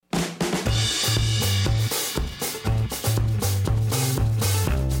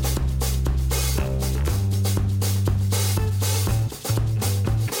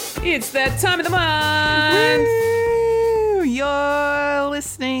It's that time of the month. Woo! You're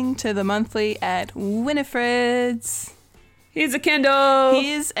listening to the monthly at Winifred's. Here's a Kendall.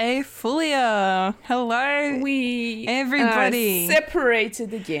 Here's a Fulia. Hello, We everybody. are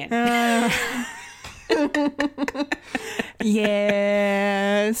separated again.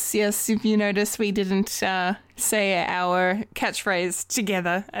 Yes. If you notice, we didn't say our catchphrase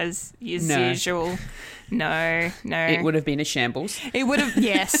together as usual. No. It would have been a shambles. It would have,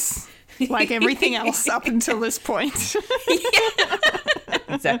 yes. Like everything else up until this point.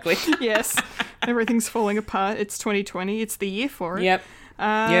 Exactly. Yes. Everything's falling apart. It's 2020. It's the year for it. Yep.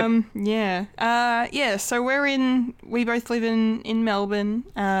 Yeah. So we both live in Melbourne,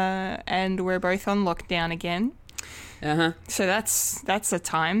 and we're both on lockdown again. Uh-huh. So that's a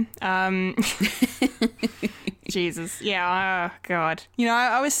time. Jesus. Yeah. Oh, God. You know,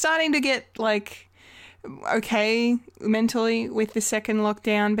 I was starting to get okay mentally with the second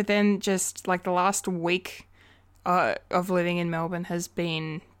lockdown, but then just like the last week of living in Melbourne has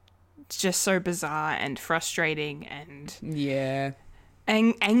been just so bizarre and frustrating and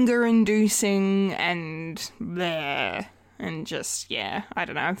anger inducing and bleh, and just I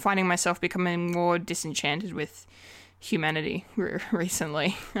don't know, I'm finding myself becoming more disenchanted with humanity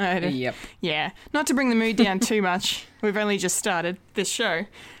recently. Yep. Yeah, not to bring the mood down too much. We've only just started this show.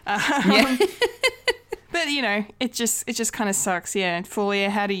 But you know, it just kind of sucks. Yeah, Fulia,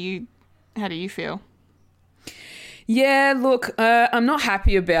 how do you feel? Yeah, look, I'm not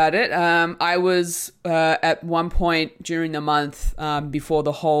happy about it. I was at one point during the month before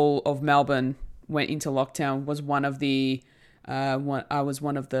the whole of Melbourne went into lockdown. Was one of the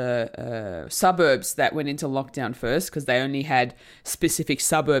suburbs that went into lockdown first, because they only had specific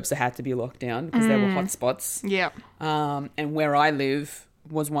suburbs that had to be locked down because they were hotspots. Yeah. And where I live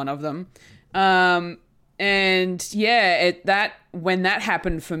was one of them. And when that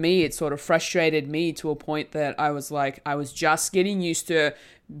happened for me, it sort of frustrated me to a point that I was just getting used to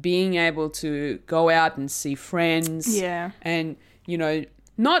being able to go out and see friends. Yeah. And, you know,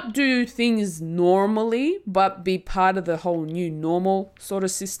 not do things normally, but be part of the whole new normal sort of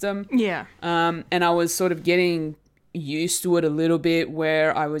system. Yeah. And I was sort of getting used to it a little bit,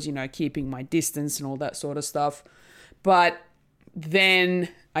 where I was, you know, keeping my distance and all that sort of stuff. But then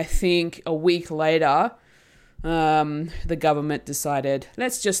I think a week later, the government decided,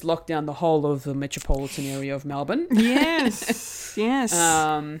 let's just lock down the whole of the metropolitan area of Melbourne. Yes.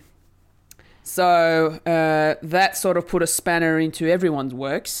 So that sort of put a spanner into everyone's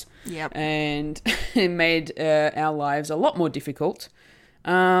works. Yep. And it made our lives a lot more difficult.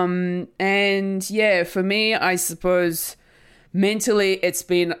 And yeah, for me, I suppose mentally it's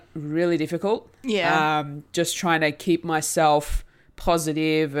been really difficult. Yeah. Just trying to keep myself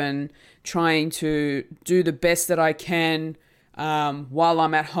positive and trying to do the best that I can while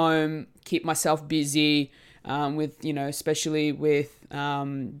I'm at home, keep myself busy with, you know, especially with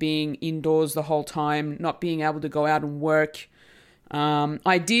being indoors the whole time, not being able to go out and work.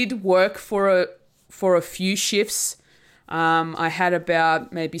 I did work for a few shifts. I had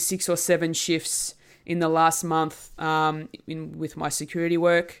about maybe 6 or 7 shifts in the last month with my security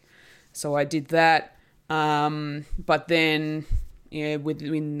work. So I did that. But then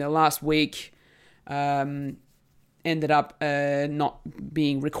within the last week, ended up not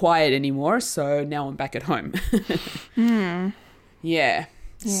being required anymore. So now I'm back at home. Yeah.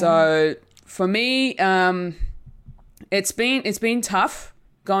 So for me, it's been tough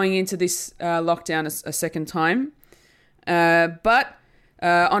going into this lockdown a second time. But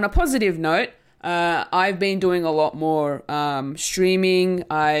on a positive note, I've been doing a lot more streaming.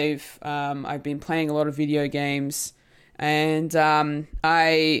 I've been playing a lot of video games. And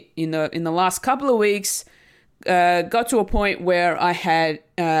I in the last couple of weeks got to a point where I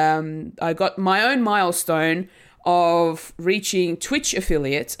got my own milestone of reaching Twitch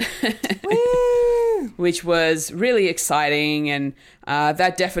affiliate, which was really exciting, and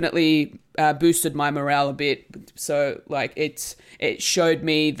that definitely boosted my morale a bit. So it showed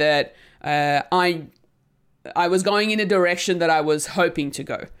me that I was going in a direction that I was hoping to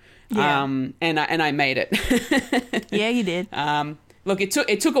go. Yeah. And I made it. Yeah, you did. Look, it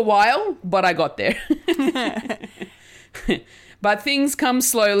took a while, but I got there. But things come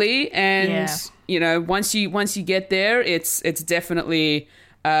slowly, and you know, once you get there, it's definitely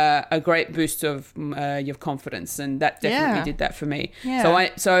a great boost of your confidence, and that definitely did that for me.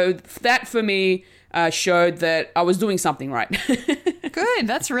 Yeah. So that for me showed that I was doing something right. Good.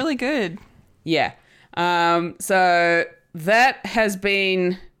 That's really good. Yeah. So that has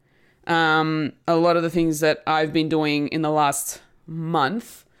been a lot of the things that I've been doing in the last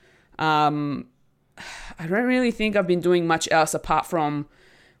month. I don't really think I've been doing much else apart from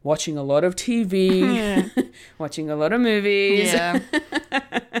watching a lot of TV, watching a lot of movies. Yeah.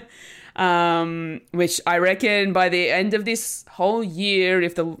 Which I reckon by the end of this whole year,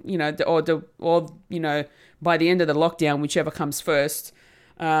 if by the end of the lockdown, whichever comes first,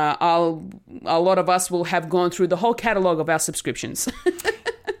 a lot of us will have gone through the whole catalogue of our subscriptions.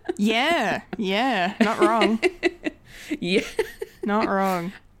 Yeah, not wrong. Yeah. Not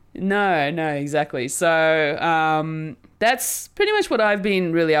wrong. No, exactly. So that's pretty much what I've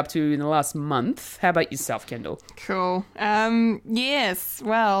been really up to in the last month. How about yourself, Kendall? Cool. Yes,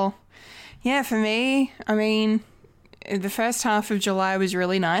 well, yeah, for me, I mean, the first half of July was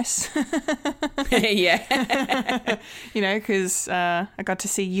really nice. Yeah. Because I got to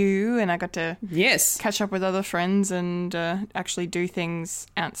see you and I got to catch up with other friends and actually do things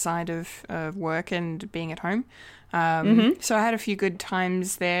outside of work and being at home. So I had a few good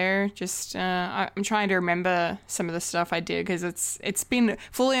times there. Just I'm trying to remember some of the stuff I did because it's been.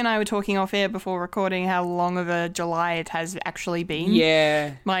 Fully and I were talking off air before recording how long of a July it has actually been.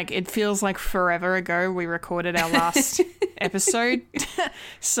 Yeah, like it feels like forever ago we recorded our last episode.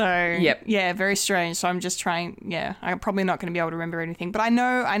 So yeah, very strange. So I'm just trying. Yeah, I'm probably not going to be able to remember anything, but I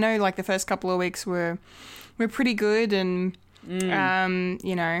know. Like the first couple of weeks were pretty good, and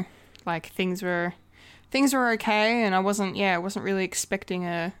like things were okay, and I wasn't really expecting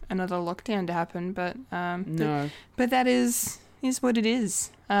another lockdown to happen, but no. But that is what it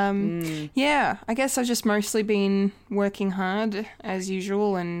is. Yeah, I guess I've just mostly been working hard as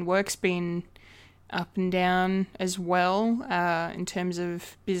usual, and work's been up and down as well in terms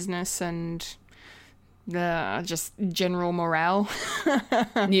of business and the just general morale.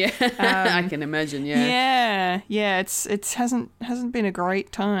 Yeah, I can imagine. Yeah, it hasn't been a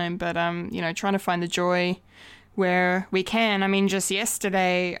great time, but trying to find the joy where we can. I mean, just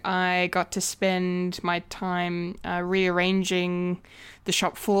yesterday I got to spend my time rearranging the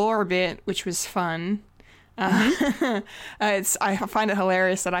shop floor a bit, which was fun. I find it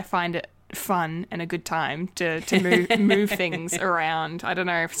hilarious that I find it fun and a good time to move things around. I don't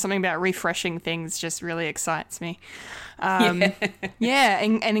know, something about refreshing things just really excites me. And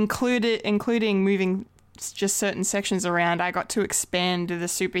including moving just certain sections around. I got to expand the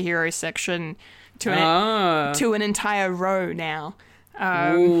superhero section to an entire row now.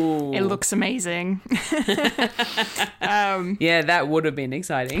 It looks amazing. Yeah, that would have been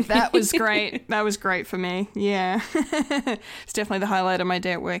exciting. That was great. That was great for me. Yeah. It's definitely the highlight of my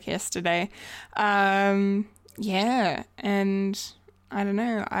day at work yesterday. Yeah, and I don't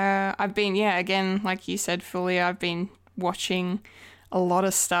know. I've been, again, like you said, fully, I've been watching a lot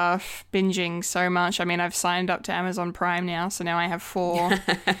of stuff, binging so much. I mean, I've signed up to Amazon Prime now, so now I have four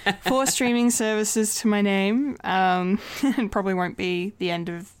streaming services to my name. And probably won't be the end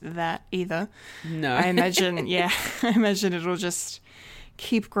of that either. No. I imagine it'll just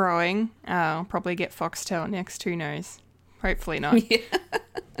keep growing. I'll probably get Foxtel next, who knows? Hopefully not. Yeah.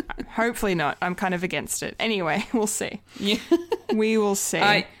 Hopefully not. I'm kind of against it. Anyway, we'll see. Yeah. We will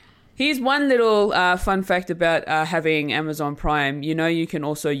see. Here's one little fun fact about having Amazon Prime. You can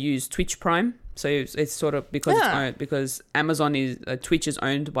also use Twitch Prime. So it's sort of because Amazon is Twitch is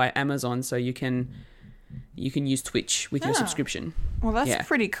owned by Amazon, so you can use Twitch with your subscription. Well, that's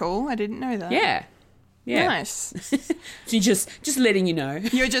pretty cool. I didn't know that. Yeah. Nice. So just letting you know.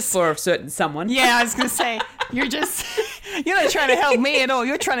 You're just for a certain someone. Yeah, I was gonna say you're not trying to help me at all.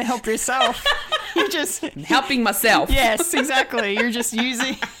 You're trying to help yourself. You're just helping myself. Yes, exactly. You're just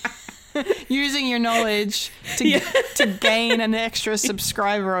using your knowledge to gain an extra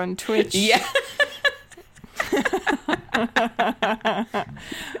subscriber on Twitch. Yeah.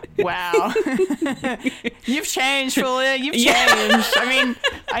 Wow. You've changed, Fulia. You've changed. I mean,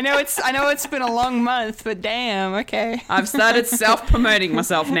 I know it's been a long month, but damn, okay. I've started self-promoting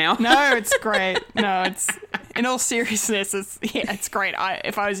myself now. No, it's great. No, it's in all seriousness, it's great.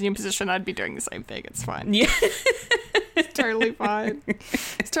 If I was in your position, I'd be doing the same thing. It's fine. Yeah. It's totally fine.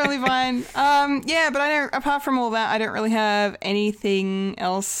 It's totally fine. Yeah, but I don't. Apart from all that, I don't really have anything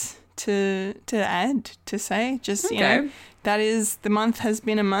else to add, to say. Just that is, the month has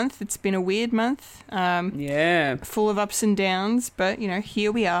been a month. It's been a weird month. Full of ups and downs, but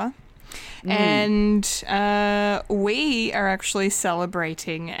here we are. And we are actually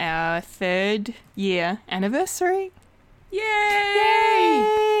celebrating our 3rd year anniversary.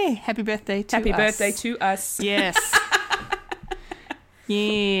 Yay! Happy birthday to us. Happy birthday to us. Yes.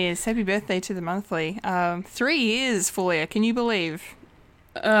 Yes, happy birthday to the monthly. 3 years, Fulia, can you believe?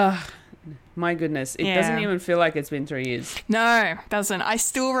 My goodness, it doesn't even feel like it's been 3 years. No, it doesn't. I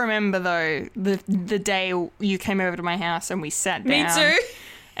still remember, though, the day you came over to my house and we sat down. Me too.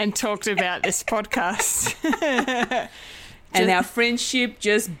 And talked about this podcast. And our friendship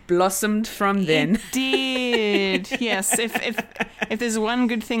just blossomed from then. It did. Yes. If there's one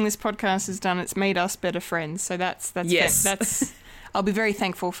good thing this podcast has done, it's made us better friends. So that's Yes. I'll be very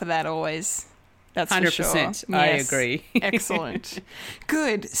thankful for that always. That's 100%. for sure. Yes. I agree. Excellent.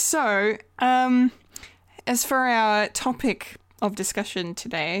 Good. So, as for our topic of discussion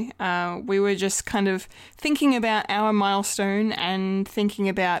today, we were just kind of thinking about our milestone and thinking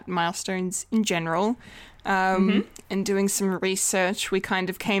about milestones in general, and doing some research. We kind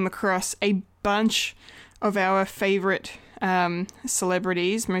of came across a bunch of our favorite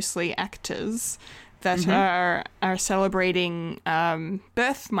celebrities, mostly actors, that are celebrating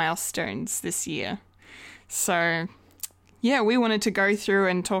birth milestones this year. So, yeah, we wanted to go through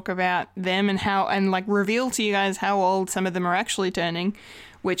and talk about them and like reveal to you guys how old some of them are actually turning,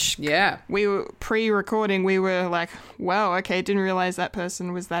 which we were pre-recording. We were like, wow, okay, didn't realize that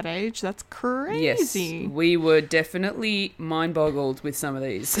person was that age. That's crazy. Yes, we were definitely mind-boggled with some of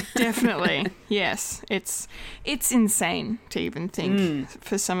these. Definitely, yes. It's insane to even think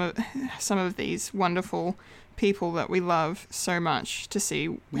for some of these wonderful people that we love so much to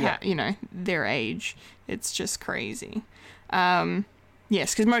see, how, their age. It's just crazy.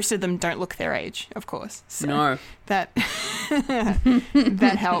 Yes, because most of them don't look their age, of course. So no. That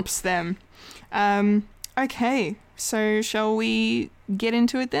that helps them. Okay, so shall we get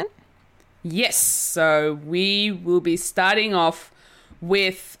into it then? Yes, so we will be starting off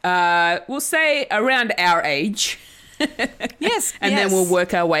with, we'll say around our age. Yes, and then we'll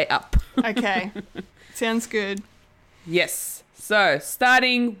work our way up. Okay, sounds good. Yes, so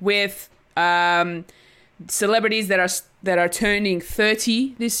starting with celebrities that are turning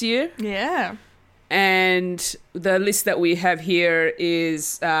 30 this year. Yeah. And the list that we have here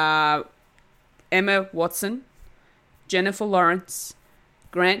is Emma Watson, Jennifer Lawrence,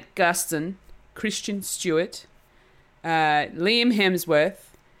 Grant Gustin, Kristen Stewart, Liam Hemsworth,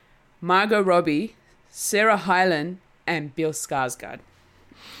 Margot Robbie, Sarah Hyland, and Bill Skarsgård.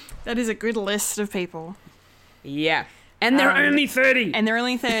 That is a good list of people. Yeah. And they're only 30. And they're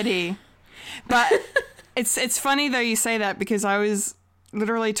only 30. But it's funny, though, you say that, because I was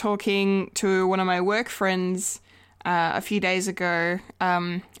literally talking to one of my work friends a few days ago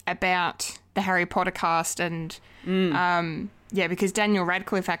about the Harry Potter cast. And, because Daniel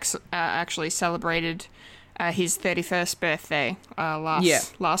Radcliffe actually celebrated his 31st birthday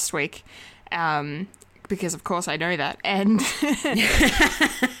last week. Because of course I know that, and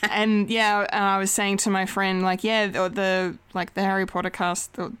I was saying to my friend, like, the Harry Potter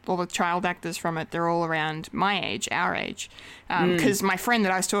cast, all the child actors from it, they're all around my age, our age, because my friend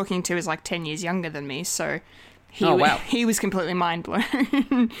that I was talking to is like 10 years younger than me, so he was completely mind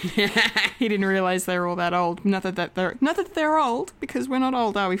blown. He didn't realize they were all that old. Not that they're old, because we're not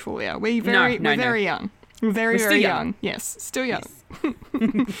old, are we? Fully are. We're very young. Very, very young. Yes, still young. Yes.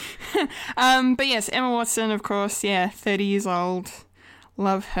 But yes, Emma Watson, of course, 30 years old.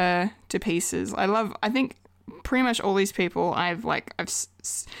 Love her to pieces. I think pretty much all these people I've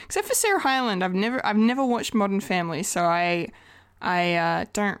except for Sarah Hyland, I've never watched Modern Family, so I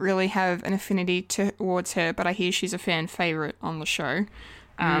don't really have an affinity towards her, but I hear she's a fan favorite on the show.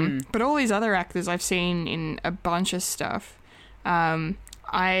 But all these other actors I've seen in a bunch of stuff.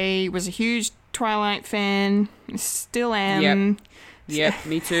 I was a huge Twilight fan, still am. Yep,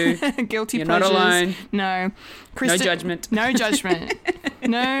 me too. Guilty You're pleasures. Not alone. No. No judgment. No judgment.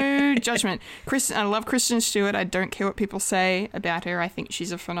 No judgment. I love Kristen Stewart. I don't care what people say about her. I think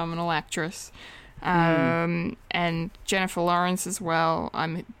she's a phenomenal actress. And Jennifer Lawrence as well.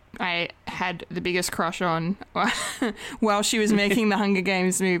 I had the biggest crush on while she was making the Hunger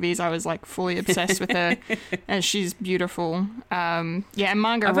Games movies. I was like fully obsessed with her, and she's beautiful. And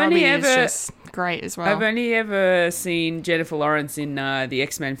Margot Robbie is just great as well. I've only ever seen Jennifer Lawrence in the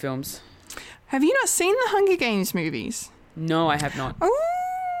X-Men films. Have you not seen the Hunger Games movies? No, I have not.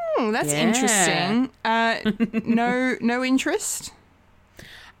 Oh, that's interesting. No interest?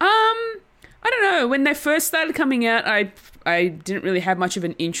 I don't know. When they first started coming out, I didn't really have much of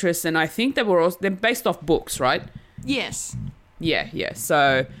an interest, and I think they're based off books, right? Yes. Yeah.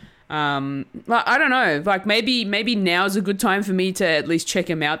 So, I don't know. Like maybe now is a good time for me to at least check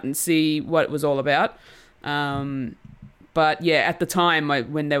them out and see what it was all about. But yeah, at the time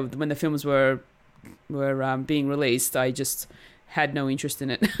when the films were being released, I just had no interest in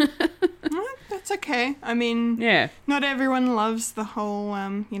it. That's okay. I mean, not everyone loves the whole,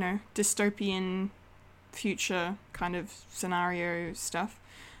 dystopian future kind of scenario stuff.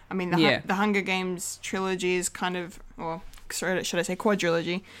 I mean, the Hunger Games trilogy is kind of, or should I say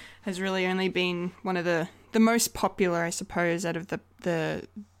quadrilogy, has really only been one of the most popular, I suppose, out of the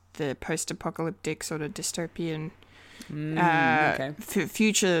post-apocalyptic sort of dystopian Okay.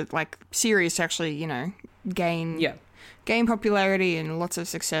 future like series to actually, gain popularity and lots of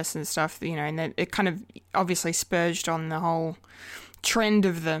success and stuff, and then it kind of obviously spurged on the whole trend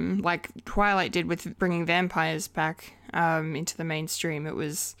of them, like Twilight did with bringing vampires back into the mainstream. It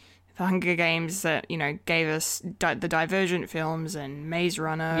was the Hunger Games that, gave us the Divergent films and Maze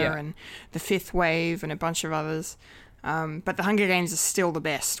Runner and The Fifth Wave and a bunch of others. But the Hunger Games is still the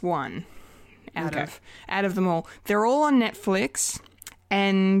best one out of them all. They're all on Netflix,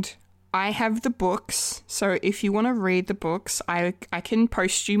 and I have the books, so if you want to read the books, I can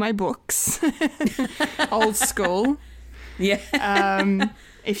post you my books. Old school. Yeah.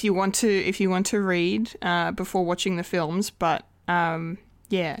 If you want to read before watching the films, but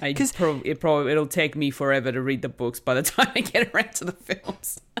because it'll take me forever to read the books by the time I get around to the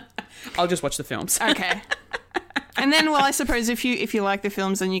films. I'll just watch the films. Okay. And then, well, I suppose if you like the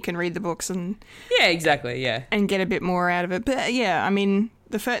films, then you can read the books and exactly, and get a bit more out of it. But yeah, I mean,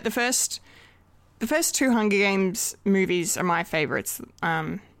 the first two Hunger Games movies are my favorites.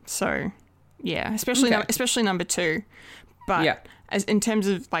 So yeah, especially number 2. But as in terms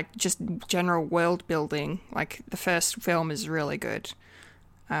of like just general world building, like the first film is really good.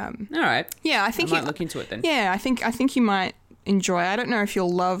 All right. Yeah, I think I might look into it then. Yeah, I think you might enjoy it. I don't know if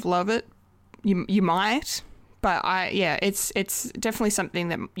you'll love it. You might, but it's definitely something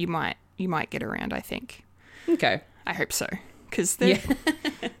that you might get around, I think. Okay. I hope so, because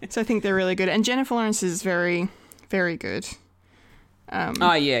so I think they're really good, and Jennifer Lawrence is very, very good. She's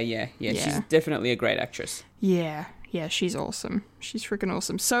definitely a great actress. Yeah, she's awesome. She's freaking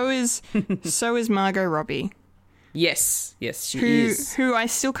awesome. So is Margot Robbie. Yes, she is. Who I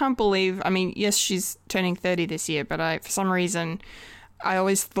still can't believe. I mean, yes, she's turning 30 this year, but for some reason, I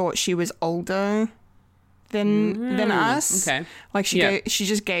always thought she was older than us. Okay. Like she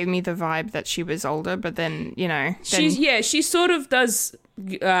just gave me the vibe that she was older, but then, she sort of does.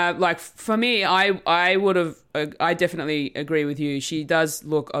 Like for me, I definitely agree with you. She does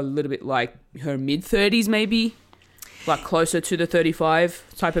look a little bit like her mid-30s, maybe. Like closer to the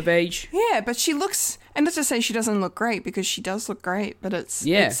 35 type of age. Yeah, but she looks, and not to say she doesn't look great, because she does look great, but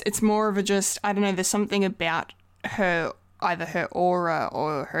it's more of a just, I don't know, there's something about her, either her aura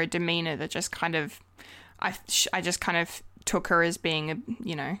or her demeanor that just kind of, I just kind of took her as being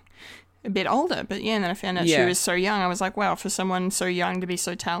a bit older. But yeah, and then I found out she was so young. I was like, wow, for someone so young to be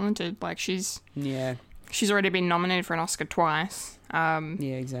so talented, like she's already been nominated for an Oscar twice.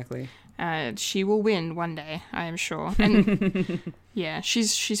 Exactly. She will win one day, I am sure. And yeah,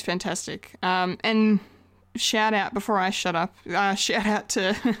 she's fantastic. And shout out, before I shut up, shout out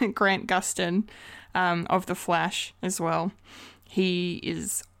to Grant Gustin of The Flash as well. He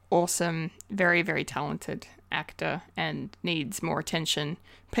is awesome, very, very talented actor, and needs more attention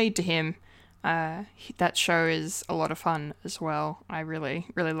paid to him. That show is a lot of fun as well. I really,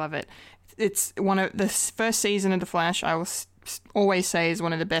 really love it. It's one of the first season of The Flash, I will always say, is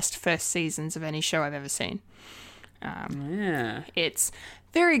one of the best first seasons of any show I've ever seen. It's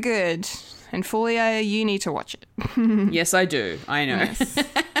very good, and Fulia, you need to watch it. Yes, I do. I know. Yes.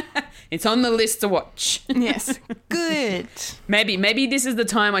 It's on the list to watch. Yes, good. Maybe this is the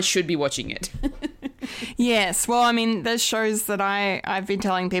time I should be watching it. Yes, well, I mean, there's shows that I've been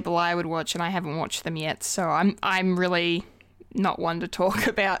telling people I would watch, and I haven't watched them yet, so I'm really not one to talk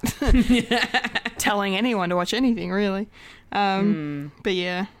about telling anyone to watch anything, really. But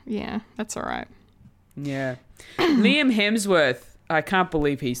yeah, that's all right. Yeah. Liam Hemsworth, I can't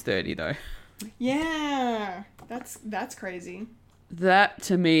believe he's 30 though. Yeah, that's crazy. That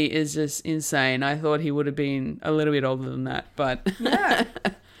to me is just insane. I thought he would have been a little bit older than that, but yeah.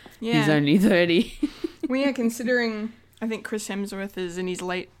 He's only 30. Well, yeah, considering I think Chris Hemsworth is in his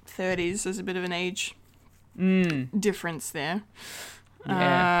late 30s, there's a bit of an age difference there.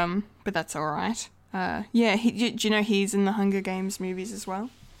 Yeah. But that's all right. Do you know he's in the Hunger Games movies as well?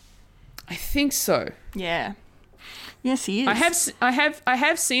 I think so. Yeah. Yes, he is. I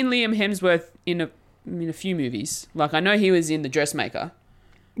have seen Liam Hemsworth in a few movies. Like I know he was in The Dressmaker.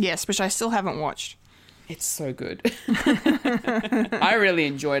 Yes, which I still haven't watched. It's so good. I really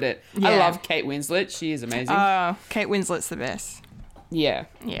enjoyed it. Yeah. I love Kate Winslet. She is amazing. Kate Winslet's the best. Yeah.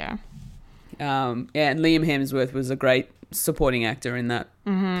 Yeah. And Liam Hemsworth was a great supporting actor in that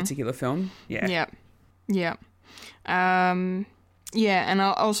particular film. Yeah. Yeah. And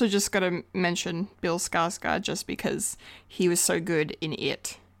I also just got to mention Bill Skarsgård just because he was so good in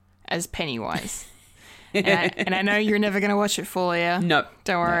It as Pennywise. and I know you're never going to watch it fully. No.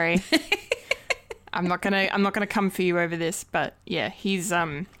 Don't worry. I'm not gonna come for you over this, but yeah, he's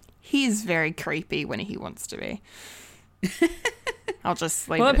very creepy when he wants to be. I'll just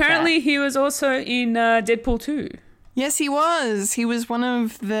leave it at apparently that. he was also in Deadpool 2. Yes, he was. He was one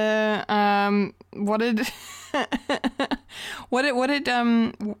of the what did what did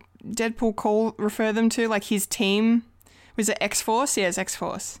Deadpool refer them to? Like his team? Was it X-Force? Yes,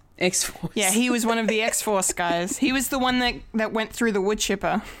 X-Force. X-Force. Yeah, he was one of the X-Force guys. He was the one that went through the wood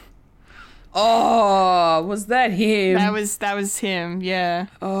chipper. Oh, was that him? That was him. Yeah.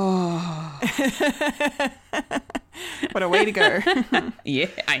 Oh. What a way to go. Yeah,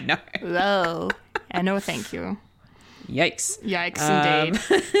 I know. Well, no, thank you. Yikes. Yikes, indeed.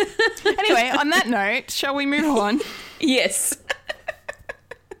 Anyway, on that note, shall we move on? Yes.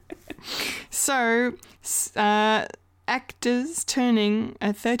 So, actors turning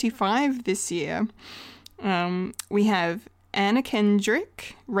 35 this year. We have Anna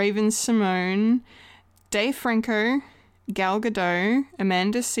Kendrick, Raven-Symoné, Dave Franco, Gal Gadot,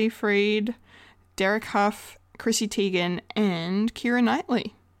 Amanda Seyfried, Derek Hough, Chrissy Teigen, and Keira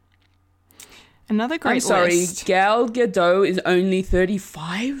Knightley. Another great list. I'm sorry, Gal Gadot is only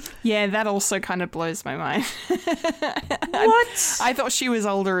 35? Yeah, that also kind of blows my mind. What? I thought she was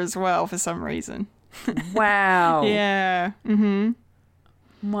older as well for some reason. Wow. Yeah. Mm-hmm.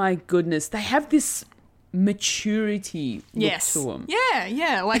 My goodness. They have this maturity look to them.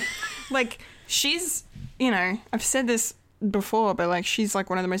 Yeah. Like she's, I've said this before, but like she's like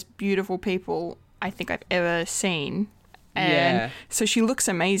one of the most beautiful people I think I've ever seen. And so she looks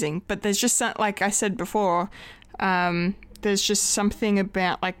amazing, but there's just like I said before, there's just something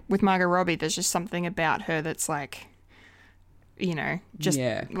about, like with Margot Robbie, there's just something about her that's like,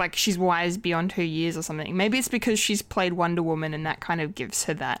 like she's wise beyond her years or something. Maybe it's because she's played Wonder Woman and that kind of gives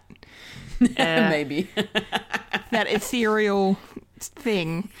her that. Maybe. That ethereal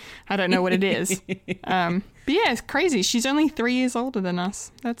thing. I don't know what it is. But yeah, it's crazy. She's only 3 years older than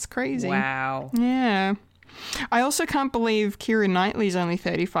us. That's crazy. Wow. Yeah. I also can't believe Keira Knightley's only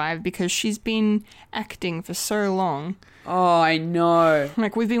 35 because she's been acting for so long. Oh, I know.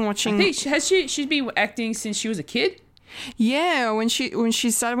 Like we've been watching. I think she's been acting since she was a kid? Yeah, when she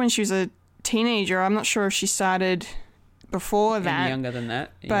started when she was a teenager. I'm not sure if she started before that. And younger than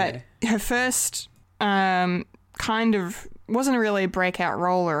that. But her first kind of wasn't really a breakout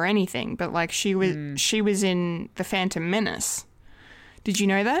role or anything, but like she was in The Phantom Menace. Did you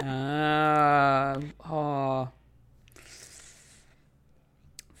know that?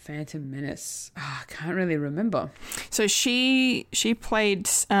 Phantom Menace. I can't really remember. So she played,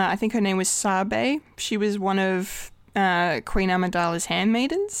 I think her name was Sabe. She was one of Queen Amidala's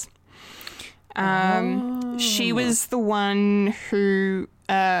handmaidens. She was the one who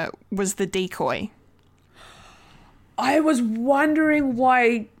was the decoy. I was wondering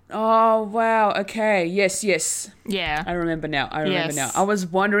why. Oh, wow. Okay. Yes. Yeah. I remember now. I was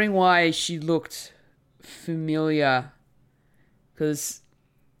wondering why she looked familiar. Because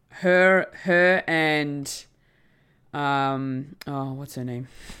her and, what's her name?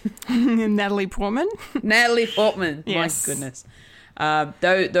 Natalie Portman. Natalie Portman. Yes. My goodness.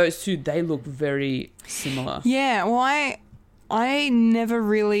 Those two, they look very similar. Yeah. Well, I never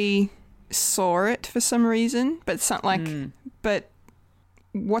really saw it for some reason, but but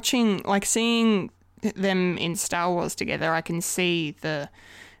seeing them in Star Wars together, I can see the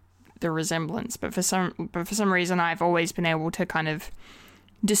resemblance. But for some reason, I've always been able to kind of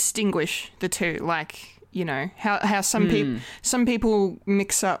distinguish the two. Like, how some people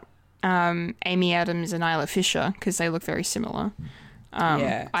mix up Amy Adams and Isla Fisher because they look very similar.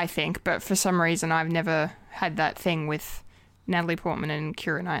 I think, but for some reason, I've never had that thing with Natalie Portman and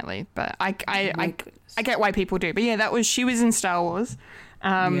Keira Knightley. But I get why people do. But yeah, she was in Star Wars.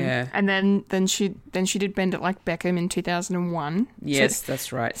 And then she did Bend It Like Beckham in 2001. Yes,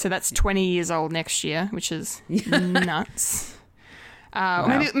 that's right. So that's 20 years old next year, which is nuts.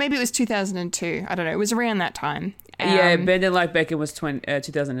 Wow. Maybe it was 2002. I don't know. It was around that time. Bend It Like Beckham was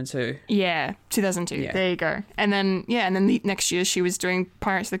 2002. Yeah, 2002. Yeah. There you go. And then the next year she was doing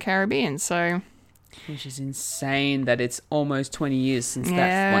Pirates of the Caribbean. So, which is insane that it's almost 20 years since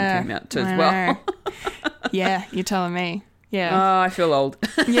that one came out too as well. Yeah, you're telling me. Yeah. Oh, I feel old.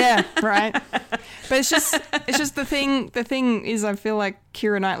 Yeah, right. But it's just the thing is, I feel like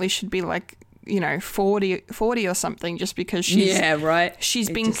Keira Knightley should be like, 40 or something, just because she's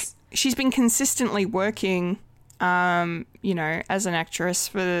been consistently working as an actress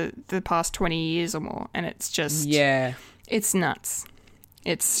for the past 20 years or more, and it's just it's nuts.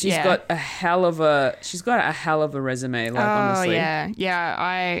 She's got a hell of a resume, like,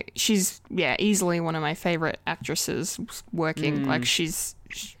 honestly. She's easily one of my favorite actresses working. Like, she's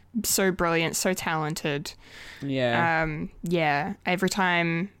so brilliant, so talented. Every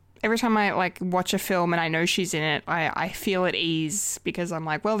time I like watch a film and I know she's in it, I feel at ease because I'm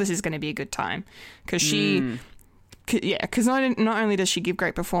like, well, this is going to be a good time, because she Because not only does she give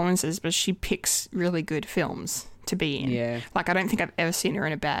great performances, but she picks really good films to be in. Yeah. Like, I don't think I've ever seen her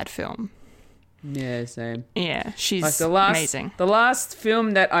in a bad film. Yeah, same. Yeah, she's Like amazing. The last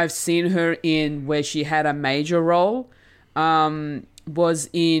film that I've seen her in where she had a major role was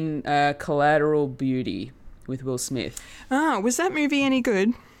in Collateral Beauty with Will Smith. Oh, was that movie any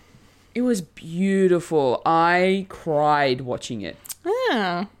good? It was beautiful. I cried watching it.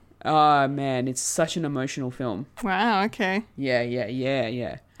 Oh. Oh, man, it's such an emotional film. Wow, okay.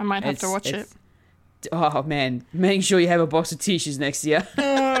 Yeah. I might have to watch it. Oh, man, make sure you have a box of tissues next to you.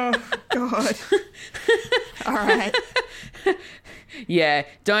 Oh, God. All right. Yeah,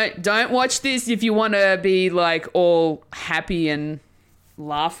 don't watch this if you want to be, like, all happy and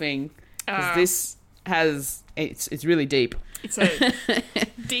laughing. Because this has... It's really deep. It's a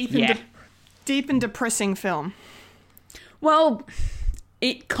deep and depressing film. Well,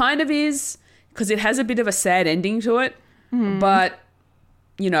 it kind of is, because it has a bit of a sad ending to it. But,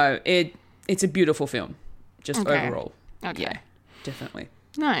 you know, it's a beautiful film, just overall. Okay. Yeah, definitely.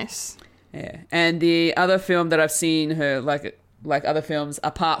 Nice. Yeah. And the other film that I've seen her, like other films,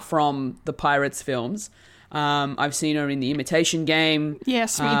 apart from the Pirates films, I've seen her in The Imitation Game.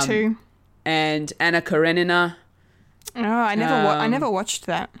 Yes, me too. And Anna Karenina. Oh, I never watched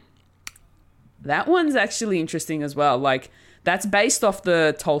that. That one's actually interesting as well. Like, that's based off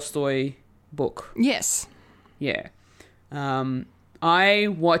the Tolstoy book. Yes. Yeah. I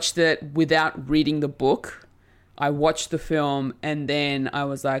watched it without reading the book. I watched the film and then I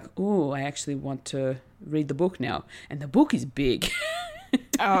was like, "Ooh, I actually want to read the book now." And the book is big.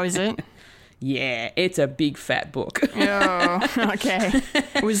 Oh, is it? Yeah, it's a big fat book. Oh, okay.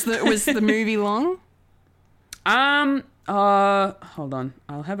 Was the movie long? Hold on.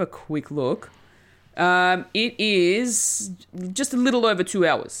 I'll have a quick look. It is just a little over 2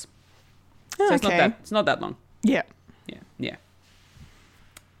 hours. So it's not that long. Yeah. Yeah.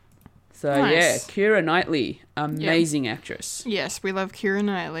 So Nice. yeah, Keira Knightley, amazing actress. Yes, we love Keira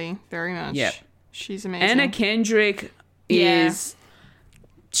Knightley very much. Yeah. She's amazing. Anna Kendrick is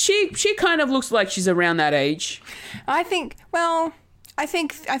she kind of looks like she's around that age. I think so,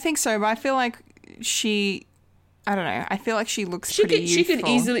 but I feel like I don't know. I feel like she looks pretty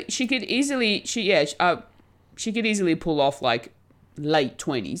youthful. She could easily pull off like late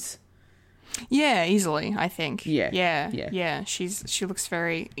 20s. Yeah, easily, I think. Yeah. She looks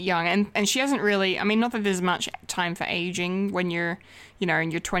very young, and she hasn't really. I mean, not that there's much time for aging when you're,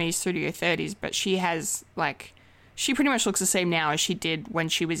 in your 20s through to your 30s, but she has she pretty much looks the same now as she did when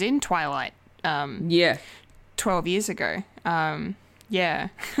she was in Twilight. 12 years ago. Yeah.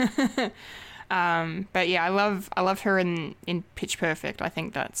 But yeah, I love her in Pitch Perfect. I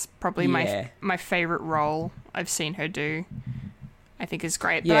think that's probably my favorite role I've seen her do. I think is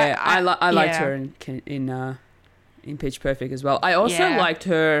great. Yeah, I liked her in Pitch Perfect as well. I also liked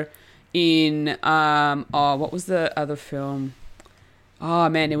her in what was the other film? Oh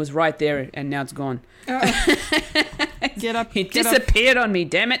man, it was right there and now it's gone. Get up! It disappeared on me.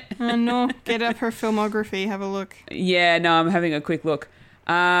 Damn it! Oh no! Get up her filmography. Have a look. Yeah, no, I'm having a quick look.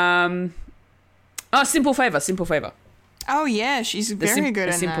 Simple Favor. Oh yeah, she's very good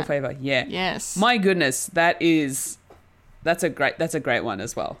in Simple that. Favor. Yeah. Yes. My goodness, that's a great one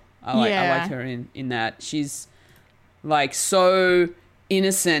as well. I like her in that. She's like so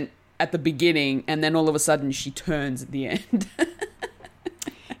innocent at the beginning and then all of a sudden she turns at the end.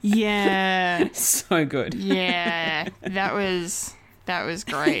 Yeah. So good. Yeah. That was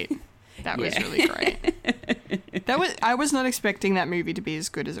great. That was really great. I was not expecting that movie to be as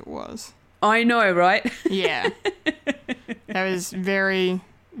good as it was. I know, right? Yeah. That was very,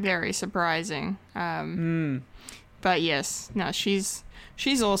 very surprising. But yes, no, she's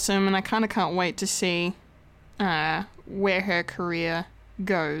awesome, and I kind of can't wait to see where her career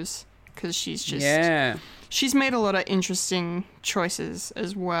goes, because she's just she's made a lot of interesting choices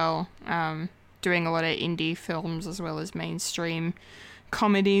as well, doing a lot of indie films as well as mainstream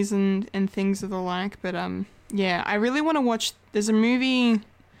comedies and things of the like. But yeah, I really want to watch. There's a movie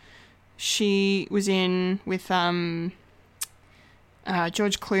she was in with George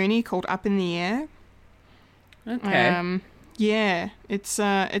Clooney called Up in the Air. Okay. Yeah, it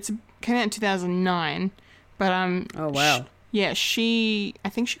came out in 2009, but oh wow. I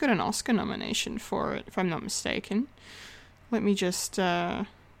think she got an Oscar nomination for it, if I'm not mistaken. Let me just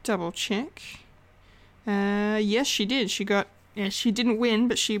double check. Yes, she did. She didn't win,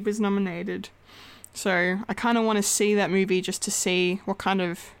 but she was nominated. So I kind of want to see that movie just to see what kind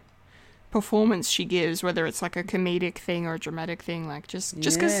of performance she gives, whether it's like a comedic thing or a dramatic thing, like just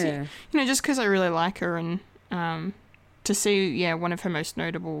because I really like her, and to see one of her most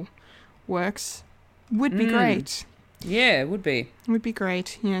notable works would be great. Yeah, it would be. It would be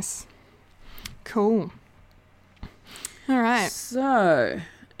great. Yes. Cool. All right. So,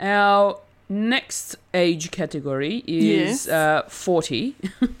 our next age category is 40.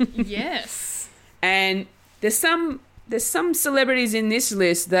 Yes. And there's some celebrities in this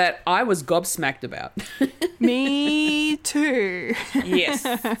list that I was gobsmacked about. Me too. Yes.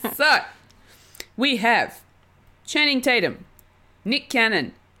 So, we have Channing Tatum, Nick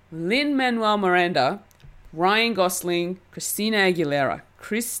Cannon, Lin-Manuel Miranda, Ryan Gosling, Christina Aguilera,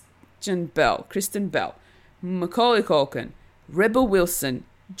 Kristen Bell, Macaulay Culkin, Rebel Wilson,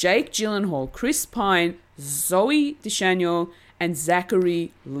 Jake Gyllenhaal, Chris Pine, Zoe Deschanel, and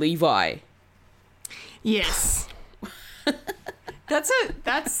Zachary Levi. Yes.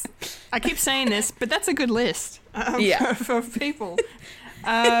 That's I keep saying this, but that's a good list for people.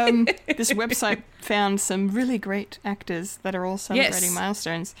 This website found some really great actors that are all celebrating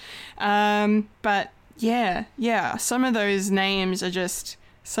milestones. But yeah, some of those names are just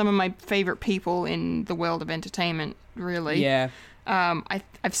some of my favorite people in the world of entertainment, really. Yeah.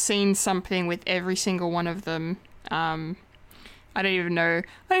 I've seen something with every single one of them. I don't even know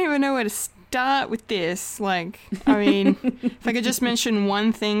where to start with this. Like, I mean, if I could just mention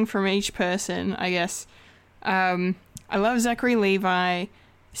one thing from each person, I guess. I love Zachary Levi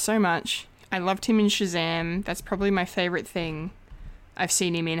so much. I loved him in Shazam. That's probably my favorite thing I've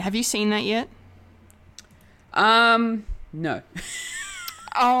seen him in. Have you seen that yet? No.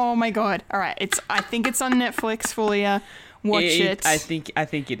 Oh my god! All right, I think it's on Netflix for you. Watch it. I think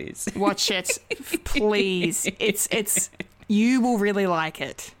it is. Watch it, please. It's you will really like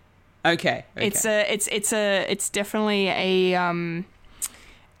it. Okay. It's definitely a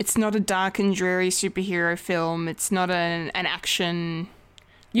it's not a dark and dreary superhero film. It's not an action.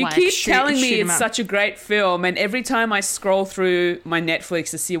 You keep telling me it's such a great film, and every time I scroll through my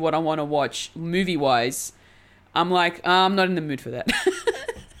Netflix to see what I want to watch movie-wise, I'm like, I'm not in the mood for that.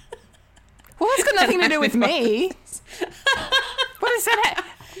 Well, that's got nothing to do with me. What is that?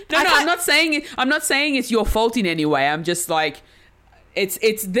 No, I'm not saying it's your fault in any way. I'm just like, it's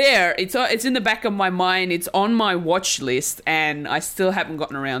there. It's in the back of my mind. It's on my watch list, and I still haven't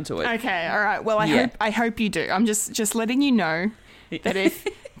gotten around to it. Okay, all right. Well, I hope you do. I'm just letting you know that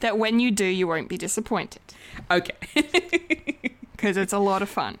that when you do, you won't be disappointed. Okay. Because it's a lot of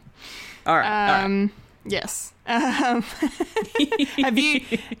fun. All right. Yes.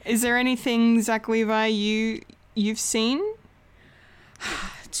 Is there anything, Zach Levi, you've seen?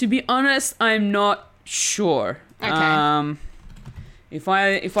 To be honest, I'm not sure. Okay. If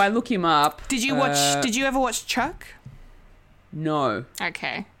I look him up, did you ever watch Chuck? No.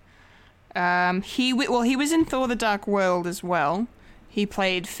 Okay. He was in Thor: The Dark World as well. He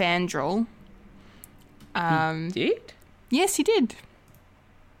played Fandral. He did? Yes, he did.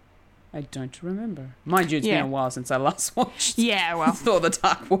 I don't remember. Mind you, it's been a while since I last watched. Yeah, well, Thor: The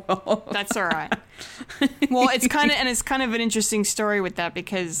Dark World. That's all right. Well, it's kind of an interesting story with that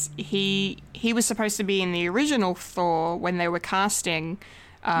because he was supposed to be in the original Thor when they were casting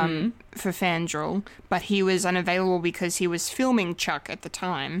for Fandral, but he was unavailable because he was filming Chuck at the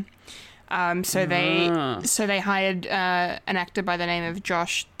time. So they hired an actor by the name of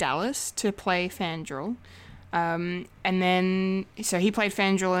Josh Dallas to play Fandral. And then, so he played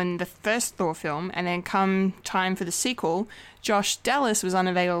Fandral in the first Thor film, and then come time for the sequel, Josh Dallas was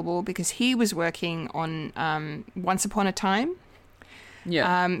unavailable because he was working on Once Upon a Time.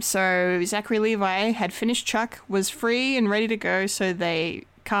 Yeah. So Zachary Levi had finished Chuck, was free and ready to go, so they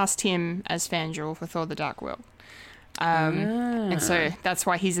cast him as Fandral for Thor: The Dark World. And so that's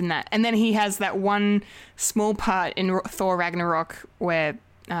why he's in that. And then he has that one small part in Thor Ragnarok where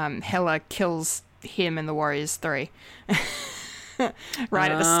Hela kills him and the Warriors 3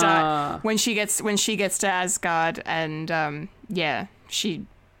 right at the start when she gets to Asgard, and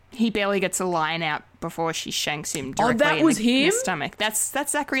he barely gets a line out before she shanks him directly in the stomach. That's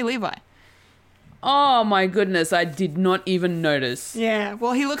Zachary Levi. Oh my goodness, I did not even notice. Yeah,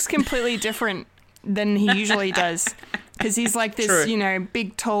 well, he looks completely different than he usually does because he's like this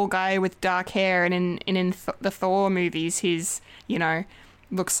big tall guy with dark hair, and in the Thor movies he's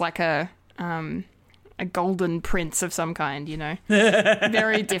looks like a golden prince of some kind,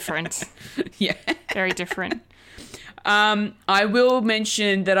 very different. Yeah, very different. I will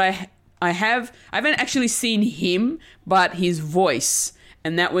mention that I haven't actually seen him, but his voice,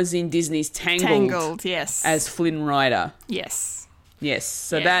 and that was in Disney's Tangled, yes, as Flynn Rider. Yes.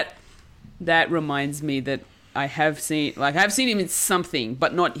 So that reminds me that I've seen him in something,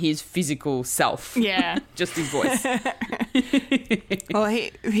 but not his physical self. Yeah. Just his voice. Well,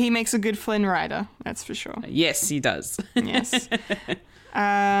 he makes a good Flynn Rider, that's for sure. Yes, he does. Yes.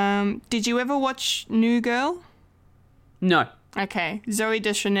 Did you ever watch New Girl? No. Okay. Zoe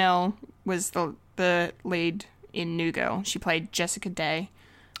Deschanel was the lead in New Girl. She played Jessica Day.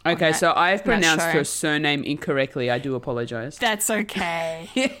 Okay, so I've pronounced show. her surname incorrectly. I do apologize. That's okay.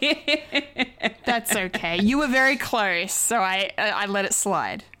 That's okay. You were very close, so I let it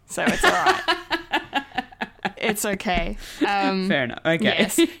slide. So it's all right. It's okay. Fair enough. Okay.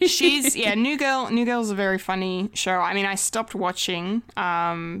 Yes, New Girl. New Girl's a very funny show. I mean, I stopped watching,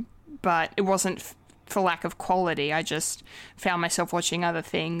 but it wasn't for lack of quality. I just found myself watching other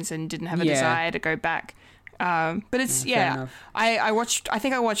things and didn't have a desire to go back. But it's I watched. I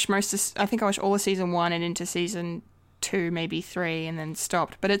think I watched all of season 1 and into season 2, maybe 3, and then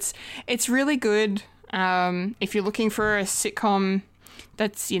stopped. But it's really good. If you're looking for a sitcom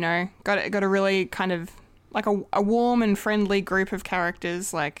that's got a really kind of like a warm and friendly group of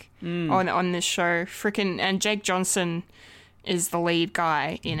characters on this show. And Jake Johnson is the lead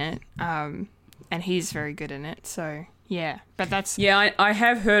guy in it, and he's very good in it. So yeah, but that's I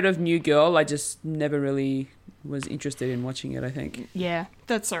have heard of New Girl. I just never really was interested in watching it, I think. Yeah,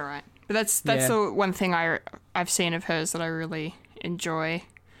 that's all right. But that's the one thing I've seen of hers that I really enjoy.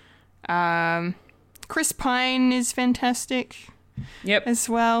 Chris Pine is fantastic. Yep. As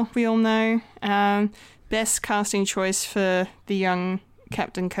well, we all know. Best casting choice for the young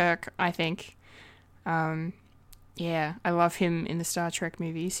Captain Kirk, I think. I love him in the Star Trek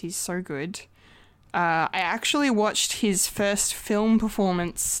movies. He's so good. I actually watched his first film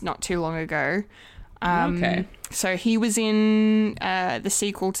performance not too long ago. Okay. So he was in the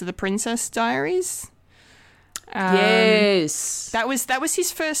sequel to The Princess Diaries. Yes. That was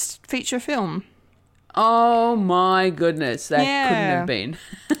his first feature film. Oh my goodness, that couldn't have been.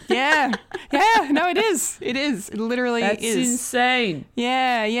 Yeah, no, it is. It is. It literally That's is. insane.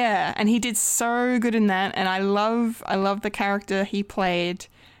 Yeah, and he did so good in that, and I love the character he played.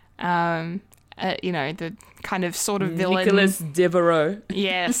 The kind of sort of villain. Nicholas Devereaux.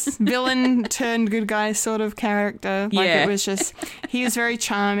 Yes, villain turned good guy sort of character. It was just, he was very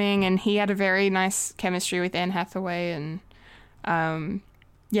charming, and he had a very nice chemistry with Anne Hathaway, and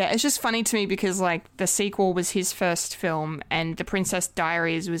it's just funny to me because the sequel was his first film, and The Princess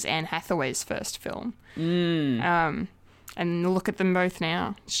Diaries was Anne Hathaway's first film. And look at them both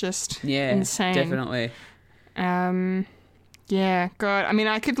now. It's just insane. Definitely. Yeah, God. I mean,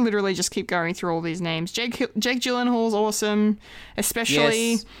 I could literally just keep going through all these names. Jake Gyllenhaal's awesome,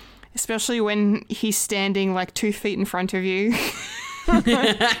 especially when he's standing 2 feet in front of you.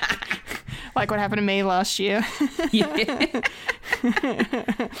 Like what happened to me last year.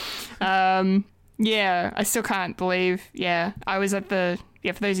 I still can't believe. I was at the.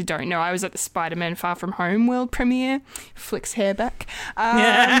 For those who don't know, I was at the Spider-Man Far From Home world premiere. Flicks hair back.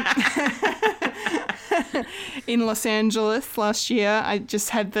 In Los Angeles last year. I just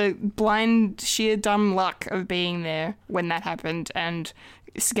had the blind, sheer dumb luck of being there when that happened and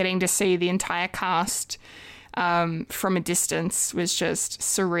getting to see the entire cast from a distance was just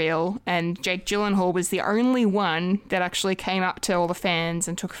surreal. And Jake Gyllenhaal was the only one that actually came up to all the fans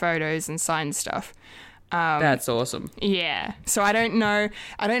and took photos and signed stuff. That's awesome. Yeah. So I don't know.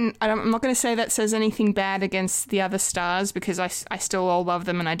 I'm not going to say that says anything bad against the other stars because I still all love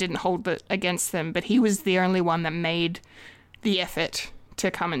them and I didn't hold it against them. But he was the only one that made the effort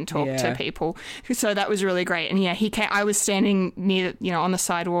to come and talk to people. So that was really great. And he came. I was standing near, on the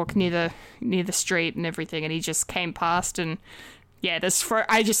sidewalk near the street and everything, and he just came past. And I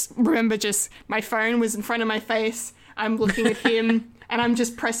just remember my phone was in front of my face. I'm looking at him. And I'm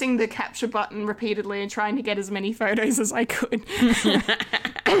just pressing the capture button repeatedly and trying to get as many photos as I could.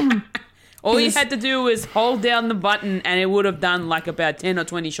 All you had to do was hold down the button and it would have done about 10 or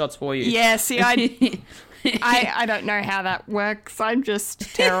 20 shots for you. Yeah, see, I don't know how that works. I'm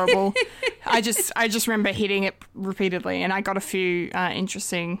just terrible. I just remember hitting it repeatedly and I got a few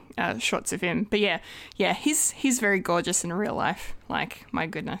interesting shots of him. But he's very gorgeous in real life. My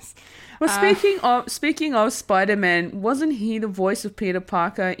goodness. Well, speaking of Spider-Man, wasn't he the voice of Peter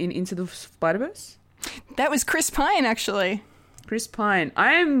Parker in Into the Spider-Verse? That was Chris Pine, actually. Chris Pine.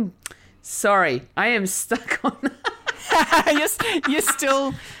 I am sorry. I am stuck on You're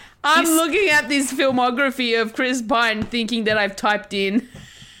still... I'm looking at this filmography of Chris Pine thinking that I've typed in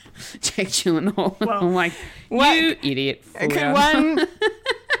Jake Gyllenhaal. Well, I'm like, you idiot.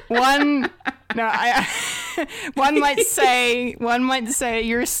 One might say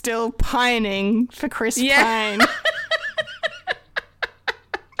you're still pining for Chris Pine.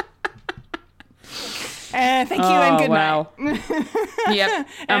 Thank you and good night. Yep,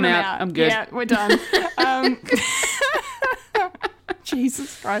 I'm out. I'm good. Yeah, we're done.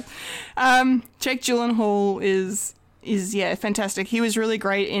 Jesus Christ. Jake Gyllenhaal is is fantastic. He was really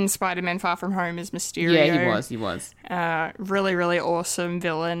great in Spider-Man Far From Home as Mysterio. Yeah, he was. Really, really awesome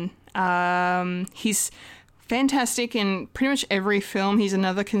villain. He's fantastic in pretty much every film. He's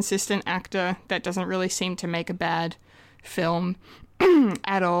another consistent actor that doesn't really seem to make a bad film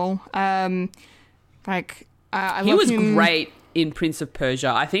at all. I He love was him. great in Prince of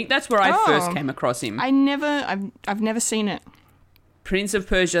Persia. I think that's where I first came across him. I've never seen it. Prince of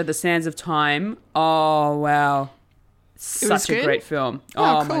Persia: The Sands of Time. Oh wow, such a good? great film.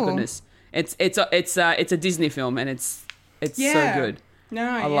 Oh, my cool. goodness, it's a Disney film, and it's so good. No,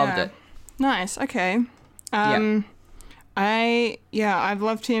 I loved it. Nice. Okay. I've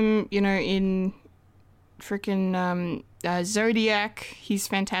loved him. In freaking Zodiac. He's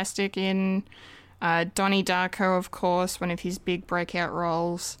fantastic in Donnie Darko, of course, one of his big breakout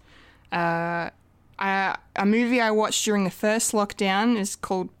roles. A movie I watched during the first lockdown is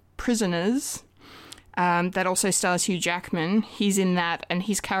called Prisoners. That also stars Hugh Jackman. He's in that, and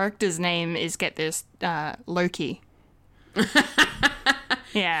his character's name is, get this, Loki.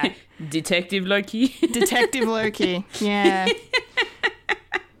 Yeah. Detective Loki. Detective Loki. Yeah.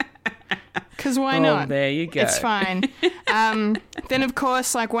 Because why not? There you go. It's fine. Then, of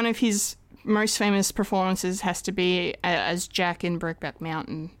course, like one of his most famous performances has to be as Jack in Brokeback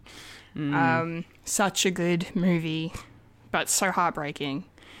Mountain. Such a good movie, but so heartbreaking.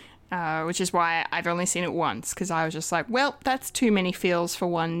 Which is why I've only seen it once, because I was just like, well, that's too many feels for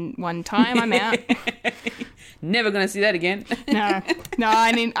one time. I'm out. Never gonna see that again. No,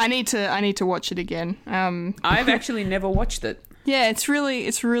 I need to watch it again. I've actually never watched it. Yeah, it's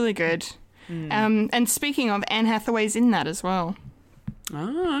really good. And speaking of, Anne Hathaway's in that as well.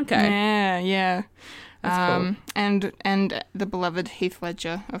 Oh, okay. Yeah. That's cool. And the beloved Heath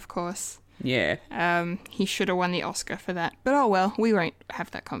Ledger, of course. Yeah. He should have won the Oscar for that. But oh well, we won't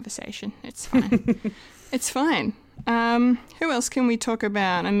have that conversation. It's fine. It's fine. Who else can we talk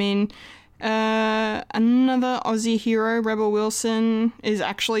about? I mean, another Aussie hero, Rebel Wilson, is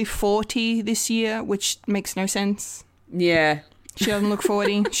actually 40 this year, which makes no sense. Yeah. She doesn't look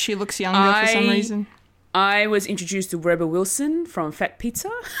 40. She looks younger for some reason. I was introduced to Rebel Wilson from Fat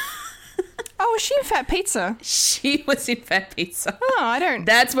Pizza. Oh, was she in Fat Pizza? She was in Fat Pizza. Oh, I don't...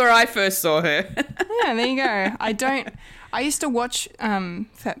 That's where I first saw her. Yeah, there you go. I used to watch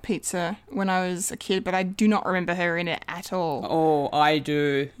Fat Pizza when I was a kid, but I do not remember her in it at all. Oh, I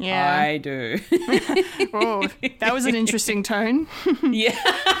do. Yeah. I do. Oh, that was an interesting tone. Yeah.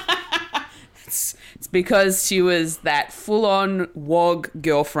 It's because she was that full-on WOG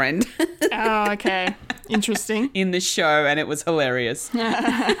girlfriend Oh, okay. Interesting. in the show, and it was hilarious.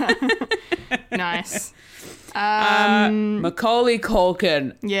 Nice. Macaulay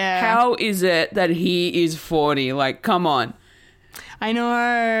Culkin. Yeah. How is it that he is 40? Like, come on. I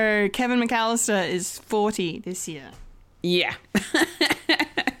know. Kevin McAllister is 40 this year. Yeah.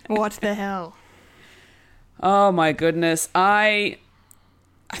 What the hell? Oh my goodness. I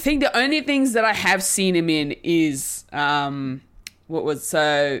think the only things that I have seen him in is oh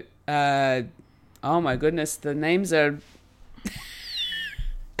my goodness, the names are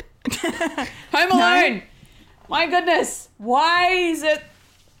Home Alone. No? My goodness. Why is it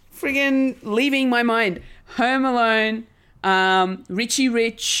friggin' leaving my mind? Home Alone, Richie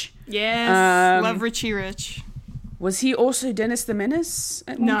Rich. Yes. Love Richie Rich. Was he also Dennis the Menace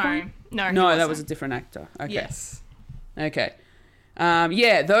at one point? No, that was a different actor. Okay. Yes. Okay.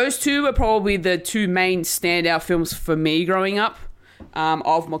 Yeah, those two are probably the two main standout films for me growing up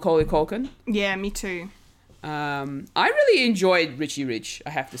of Macaulay Culkin. Yeah, me too. I really enjoyed Richie Rich, I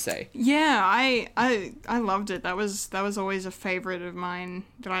have to say. Yeah, I loved it. That was always a favourite of mine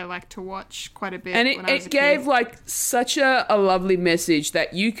that I liked to watch quite a bit. And when I was a gave kid. like such a lovely message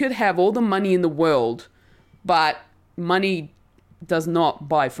that you could have all the money in the world, but money does not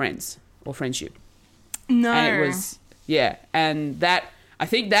buy friends or friendship. No. And it was, yeah. And that, I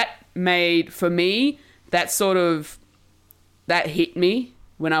think that made, for me, that hit me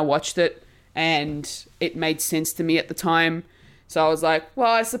when I watched it, and it made sense to me at the time. So I was like,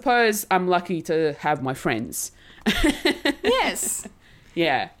 well, I suppose I'm lucky to have my friends. Yes.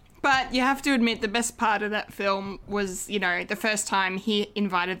 Yeah. But you have to admit the best part of that film was, the first time he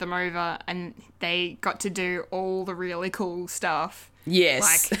invited them over and they got to do all the really cool stuff.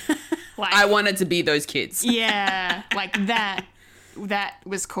 Yes. Like I wanted to be those kids. Yeah, like that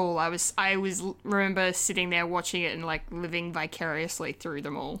was cool. I remember sitting there watching it and like living vicariously through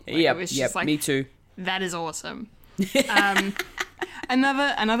them all. Like, Yep, it was just like, me too. That is awesome.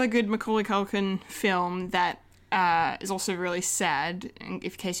 Another good Macaulay Culkin film that is also really sad, in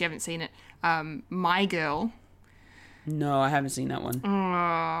case you haven't seen it, My Girl. No, I haven't seen that one.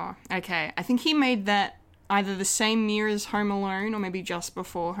 Oh, okay. I think he made that either the same year as Home Alone or maybe just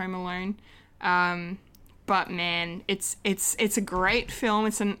before Home Alone. But man, it's a great film.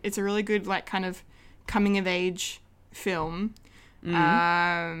 It's a really good like kind of coming of age film.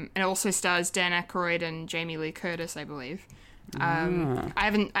 It also stars Dan Aykroyd and Jamie Lee Curtis, I believe. I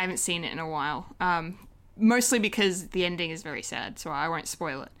haven't seen it in a while. Mostly because the ending is very sad, so I won't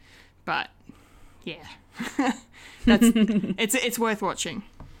spoil it. But yeah, it's worth watching.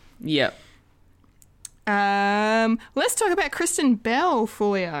 Yep. Let's talk about Kristen Bell,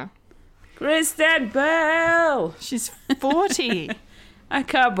 Fulia. Kristen Bell! She's 40. I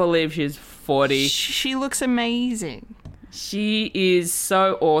can't believe she's 40. She looks amazing. She is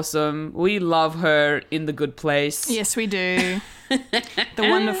so awesome. We love her in The Good Place. Yes, we do. The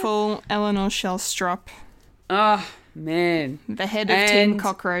wonderful Eleanor Shellstrop. Oh, man. The head of Team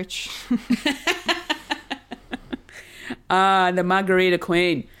Cockroach. The Margarita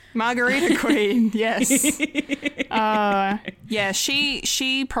Queen. Margarita Queen, yes. Yeah,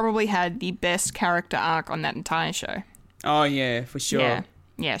 she probably had the best character arc on that entire show. Oh, yeah, for sure.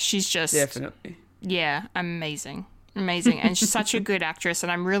 Yeah, she's just... Definitely. Yeah, amazing. Amazing. And she's such a good actress,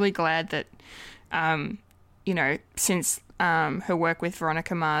 and I'm really glad that, since her work with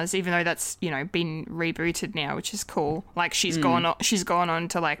Veronica Mars, even though that's, been rebooted now, which is cool. Like, she's gone on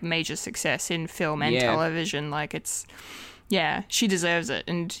to, like, major success in film and television. Like, it's... Yeah, she deserves it.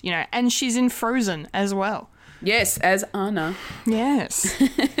 And, and she's in Frozen as well. Yes, as Anna. Yes.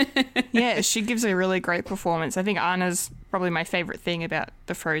 Yeah, she gives a really great performance. I think Anna's probably my favourite thing about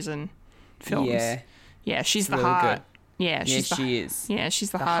the Frozen films. Yeah. Yeah, she's the really heart. Good. Yeah, she is. Yeah,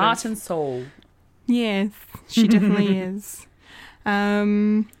 she's the heart and soul. Yeah, she definitely is.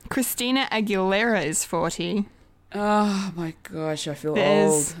 Christina Aguilera is 40. Oh my gosh, I feel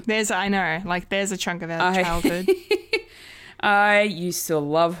old. I know, like there's a chunk of our childhood. I used to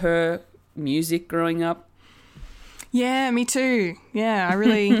love her music growing up. Yeah, me too. Yeah, I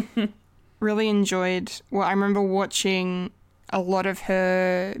really, really enjoyed. Well, I remember watching a lot of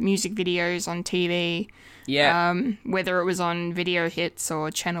her music videos on TV. Yeah. Whether it was on Video Hits or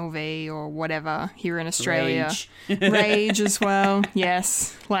Channel V or whatever here in Australia. Rage. Rage as well.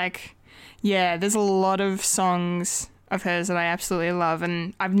 Yes. Like, yeah, there's a lot of songs of hers that I absolutely love,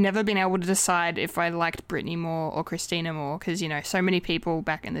 and I've never been able to decide if I liked Britney more or Christina more, because so many people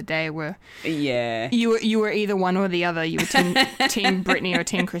back in the day were you were either one or the other. You were team Britney or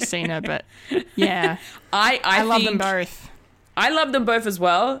team Christina, but yeah, I love them both. I love them both as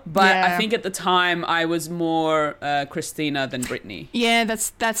well, but I think at the time I was more Christina than Britney. Yeah,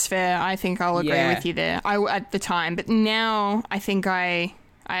 that's fair. I think I'll agree with you there. At the time, but now I think I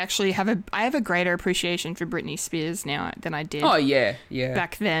actually have a greater appreciation for Britney Spears now than I did. Oh yeah,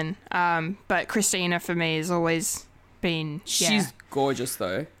 back then. But Christina for me has always been. She's gorgeous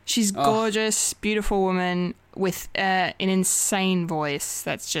though. She's gorgeous, beautiful woman with an insane voice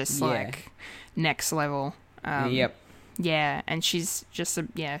that's just like next level. Yep. Yeah, and she's just a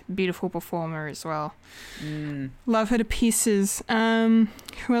beautiful performer as well. Love her to pieces. Who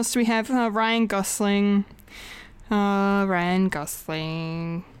else do we have? Ryan Gosling. Ryan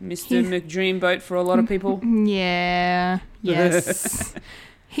Gosling. Mr. McDreamboat for a lot of people. Yeah. Yes.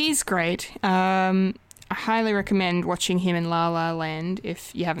 He's great. I highly recommend watching him in La La Land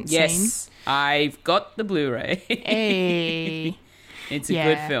if you haven't seen. Yes, I've got the Blu-ray. Hey. It's a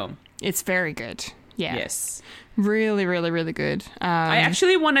good film. It's very good. Yeah. Yes. Really, really, really good. I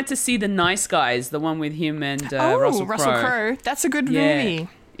actually wanted to see The Nice Guys, the one with him and Russell Crowe. That's a good movie.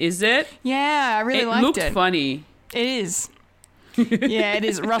 Is it? Yeah, I really liked it. It looked funny. It is. Yeah, it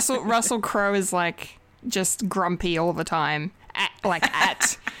is. Russell Crowe is like just grumpy all the time,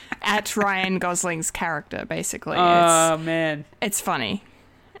 at Ryan Gosling's character, basically. Oh man, it's funny.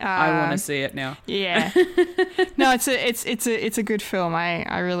 I want to see it now. Yeah. No, it's a good film.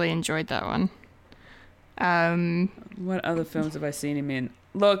 I really enjoyed that one. What other films have I seen him in?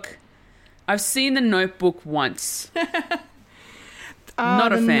 Look, I've seen The Notebook once.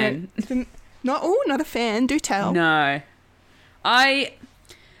 Not a fan. Not a fan. Do tell. No, I've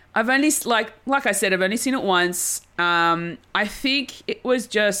only like I said, I've only seen it once. I think it was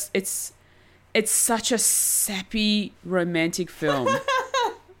just it's such a sappy romantic film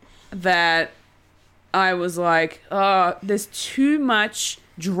that I was like, oh, there's too much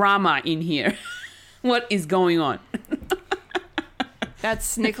drama in here. What is going on?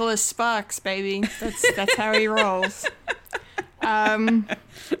 That's Nicholas Sparks, baby. That's how he rolls.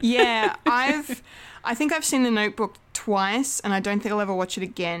 Yeah, I think I've seen The Notebook twice, and I don't think I'll ever watch it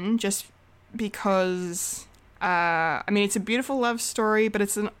again, just because, it's a beautiful love story, but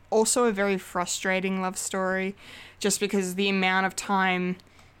it's also a very frustrating love story, just because the amount of time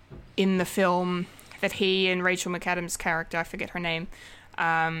in the film fact that he and Rachel McAdams' character, I forget her name,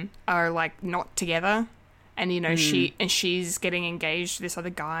 are like not together. And, you know, she's getting engaged to this other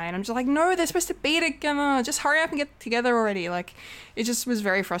guy. And I'm just like, no, they're supposed to be together. Just hurry up and get together already. Like, it just was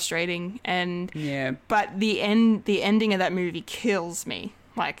very frustrating. And but the ending of that movie kills me.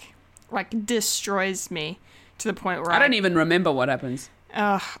 Like destroys me to the point where I don't even remember what happens.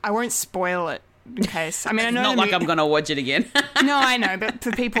 I won't spoil it in case. I mean, I know not like I'm gonna watch it again. No, I know, but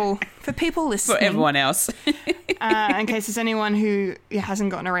for people listening, for everyone else, in case there's anyone who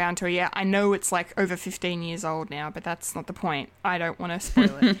hasn't gotten around to it yet, I know it's like over 15 years old now, but that's not the point. I don't want to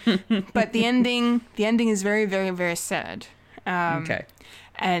spoil it. But the ending is very, very, very sad. Okay.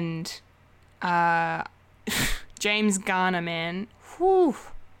 And James Garner, man, whew,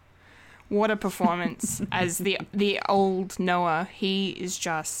 what a performance as the old Noah. He is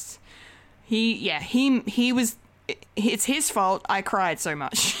just he was. It's his fault I cried so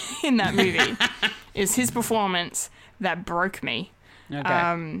much in that movie. It's his performance that broke me.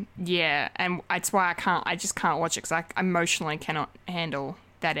 Okay. Yeah, and that's why I just can't watch it, because I emotionally cannot handle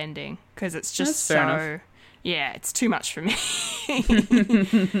that ending, because it's just yeah, it's too much for me.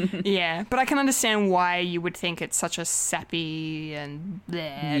 Yeah, but I can understand why you would think it's such a sappy and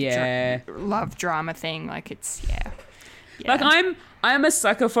love drama thing. Like, it's Like, I'm a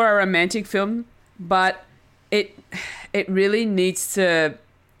sucker for a romantic film, but it really needs to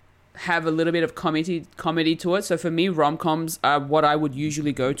have a little bit of comedy to it. So for me, rom-coms are what I would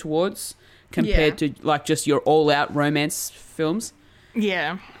usually go towards compared to like just your all-out romance films.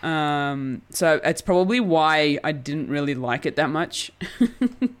 Yeah. So it's probably why I didn't really like it that much.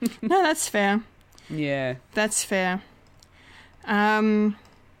 No, that's fair. Yeah. That's fair.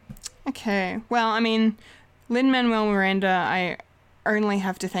 Okay. Well, I mean, Lin-Manuel Miranda, I only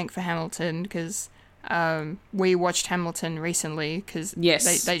have to thank for Hamilton, because we watched Hamilton recently, because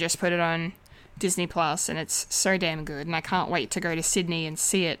they just put it on Disney Plus, and it's so damn good, and I can't wait to go to Sydney and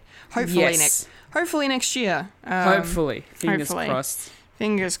see it. Hopefully next year. Hopefully. Fingers crossed.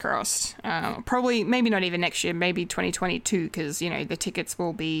 Fingers crossed. Probably, maybe not even next year, maybe 2022, because, you know, the tickets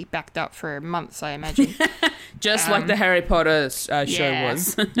will be backed up for months, I imagine. Just like the Harry Potter show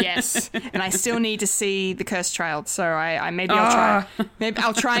was. Yes. And I still need to see The Cursed Child, so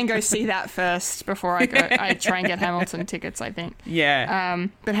I'll try and go see that first before I go. I try and get Hamilton tickets, I think. Yeah.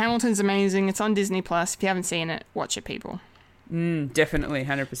 But Hamilton's amazing. It's on Disney Plus. If you haven't seen it, watch it, people. Definitely,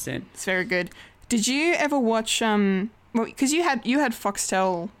 100%. It's very good. Did you ever watch because you had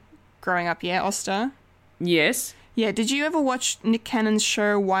Foxtel growing up, yeah, Oster? Yes. Yeah, did you ever watch Nick Cannon's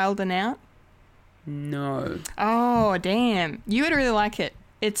show Wild and Out? No. Oh, damn. You would really like it.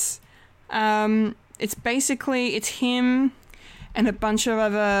 It's basically, it's him and a bunch of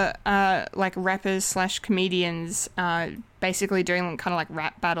other like rappers / comedians basically doing kind of like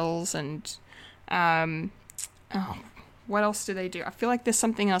rap battles, and what else do they do? I feel like there's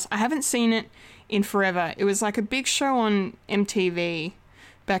something else. I haven't seen it in forever. It was like a big show on MTV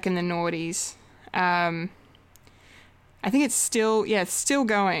back in the noughties. I think it's still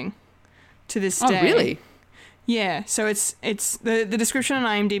going to this day. Oh, really? Yeah. So it's the description on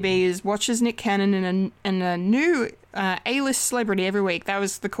IMDb is watches Nick Cannon and a new A-list celebrity every week. That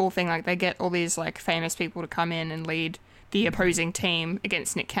was the cool thing. Like, they get all these like famous people to come in and lead the opposing team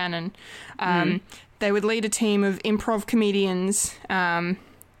against Nick Cannon. They would lead a team of improv comedians that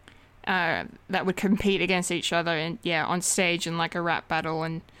would compete against each other, and on stage in like a rap battle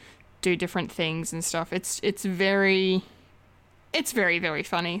and do different things and stuff. It's very, very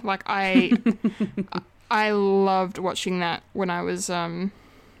funny. Like, I loved watching that when I was a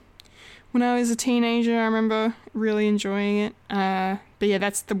teenager. I remember really enjoying it. But yeah,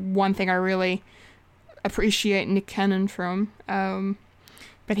 that's the one thing I really appreciate Nick Cannon from.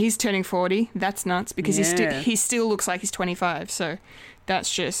 But he's turning 40. That's nuts, because he still looks like he's 25. So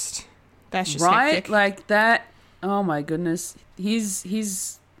that's just right, hectic. Like that. Oh my goodness, he's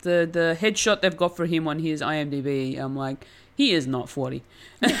the headshot they've got for him on his IMDb. I'm like, he is not 40.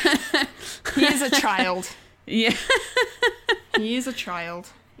 He is a child. Yeah, he is a child.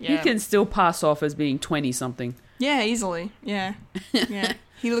 Yeah. He can still pass off as being 20 something. Yeah, easily. Yeah, yeah.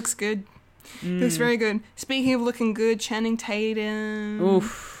 He looks good. He looks very good. Speaking of looking good, Channing Tatum.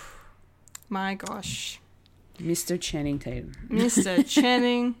 Oof. My gosh. Mr. Channing Tatum. Mr.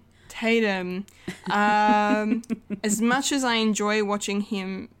 Channing Tatum. As much as I enjoy watching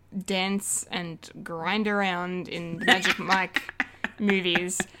him dance and grind around in the Magic Mike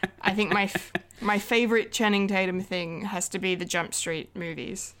movies, I think my favorite Channing Tatum thing has to be the Jump Street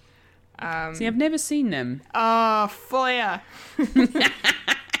movies. See, I've never seen them. Oh, Foya.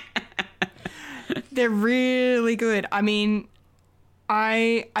 They're really good. I mean,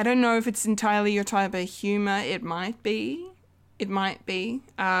 I don't know if it's entirely your type of humor. It might be. But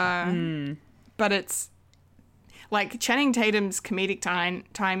it's like Channing Tatum's comedic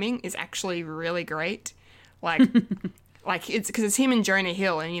timing is actually really great. Like, like it's because it's him and Jonah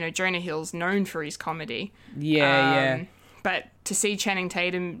Hill, and you know Jonah Hill's known for his comedy. Yeah. But to see Channing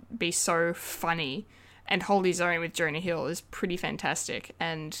Tatum be so funny and hold his own with Jonah Hill is pretty fantastic.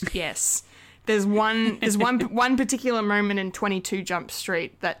 And yes, there's one particular moment in 22 Jump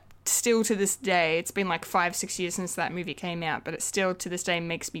Street that still to this day, it's been like 5-6 years since that movie came out, but it still to this day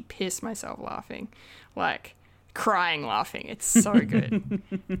makes me piss myself laughing, like crying laughing. It's so good.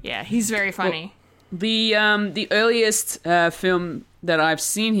 Yeah, he's very funny. Well, the earliest film that I've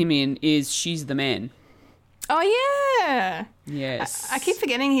seen him in is She's the Man. Oh yeah. Yes. I keep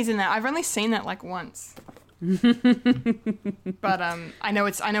forgetting he's in that. I've only seen that like once. But I know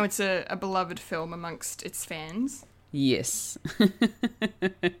it's a beloved film amongst its fans. Yes.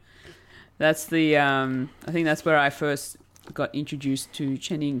 That's the I think that's where I first got introduced to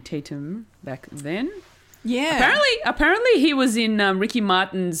Channing Tatum back then. Yeah. Apparently he was in Ricky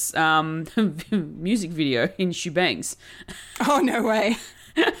Martin's music video in Shoebangs. Oh no way.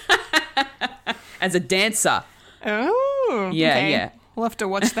 As a dancer. Oh. Yeah, okay. yeah. We'll have to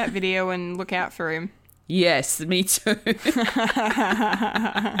watch that video and look out for him. Yes, me too.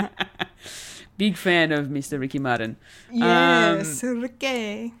 Big fan of Mr. Ricky Martin. Yes,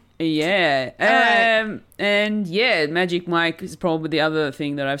 Ricky. Yeah. Right. And yeah, Magic Mike is probably the other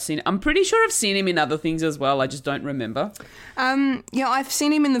thing that I've seen. I'm pretty sure I've seen him in other things as well. I just don't remember. Yeah, I've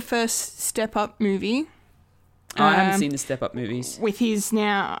seen him in the first Step Up movie. Oh, I haven't seen the Step Up movies. With he's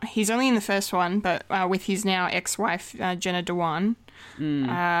only in the first one, but with his now ex-wife Jenna Dewan.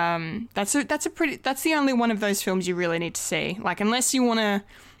 That's the only one of those films you really need to see. Like, unless you want to,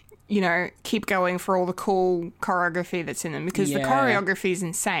 you know, keep going for all the cool choreography that's in them, because the choreography is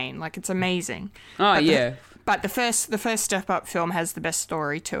insane. Like, it's amazing. Oh, but yeah. But the first Step Up film has the best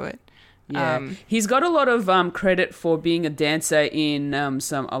story to it. Yeah, he's got a lot of credit for being a dancer in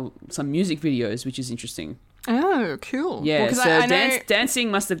some music videos, which is interesting. Oh, cool. Yeah, well, so I know dancing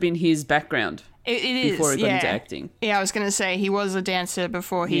must have been his background. It is before he got into acting. Yeah, I was going to say he was a dancer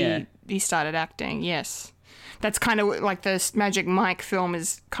before he started acting. Yes, that's kind of like the Magic Mike film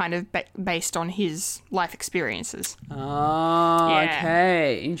is kind of based on his life experiences. Oh,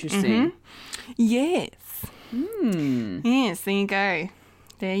 okay, interesting. Mm-hmm. Yes. Yes, there you go.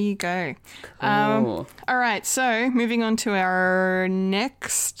 There you go. Cool. All right, so moving on to our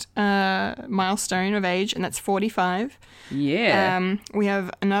next milestone of age, and that's 45. Yeah. We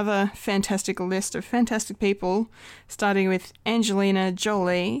have another fantastic list of fantastic people, starting with Angelina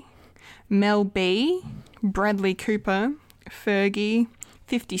Jolie, Mel B, Bradley Cooper, Fergie,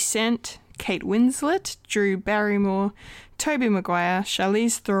 50 Cent, Kate Winslet, Drew Barrymore, Tobey Maguire,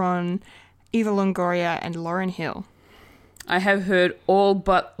 Charlize Theron, Eva Longoria, and Lauryn Hill. I have heard all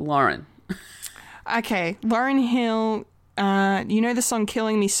but Lauren. Okay, Lauryn Hill, you know the song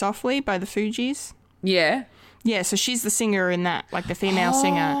Killing Me Softly by the Fugees? Yeah. Yeah, so she's the singer in that, like the female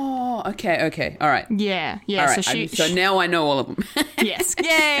singer. Oh, okay. All right. Yeah. All right. So now I know all of them. Yes.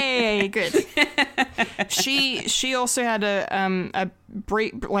 Yay, good. She also had a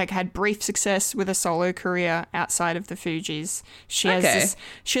brief, had brief success with a solo career outside of the Fugees. She has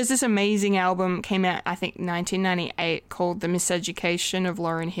this amazing album, came out I think 1998, called The Miseducation of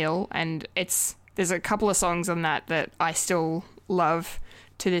Lauryn Hill, and there's a couple of songs on that I still love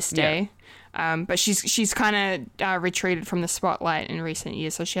to this day. But she's kind of retreated from the spotlight in recent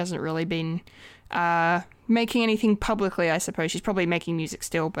years, so she hasn't really been making anything publicly, I suppose. She's probably making music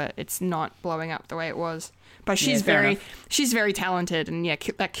still, but it's not blowing up the way it was. But she's very talented, and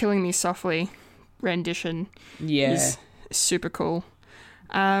that Killing Me Softly rendition is super cool.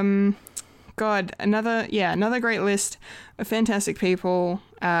 God, another great list of fantastic people.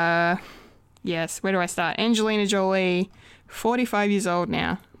 Yes, where do I start? Angelina Jolie, 45 years old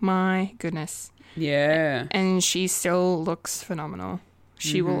now. My goodness. Yeah. And she still looks phenomenal.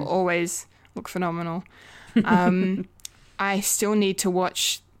 She will always look phenomenal. I still need to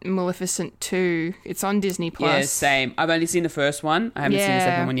watch Maleficent 2. It's on Disney Plus. Yeah, same. I've only seen the first one. I haven't seen the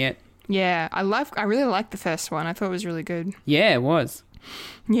second one yet. Yeah, I really liked the first one. I thought it was really good. Yeah, it was.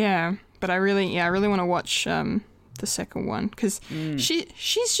 Yeah, but I really want to watch the second one, because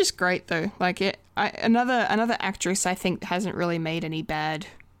she's just great though. Like another actress I think hasn't really made any bad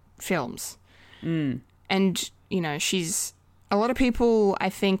films. And you know, she's a lot of people I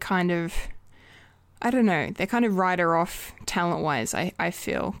think kind of, I don't know, they kind of write her off talent wise, I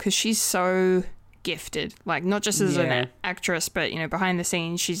feel, because she's so gifted, like not just as an actress, but you know, behind the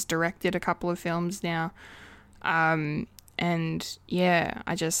scenes she's directed a couple of films now, and And yeah,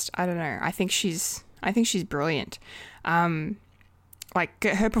 I don't know. I think she's brilliant. Like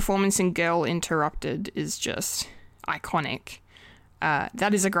her performance in Girl Interrupted is just iconic.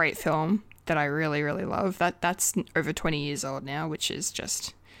 That is a great film that I really, really love. That's over 20 years old now, which is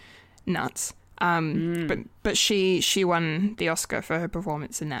just nuts. But she won the Oscar for her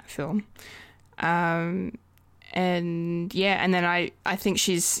performance in that film. And yeah, and then I think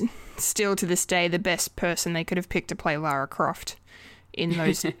she's still to this day the best person they could have picked to play Lara Croft in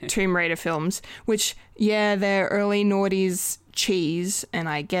those Tomb Raider films, which, yeah, they're early noughties cheese, and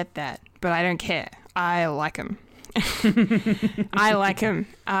I get that, but I don't care. I like them. I like him.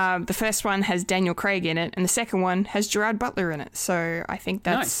 The first one has Daniel Craig in it, and the second one has Gerard Butler in it. So I think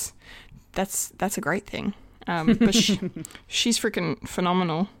that's a great thing. But she's freaking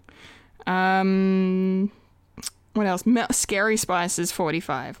phenomenal. What else? Scary Spice is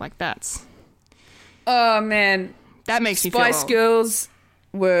 45. Like that's. Oh man, that makes me feel Spice Girls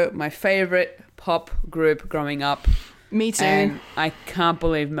were my favorite pop group growing up. Me too. And I can't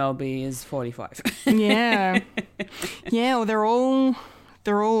believe Mel B is 45. Yeah. Yeah, well, they're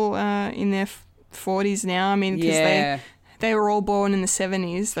all in their 40s now. I mean, because they were all born in the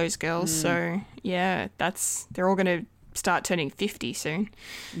 70s, those girls. So, yeah, they're all going to start turning 50 soon,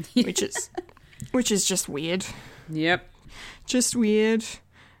 which is just weird. Yep. Just weird.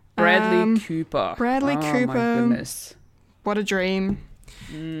 Bradley Cooper. Bradley Cooper. My goodness. What a dream.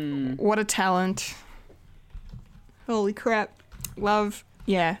 What a talent. Holy crap. Love,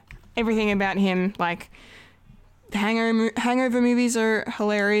 yeah, everything about him. Like, the Hangover movies are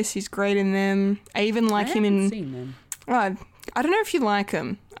hilarious. He's great in them. I even like him in... seen them. I don't know if you like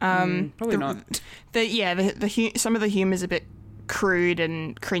him. Probably not. Some of the humor's a bit crude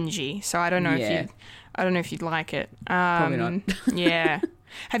and cringy, so I don't know if you'd like it. Probably not. Yeah.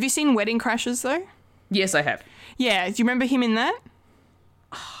 Have you seen Wedding Crashers, though? Yes, I have. Yeah. Do you remember him in that?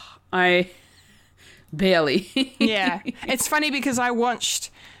 Barely. Yeah. It's funny because I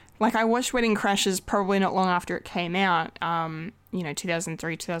watched Wedding Crashers probably not long after it came out,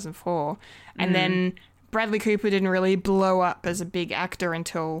 2003, 2004. And then Bradley Cooper didn't really blow up as a big actor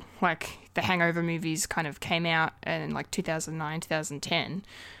until, like, the Hangover movies kind of came out in, like, 2009, 2010.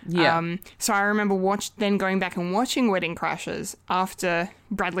 Yeah. So I remember then going back and watching Wedding Crashers after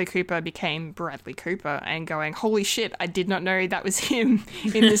Bradley Cooper became Bradley Cooper and going, holy shit, I did not know that was him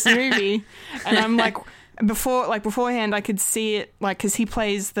in this movie. And I'm like, beforehand I could see it, like, because he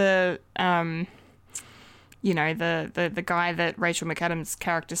plays the guy that Rachel McAdams'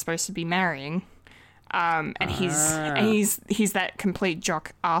 character is supposed to be marrying. And he's that complete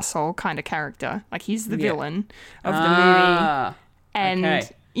jock arsehole kind of character. Like, he's the villain of the movie.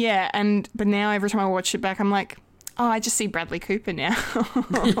 And but now every time I watch it back, I'm like, oh, I just see Bradley Cooper now.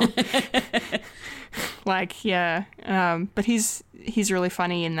 Like, yeah. But he's really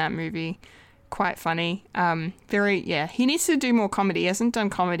funny in that movie. Quite funny. He needs to do more comedy. He hasn't done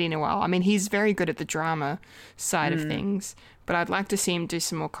comedy in a while. I mean, he's very good at the drama side of things, but I'd like to see him do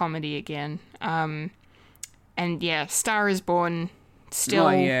some more comedy again. And yeah, Star is Born still. Oh,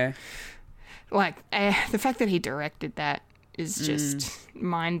 yeah. Like, the fact that he directed that is just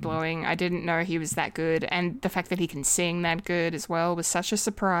mind-blowing. I didn't know he was that good. And the fact that he can sing that good as well was such a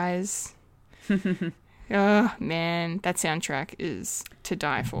surprise. Oh, man, that soundtrack is to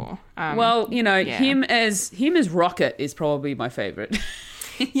die for. Him as Rocket is probably my favorite.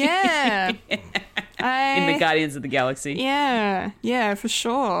 Yeah. In the Guardians of the Galaxy. Yeah, for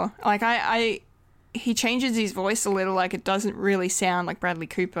sure. Like, he changes his voice a little, like it doesn't really sound like Bradley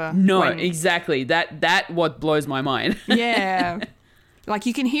Cooper. No, exactly. That what blows my mind. Yeah. Like,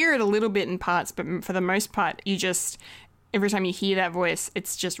 you can hear it a little bit in parts, but for the most part, every time you hear that voice,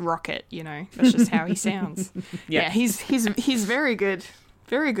 it's just Rocket, That's just how he sounds. Yeah, he's very good.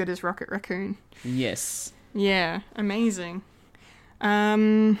 Very good as Rocket Raccoon. Yes. Yeah, amazing.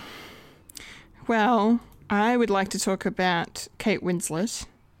 Well, I would like to talk about Kate Winslet.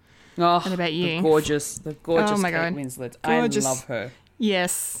 Oh, what about you? The gorgeous oh my Kate God. Winslet. Gorgeous. I love her.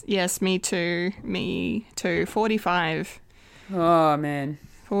 Yes, me too. 45. Oh, man.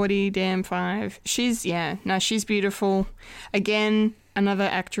 40 She's beautiful. Again, another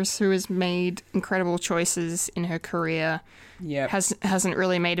actress who has made incredible choices in her career. Yeah. Hasn't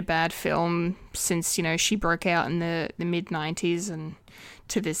really made a bad film since, she broke out in the mid-90s, and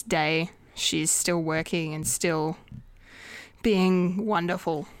to this day, she's still working and still being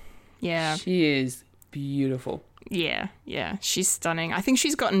wonderful. Yeah. She is beautiful. Yeah. She's stunning. I think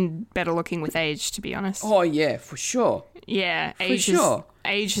she's gotten better looking with age, to be honest. Oh, yeah, for sure. Yeah, age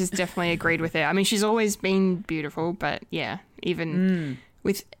has definitely agreed with her. I mean, she's always been beautiful, but yeah, even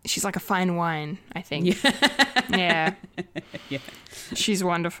she's like a fine wine, I think. Yeah. Yeah. She's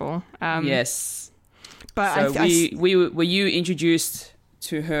wonderful. Yes. But So were you introduced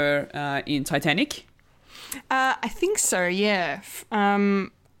to her in Titanic? I think so, yeah.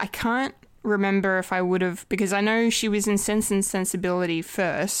 I can't remember if I would have, because I know she was in Sense and Sensibility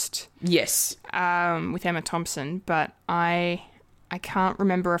first. Yes. With Emma Thompson, but I can't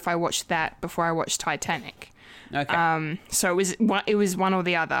remember if I watched that before I watched Titanic. Okay. So it was one or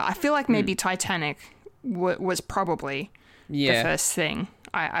the other. I feel like maybe Titanic was probably the first thing.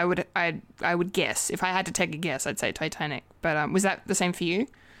 I would guess. If I had to take a guess, I'd say Titanic. But was that the same for you?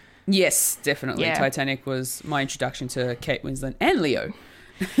 Yes, definitely. Yeah. Titanic was my introduction to Kate Winslet and Leo.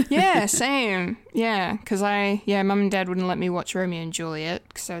 Yeah, same. Yeah, because Mum and Dad wouldn't let me watch Romeo and Juliet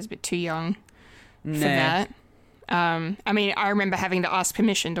because I was a bit too young for that. I mean, I remember having to ask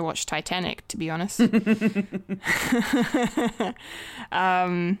permission to watch Titanic, to be honest.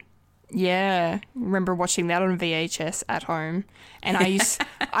 Yeah, remember watching that on VHS at home, and I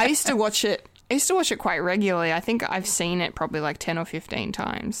used to watch it. I used to watch it quite regularly. I think I've seen it probably like 10 or 15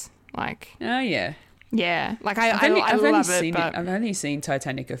 times. Like, Oh yeah. yeah, like I've I only love seen it, but I've only seen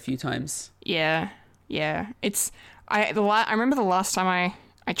Titanic a few times. yeah. It's I remember the last time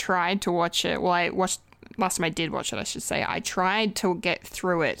I tried to watch it. Well, last time I did watch it, I should say. I tried to get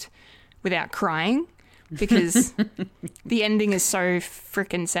through it without crying because the ending is so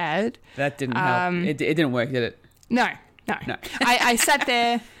freaking sad. That didn't help. It didn't work, did it? No. No. I sat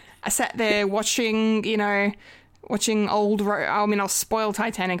there watching, watching old. I'll spoil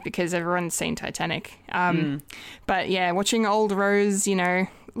Titanic because everyone's seen Titanic. But yeah, watching old Rose,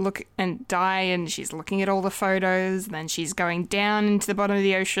 look and die, and she's looking at all the photos, and then she's going down into the bottom of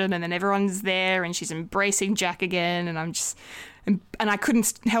the ocean, and then everyone's there, and she's embracing Jack again, and I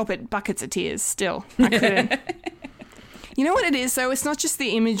couldn't help it, buckets of tears. Still, I couldn't. You know what it is, though? It's not just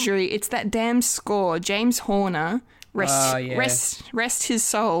the imagery; it's that damn score. James Horner. Rest his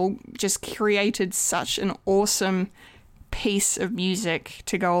soul, just created such an awesome piece of music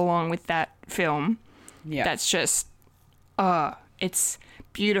to go along with that film. Yeah. That's just, it's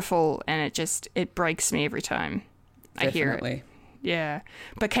beautiful, and it breaks me every time I hear it. Yeah.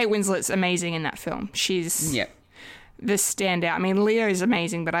 But Kate Winslet's amazing in that film. She's the standout. I mean, Leo's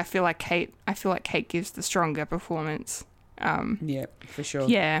amazing, but I feel like Kate gives the stronger performance. Yeah, for sure.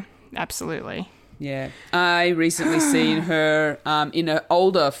 Yeah, absolutely. Yeah, I recently seen her in an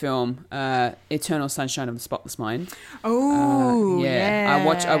older film, Eternal Sunshine of the Spotless Mind. Oh, yeah.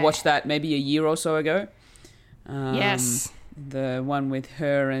 I watched that maybe a year or so ago. Yes. The one with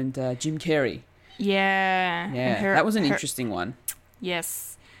her and Jim Carrey. Yeah. Yeah, that was an interesting one.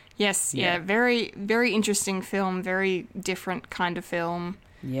 Yes. Yeah. Very, very interesting film. Very different kind of film.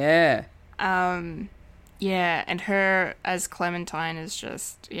 Yeah. Yeah, and her as Clementine is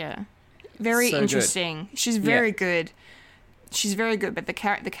just, very so interesting. Good. She's very good. She's very good, but the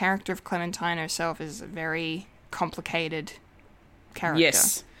character of Clementine herself is a very complicated character.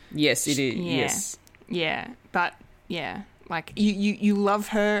 Yes, it is. Yeah. Yes. Yeah, but like you love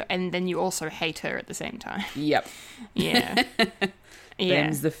her, and then you also hate her at the same time. Yep. Yeah.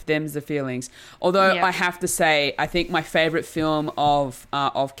 Yeah. Them's the feelings. Although I have to say, I think my favorite film of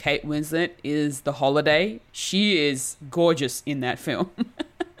Kate Winslet is The Holiday. She is gorgeous in that film.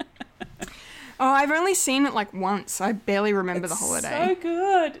 Oh, I've only seen it like once. I barely remember The Holiday. So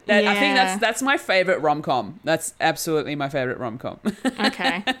good. I think that's my favorite rom-com. That's absolutely my favorite rom-com.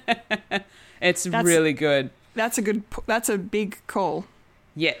 Okay. That's really good. That's a big call.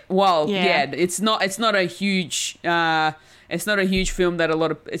 Yeah. Well, it's not a huge film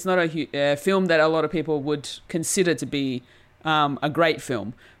that film that a lot of people would consider to be a great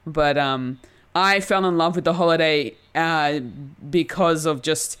film. But I fell in love with The Holiday because of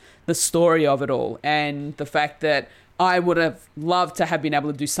just the story of it all, and the fact that I would have loved to have been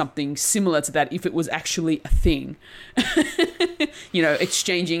able to do something similar to that if it was actually a thing.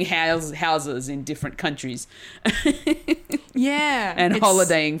 Exchanging houses in different countries. Yeah. And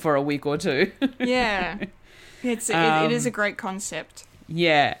holidaying for a week or two. Yeah. It is a great concept.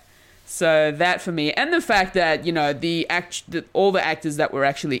 Yeah. So that for me, and the fact that all the actors that were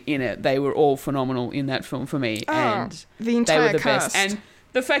actually in it, they were all phenomenal in that film for me, and the entire they were the cast. best. And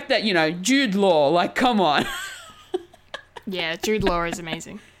the fact that Jude Law, like, come on. Yeah, Jude Law is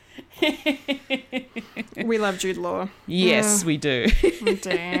amazing. We love Jude Law. Yes, we do. We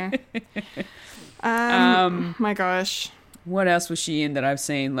do. My gosh. What else was she in that I've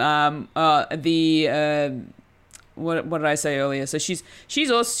seen? What did I say earlier? So she's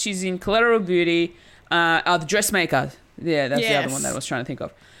in Collateral Beauty, The Dressmaker. Yeah, that's the other one that I was trying to think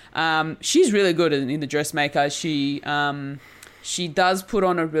of. She's really good in The Dressmaker. she does put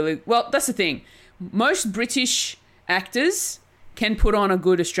on a really... Well, that's the thing. Most British actors can put on a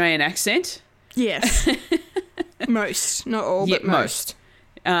good Australian accent. Yes. Most. Not all, but most.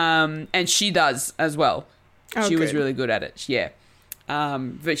 And she does as well. Oh, she was good. really good at it. Yeah.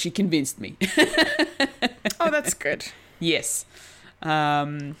 But she convinced me. Oh, that's good. Yes.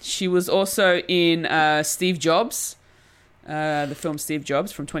 She was also in Steve Jobs, the film Steve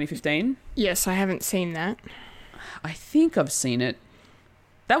Jobs from 2015. Yes, I haven't seen that. I think I've seen it.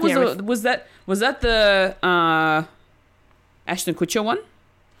 That was Yeah, was that the Ashton Kutcher one?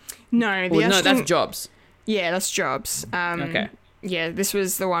 No, Or, no, that's Jobs. Yeah, that's Jobs. Okay. Yeah, this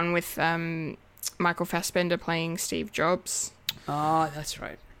was the one with Michael Fassbender playing Steve Jobs. Oh, that's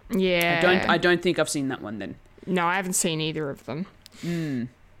right. Yeah. I don't think I've seen that one then. No, I haven't seen either of them.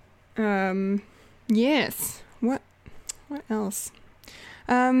 Yes. What else?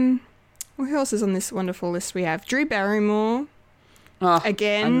 Who else is on this wonderful list we have? Drew Barrymore. Oh,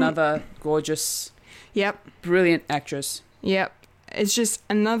 Again. another gorgeous, Yep. brilliant actress. Yep. It's just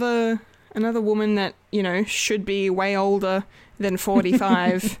another woman that, should be way older than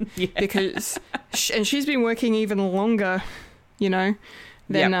 45 Yeah. because and she's been working even longer,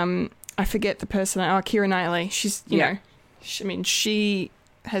 than I forget the person. Oh, Keira Knightley. She's, she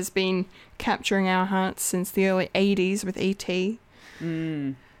has been capturing our hearts since the early 80s with E.T.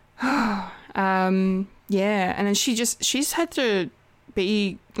 Yeah, and then she's had to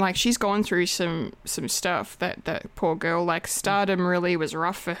be like, she's gone through some stuff, that poor girl. Like, stardom really was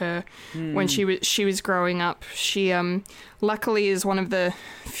rough for her when she was growing up. She luckily is one of the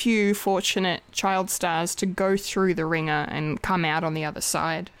few fortunate child stars to go through the ringer and come out on the other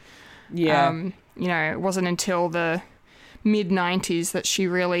side. Yeah. It wasn't until the mid-90s that she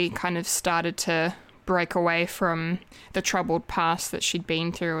really kind of started to break away from the troubled past that she'd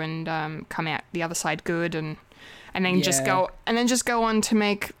been through and come out the other side good and then just go on to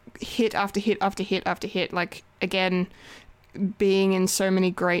make hit after hit after hit after hit. Like, again, being in so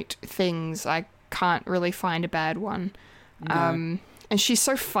many great things, I can't really find a bad one. No. And she's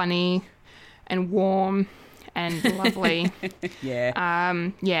so funny and warm and lovely.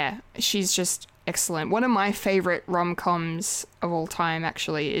 Yeah. She's just excellent. One of my favorite rom-coms of all time,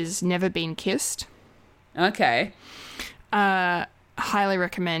 actually, is Never Been Kissed. Okay. Highly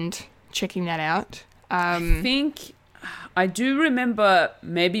recommend checking that out. I think I do remember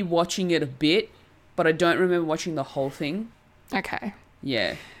maybe watching it a bit, but I don't remember watching the whole thing. Okay.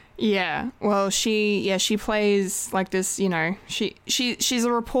 Yeah. Yeah. Well, she plays like this, she's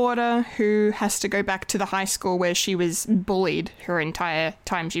a reporter who has to go back to the high school where she was bullied her entire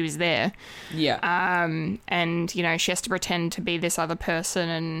time she was there. Yeah. And, she has to pretend to be this other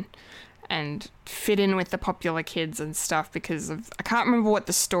person and fit in with the popular kids and stuff because of, I can't remember what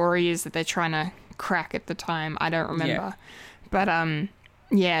the story is that they're trying to crack at the time. I don't remember. Yeah.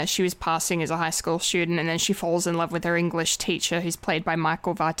 But, she was passing as a high school student and then she falls in love with her English teacher who's played by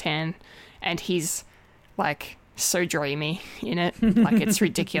Michael Vartan, and he's, like, so dreamy in it. Like, it's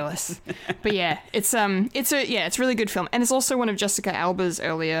ridiculous. But yeah, it's a really good film. And it's also one of Jessica Alba's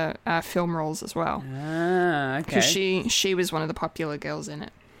earlier film roles as well. Ah, okay. Because she was one of the popular girls in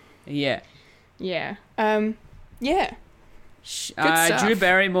it. Yeah. Yeah. Yeah. Stuff. Drew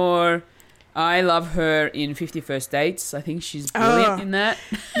Barrymore, I love her in 50 First Dates. I think she's brilliant in that.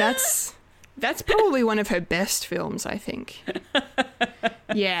 That's probably one of her best films, I think.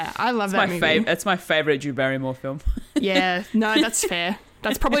 Yeah, I love that movie. That's my favorite Drew Barrymore film. Yeah, no, that's fair.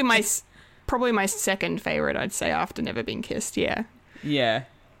 That's probably my second favorite, I'd say, after Never Been Kissed. Yeah. Yeah.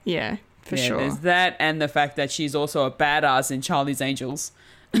 Yeah, for sure. There's that and the fact that she's also a badass in Charlie's Angels.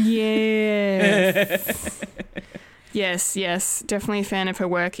 Yeah. Yes, definitely a fan of her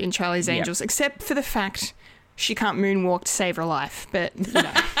work in Charlie's Angels, except for the fact she can't moonwalk to save her life. But,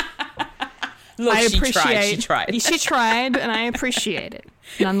 Look, I appreciate she tried. She tried, and I appreciate it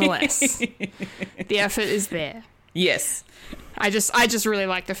nonetheless. The effort is there. Yes. I just really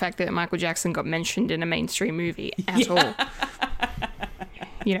like the fact that Michael Jackson got mentioned in a mainstream movie at all.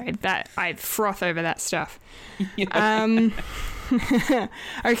 That I froth over that stuff.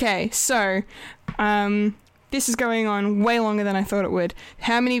 Okay, so this is going on way longer than I thought it would.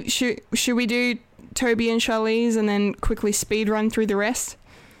 How many should we do? Toby and Charlize, and then quickly speed run through the rest?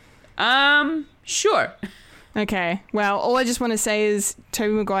 Sure. Okay. Well, all I just want to say is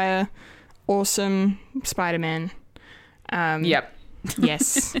Tobey Maguire, awesome Spider-Man. Yep.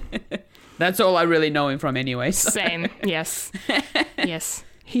 Yes. That's all I really know him from anyway. So. Same. Yes. Yes.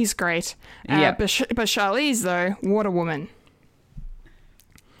 He's great. Yep. But Charlize, though, what a woman.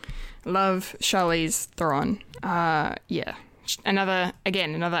 Love Charlize Theron. Yeah. Another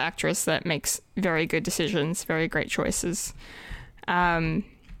actress that makes very good decisions, very great choices.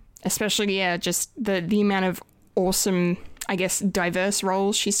 Especially, yeah, just the amount of awesome, I guess, diverse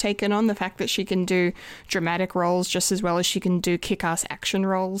roles she's taken on. The fact that she can do dramatic roles just as well as she can do kick-ass action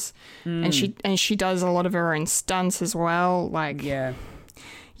roles. And she does a lot of her own stunts as well. Like,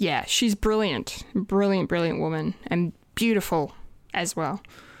 yeah, she's brilliant. Brilliant woman. And beautiful as well.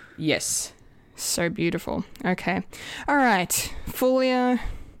 Yes. So beautiful. Okay. All right. Fulia.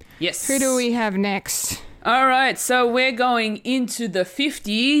 Yes. Who do we have next? All right. So we're going into the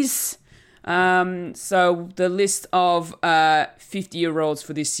 50s. So the list of 50-year-olds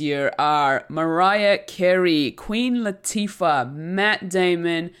for this year are Mariah Carey, Queen Latifah, Matt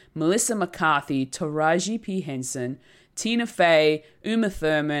Damon, Melissa McCarthy, Taraji P. Henson, Tina Fey, Uma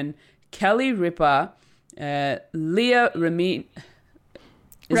Thurman, Kelly Ripa, Leah Remini,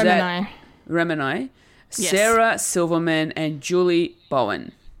 Yes. Sarah Silverman, and Julie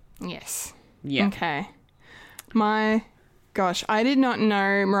Bowen. Yes. Yeah. Okay. My gosh, I did not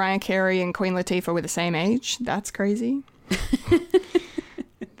know Mariah Carey and Queen Latifah were the same age. That's crazy.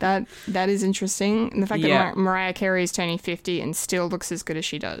 That is interesting. And the fact that Mariah Carey is turning 50 and still looks as good as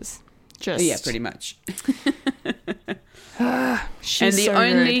she does. Yeah, pretty much. She's the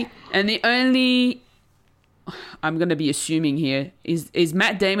only I'm going to be assuming here is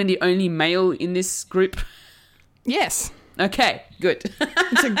Matt Damon the only male in this group? Yes. Okay, good.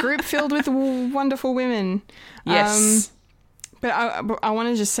 It's a group filled with wonderful women. Yes. But I want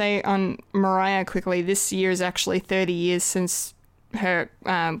to just say on Mariah quickly, this year is actually 30 years since her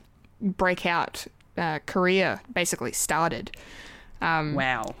breakout career basically started.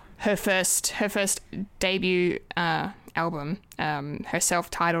 Wow. Her first debut album, her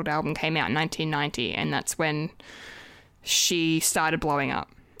self-titled album, came out in 1990, and that's when she started blowing up.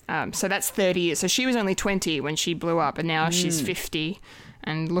 So that's 30 years. So she was only 20 when she blew up, and now she's 50.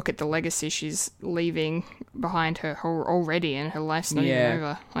 And look at the legacy she's leaving behind her already, and her life's not even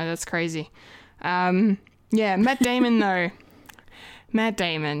over. Like, that's crazy. Matt Damon, though. Matt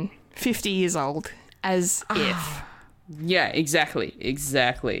Damon, 50 years old, as if. Yeah, exactly.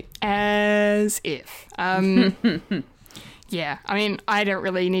 As if. Yeah, I mean, I don't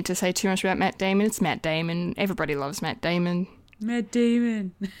really need to say too much about Matt Damon. It's Matt Damon. Everybody loves Matt Damon. Matt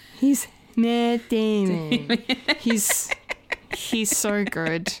Damon. He's Matt Damon. He's so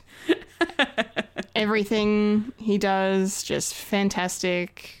good. Everything he does, just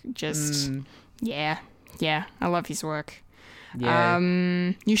fantastic. Just, yeah, I love his work. Yeah.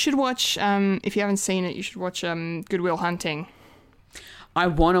 You should watch, if you haven't seen it, you should watch Good Will Hunting. I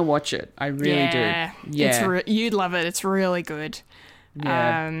want to watch it. I really do. Yeah. You'd love it. It's really good.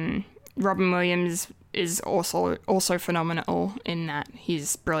 Yeah. Robin Williams is also phenomenal in that.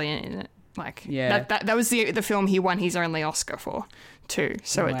 He's brilliant in it. Like, that was the film he won his only Oscar for, too.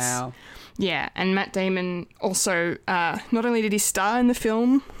 So wow. And Matt Damon also, not only did he star in the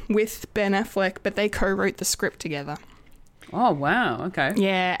film with Ben Affleck, but they co-wrote the script together. Oh, wow. Okay.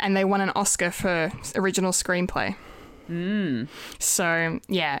 Yeah, and they won an Oscar for original screenplay. So,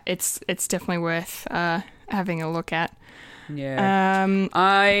 yeah, it's definitely worth having a look at. Yeah.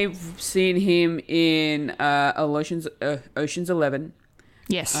 I've seen him in Ocean's 11.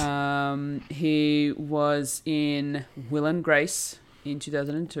 Yes. He was in Will and Grace in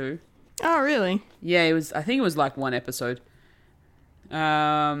 2002. Oh, really? Yeah, I think it was like one episode.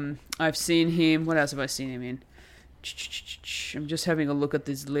 I've seen him. What else have I seen him in? I'm just having a look at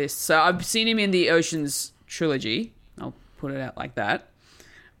this list. So I've seen him in the Ocean's trilogy. I'll put it out like that.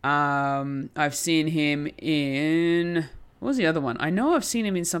 I've seen him in... What was the other one? I know I've seen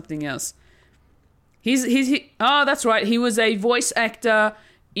him in something else. Oh, that's right. He was a voice actor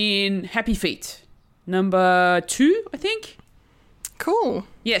in Happy Feet. Number 2, I think. Cool.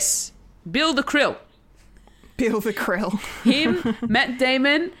 Yes. Bill the Krill. Bill the Krill. Him, Matt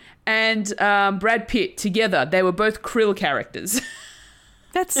Damon, and Brad Pitt together. They were both Krill characters.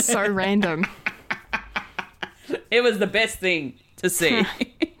 That's so random. It was the best thing to see.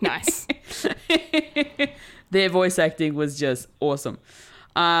 Nice. Their voice acting was just awesome.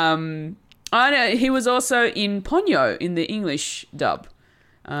 I know he was also in Ponyo in the English dub.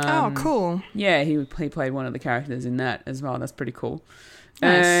 Oh, cool. Yeah, he played one of the characters in that as well. That's pretty cool.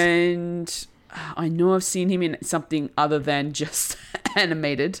 Nice. And I know I've seen him in something other than just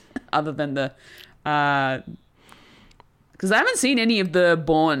animated, other than the... Because I haven't seen any of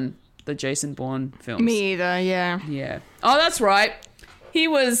the Jason Bourne films. Me either, yeah. Yeah. Oh, that's right. He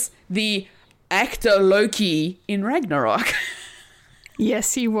was the actor Loki in Ragnarok.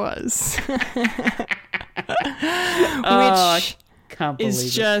 Yes, he was. Which can't believe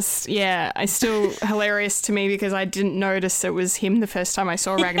is just, I still hilarious to me because I didn't notice it was him the first time I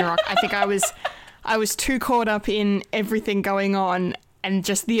saw Ragnarok. I I was too caught up in everything going on and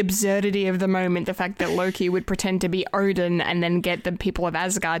just the absurdity of the moment. The fact that Loki would pretend to be Odin and then get the people of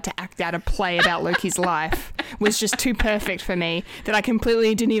Asgard to act out a play about Loki's life was just too perfect for me, that I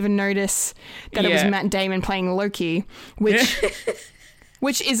completely didn't even notice that it was Matt Damon playing Loki, which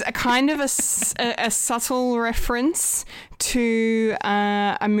is a kind of a subtle reference to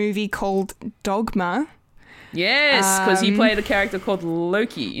a movie called Dogma. Yes, because he played a character called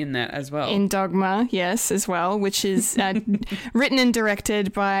Loki in that as well. In Dogma, yes, as well, which is written and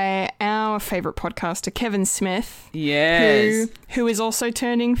directed by our favourite podcaster, Kevin Smith. Yes. Who is also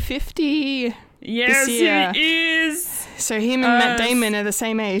turning 50 yes, this year. He is. So him and Matt Damon are the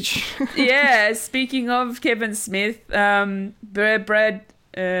same age. Yeah, speaking of Kevin Smith, Matt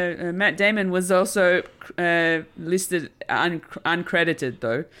Damon was also listed uncredited,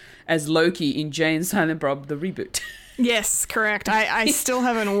 though, as Loki in Jay and Silent Bob the reboot. Yes, correct. I still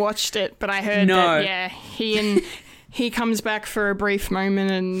haven't watched it, but I heard that he comes back for a brief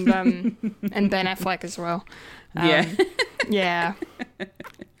moment, and Ben Affleck as well. Yeah.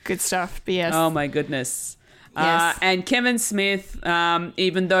 Good stuff. But yes. Oh my goodness. Yes. And Kevin Smith,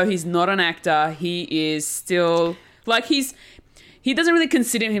 even though he's not an actor, he is still he doesn't really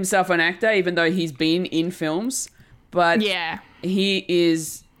consider himself an actor, even though he's been in films. But he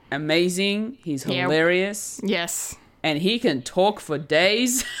is amazing. He's hilarious. Yes. And he can talk for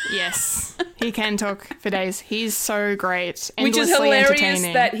days. Yes. He can talk for days. He's so great. Which is hilarious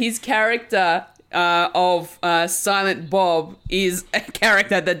that his character of Silent Bob is a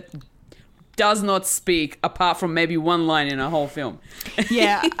character that does not speak apart from maybe one line in a whole film.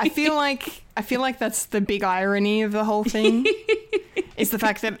 Yeah, I feel like that's the big irony of the whole thing. Is the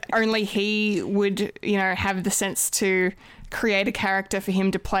fact that only he would, have the sense to create a character for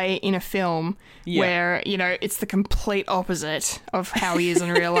him to play in a film where, it's the complete opposite of how he is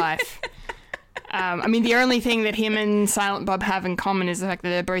in real life. The only thing that him and Silent Bob have in common is the fact that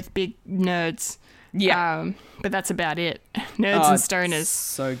they're both big nerds. Yeah. But that's about it. Nerds and stoners.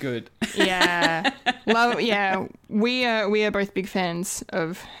 So good. Yeah. We are both big fans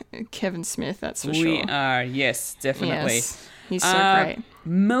of Kevin Smith, that's for sure. We are, yes, definitely. Yes. He's so great.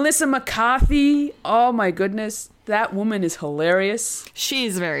 Melissa McCarthy, oh my goodness, that woman is hilarious. She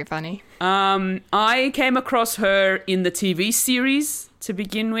is very funny. I came across her in the TV series to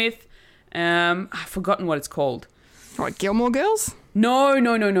begin with. I've forgotten what it's called. What, Gilmore Girls? No.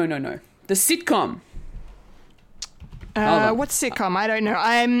 The sitcom. What sitcom? I don't know.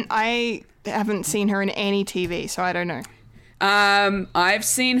 I haven't seen her in any TV, so I don't know. I've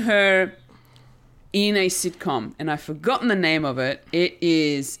seen her in a sitcom, and I've forgotten the name of it. It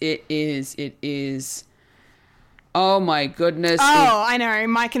is. Oh my goodness. Oh, I know.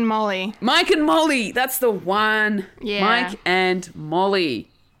 Mike and Molly. Mike and Molly. That's the one. Yeah. Mike and Molly.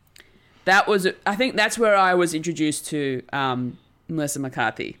 I think that's where I was introduced to Melissa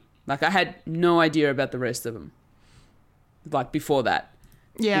McCarthy. I had no idea about the rest of them. Before that.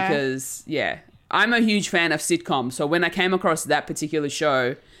 Yeah. Because, I'm a huge fan of sitcoms. So when I came across that particular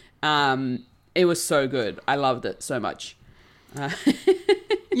show, it was so good. I loved it so much.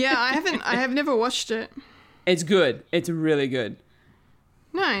 Yeah, I have never watched it. It's good. It's really good.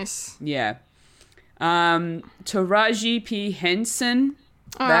 Nice. Yeah. Taraji P. Henson.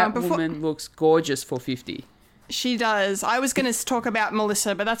 That woman looks gorgeous for 50. She does. I was going to talk about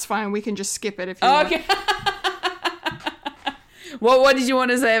Melissa, but that's fine. We can just skip it if you want. Okay. What did you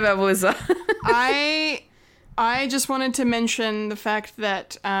want to say about Melissa? I just wanted to mention the fact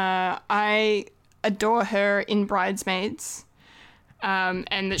that I adore her in Bridesmaids,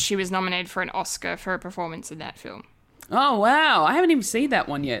 and that she was nominated for an Oscar for her performance in that film. Oh, wow. I haven't even seen that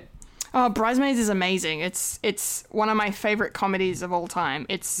one yet. Oh, Bridesmaids is amazing. It's one of my favorite comedies of all time.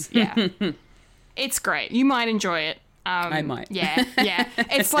 It's great. You might enjoy it. I might. Yeah.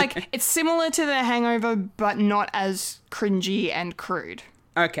 It's similar to The Hangover, but not as cringy and crude.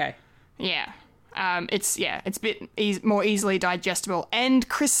 Okay. Yeah. It's a bit more easily digestible, and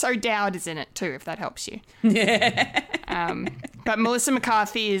Chris O'Dowd is in it too, if that helps you. Yeah. But Melissa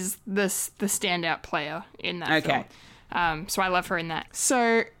McCarthy is the standout player in that film. So I love her in that.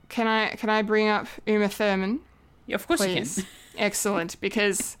 So can I bring up Uma Thurman? Yeah, of course please? you can. Excellent,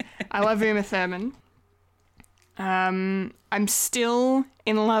 because I love Uma Thurman. I'm still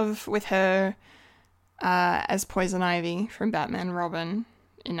in love with her as Poison Ivy from Batman and Robin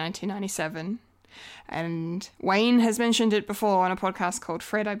in 1997. And Wayne has mentioned it before on a podcast called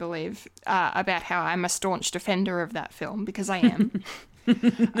Fred, I believe, about how I'm a staunch defender of that film, because I am.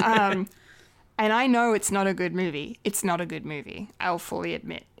 And I know it's not a good movie. It's not a good movie, I'll fully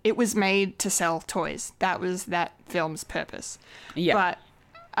admit. It was made to sell toys. That was that film's purpose. Yeah. But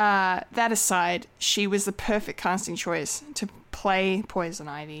that aside, she was the perfect casting choice to play Poison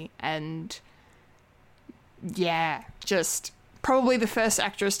Ivy, and yeah, just probably the first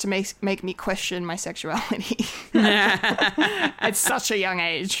actress to make me question my sexuality at such a young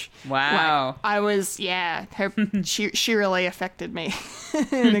age. Wow. Like, I was, she really affected me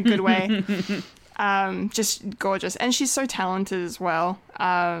in a good way. Just gorgeous. And she's so talented as well.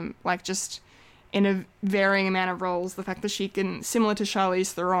 Like, just in a varying amount of roles. The fact that she can, similar to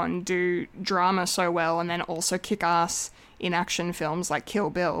Charlize Theron, do drama so well and then also kick ass in action films like Kill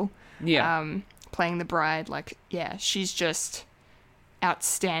Bill. Yeah. Playing the bride. Like, yeah, she's just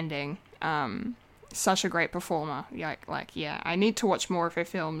outstanding. Such a great performer. Like, I need to watch more of her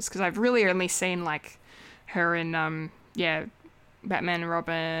films because I've really only seen, like, her in, Batman and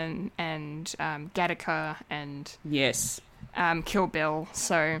Robin and Gattaca and Yes. Kill Bill.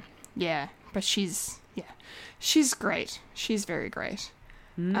 So, yeah. But she's great. She's very great.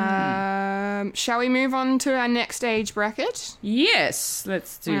 Shall we move on to our next age bracket? Yes,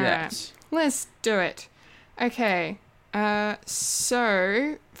 let's do that. Right. Let's do it. Okay.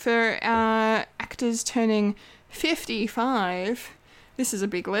 So, for our actors turning 55, this is a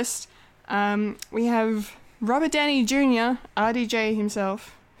big list. We have Robert Downey Jr., RDJ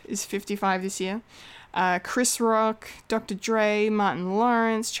himself, is 55 this year. Chris Rock, Dr. Dre, Martin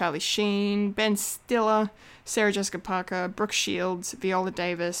Lawrence, Charlie Sheen, Ben Stiller, Sarah Jessica Parker, Brooke Shields, Viola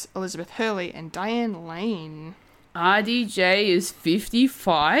Davis, Elizabeth Hurley, and Diane Lane. RDJ is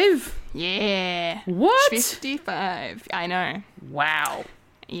 55? Yeah. What? 55. I know. Wow.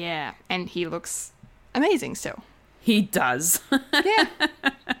 Yeah. And he looks amazing still. He does. Yeah.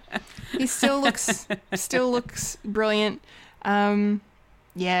 He still looks brilliant.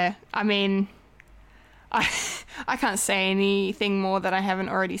 Yeah. I mean, I can't say anything more that I haven't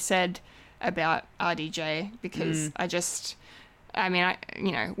already said about RDJ because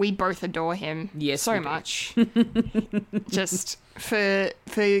we both adore him so much. Just for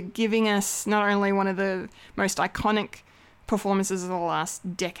giving us not only one of the most iconic performances of the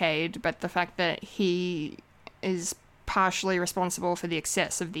last decade, but the fact that he is partially responsible for the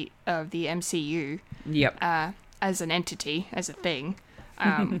success of the MCU. Yep. As an entity, as a thing.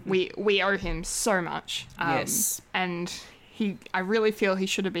 We owe him so much. Yes. And I really feel he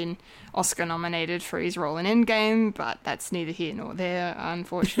should have been Oscar nominated for his role in Endgame, but that's neither here nor there,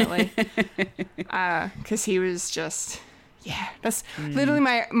 unfortunately. Because he was just, that's literally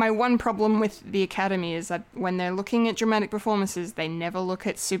my one problem with the Academy is that when they're looking at dramatic performances, they never look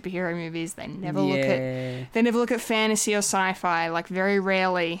at superhero movies. They never look at fantasy or sci-fi. Like, very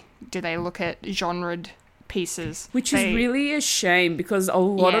rarely do they look at genred pieces. Which is really a shame because a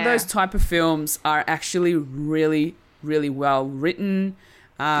lot of those type of films are actually really, really well written,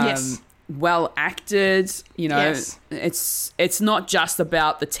 well acted. You know, it's not just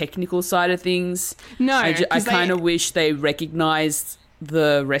about the technical side of things. No, I kind of wish they recognized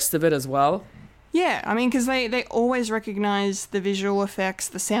the rest of it as well. Yeah, I mean, because they always recognize the visual effects,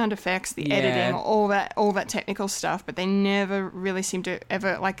 the sound effects, the editing, all that technical stuff, but they never really seem to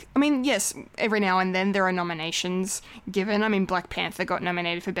ever, like, I mean, yes, every now and then there are nominations given. I mean, Black Panther got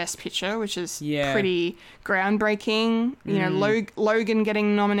nominated for Best Picture, which is pretty groundbreaking. You know, Logan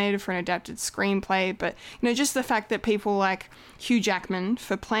getting nominated for an adapted screenplay, but, you know, just the fact that people like Hugh Jackman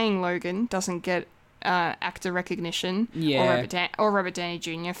for playing Logan doesn't get actor recognition, or Robert Downey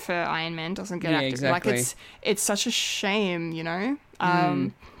Jr. for Iron Man doesn't get actor. Exactly. Like, it's such a shame, you know,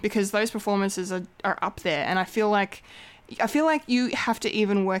 because those performances are up there, and I feel like you have to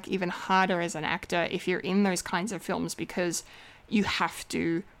even work even harder as an actor if you're in those kinds of films, because you have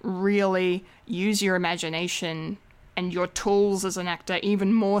to really use your imagination and your tools as an actor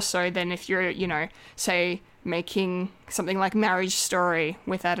even more so than if you're, you know, say, making something like Marriage Story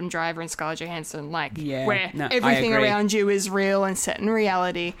with Adam Driver and Scarlett Johansson, like, where everything around you is real and set in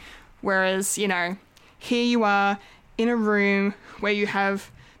reality. Whereas, you know, here you are in a room where you have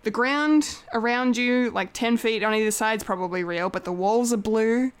the ground around you, like 10 feet on either side is probably real, but the walls are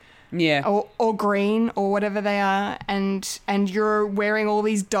blue. Yeah. Or green or whatever they are, and you're wearing all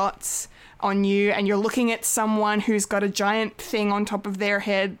these dots on you, and you're looking at someone who's got a giant thing on top of their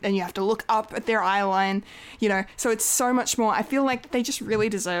head, and you have to look up at their eye line, you know. So it's so much more. I feel like they just really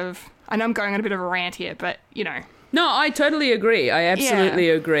deserve. I know I'm going on a bit of a rant here, but, you know. No, I totally agree. I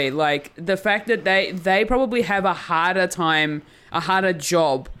absolutely agree. Like, the fact that they probably have a harder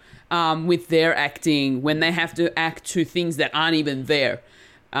job with their acting when they have to act to things that aren't even there.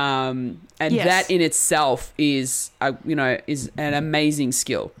 And that in itself is an amazing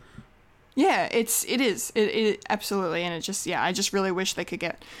skill. Yeah, it is. It absolutely, and I just really wish they could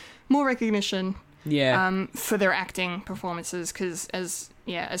get more recognition Yeah. for their acting performances, because as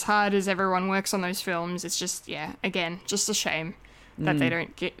hard as everyone works on those films, it's just again just a shame that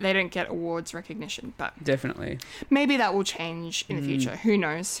they don't get awards recognition. But Definitely. maybe that will change in the future. Who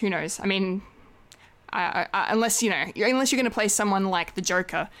knows? I mean, unless you're going to play someone like the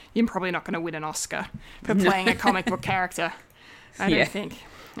Joker, you're probably not going to win an Oscar for playing a comic book character. I don't think,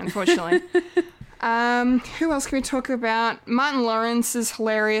 unfortunately. Who else can we talk about? Martin Lawrence is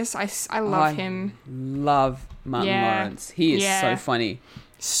hilarious. I love him. Love Martin Lawrence. He is so funny.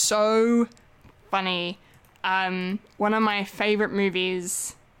 So funny. One of my favorite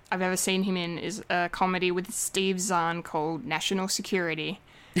movies I've ever seen him in is a comedy with Steve Zahn called National Security.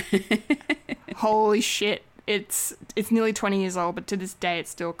 Holy shit. It's nearly 20 years old, but to this day it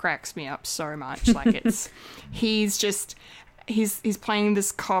still cracks me up so much. Like he's playing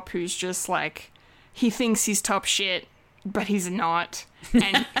this cop who's just like, he thinks he's top shit, but he's not.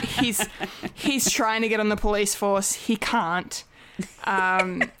 And he's trying to get on the police force. He can't.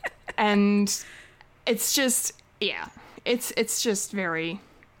 And it's just, it's just very,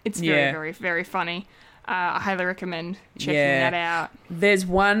 very, very funny. I highly recommend checking that out. There's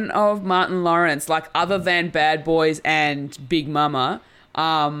one of Martin Lawrence, like other than Bad Boys and Big Mama.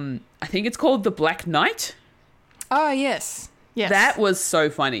 I think it's called The Black Knight. Oh, yes. Yes. That was so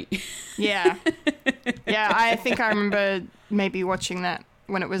funny. Yeah. Yeah, I think I remember maybe watching that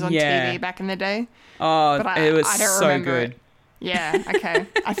when it was on TV back in the day. Oh, but it was I don't so remember good. It. Yeah, okay.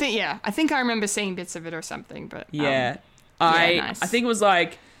 I think I remember seeing bits of it or something, but nice. I think it was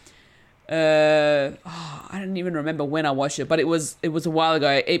like I don't even remember when I watched it, but it was a while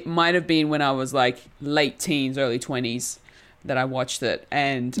ago. It might have been when I was like late teens, early 20s that I watched it,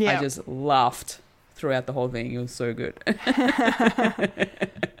 and I just laughed throughout the whole thing. It was so good.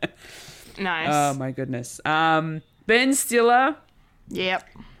 Nice. Oh my goodness. Ben Stiller. Yep.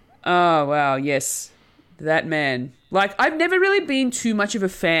 Oh wow, yes. That man. Like, I've never really been too much of a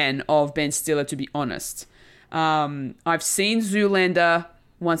fan of Ben Stiller, to be honest. I've seen Zoolander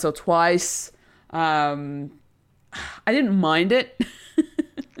once or twice. I didn't mind it.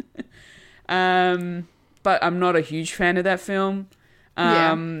 But I'm not a huge fan of that film.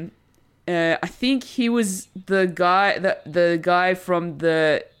 I think he was the guy from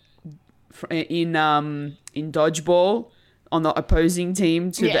in Dodgeball on the opposing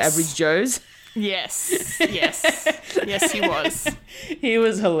team to the Average Joes. Yes. Yes, he was. He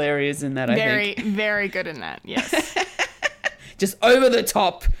was hilarious in that, I think. Very, very good in that, yes. Just over the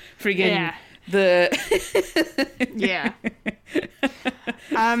top, friggin'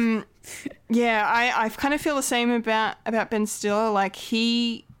 I kind of feel the same about Ben Stiller.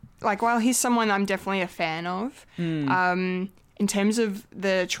 While he's someone I'm definitely a fan of, in terms of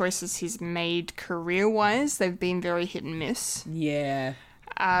the choices he's made career-wise, they've been very hit and miss. Yeah.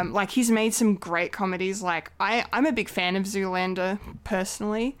 He's made some great comedies. I'm a big fan of Zoolander,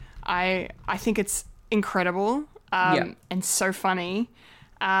 personally. I think it's incredible and so funny.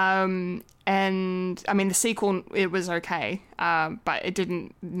 And, I mean, the sequel, it was okay, but it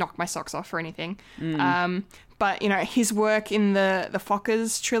didn't knock my socks off or anything. But, his work in the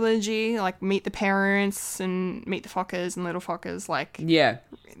Fockers trilogy, like Meet the Parents and Meet the Fockers and Little Fockers, I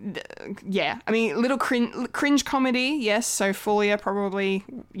mean, little cringe comedy, yes. So Folia, probably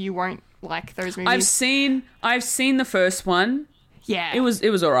you won't like those movies. I've seen the first one. Yeah, it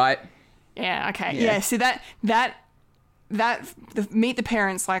was all right. Yeah. Okay. Yeah. See that the Meet the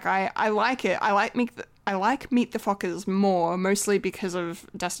Parents, I like it. I like Meet the Fockers more, mostly because of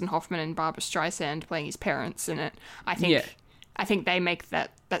Dustin Hoffman and Barbra Streisand playing his parents in it. I think they make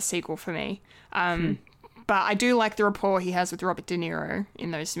that sequel for me. But I do like the rapport he has with Robert De Niro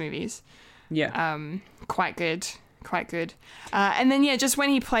in those movies. Yeah. Quite good. And then, just when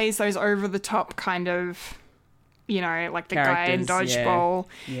he plays those over-the-top kind of, like the guy in Dodgeball.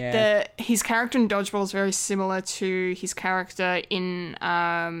 Yeah. His character in Dodgeball is very similar to his character in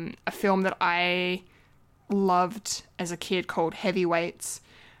a film that I loved as a kid called Heavyweights,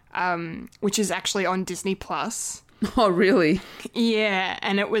 which is actually on Disney+. Oh, really? Yeah,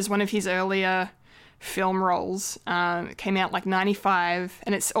 and it was one of his earlier film roles. It came out 95,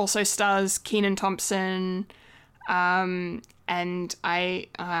 and it also stars Kenan Thompson, and why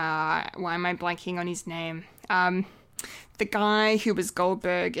am I blanking on his name? The guy who was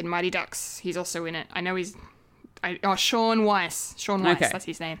Goldberg in Mighty Ducks, he's also in it. I know Sean Weiss. Okay. That's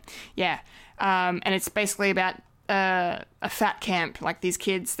his name. Yeah. And it's basically about a fat camp. Like, these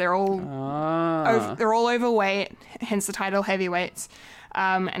kids, they're all overweight, hence the title Heavyweights.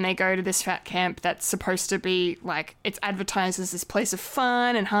 and they go to this fat camp that's supposed to be like, it's advertised as this place of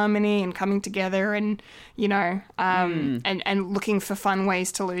fun and harmony and coming together and, you know, and looking for fun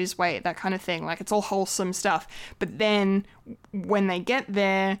ways to lose weight, that kind of thing. Like, it's all wholesome stuff. But then when they get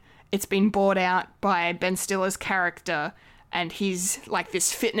there, it's been bought out by Ben Stiller's character, and he's like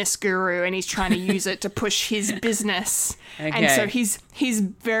this fitness guru, and he's trying to use it to push his business. Okay. And so he's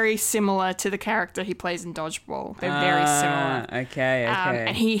very similar to the character he plays in Dodgeball. They're very similar. Okay.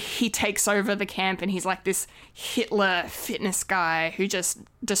 And he takes over the camp, and he's like this Hitler fitness guy who just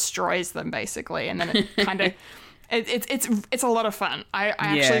destroys them, basically. And then it kind of... It's a lot of fun. I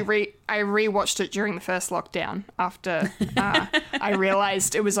actually rewatched it during the first lockdown after I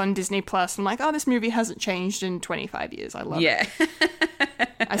realized it was on Disney Plus. I'm like, oh, this movie hasn't changed in 25 years. I love it.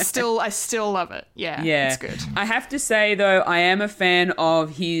 I still love it. Yeah, it's good. I have to say though, I am a fan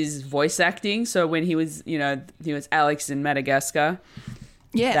of his voice acting. So when he was Alex in Madagascar.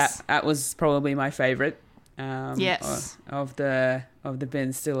 Yes, that was probably my favorite. Yes, of the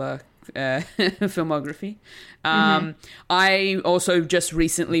Ben Stiller filmography. I also just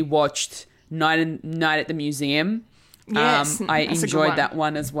recently watched Night at the Museum. Yes, I enjoyed that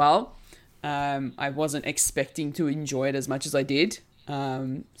one as well. I wasn't expecting to enjoy it as much as I did.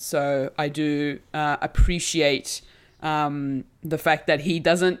 So I do appreciate the fact that he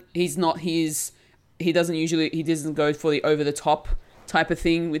doesn't go for the over the top type of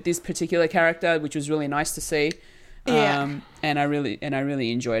thing with this particular character, which was really nice to see. Yeah. And I really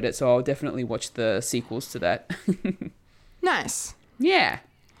enjoyed it, so I'll definitely watch the sequels to that. Nice. Yeah.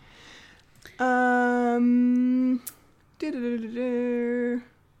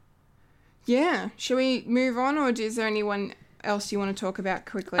 Yeah. Shall we move on, or is there anyone else you want to talk about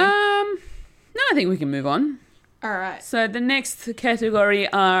quickly? No, I think we can move on. All right. So the next category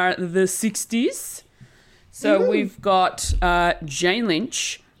are the 60s. So we've got Jane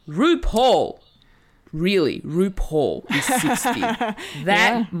Lynch, RuPaul. Really, RuPaul is 60.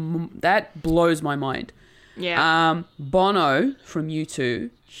 That blows my mind. Yeah. Bono from U2,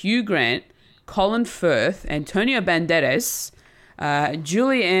 Hugh Grant, Colin Firth, Antonio Banderas,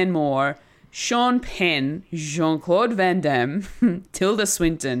 Julianne Moore, Sean Penn, Jean-Claude Van Damme, Tilda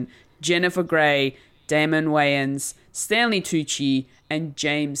Swinton, Jennifer Grey, Damon Wayans, Stanley Tucci, and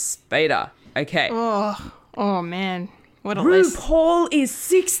James Spader. Okay. Oh man, what a list! RuPaul is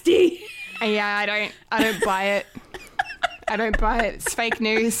 60. Yeah, I don't buy it. I don't buy it. It's fake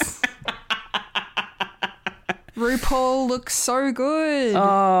news. RuPaul looks so good.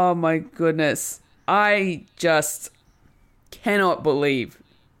 Oh my goodness. I just cannot believe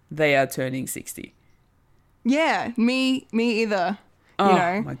they are turning 60. Yeah, me either. Oh you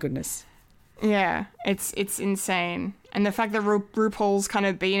know? My goodness. Yeah, it's insane. And the fact that RuPaul's kind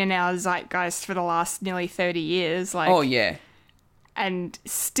of been in our zeitgeist for the last nearly 30 years. Like, oh yeah. And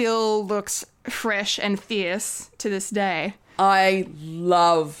still looks fresh and fierce to this day. I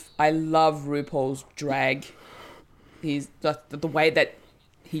love RuPaul's drag. He's the way that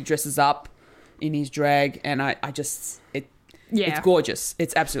he dresses up in his drag, and it's gorgeous.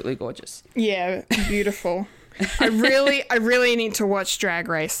 It's absolutely gorgeous. Yeah, beautiful. I really need to watch Drag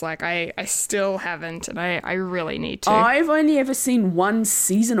Race. Like, I still haven't, and I really need to. I've only ever seen one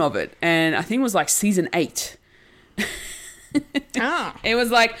season of it, and I think it was like season 8. Oh. It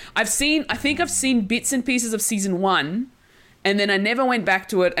was like, I think I've seen bits and pieces of season 1, and then I never went back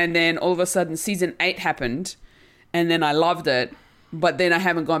to it, and then all of a sudden season 8 happened, and then I loved it, but then I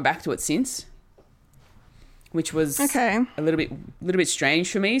haven't gone back to it since, which was a little bit strange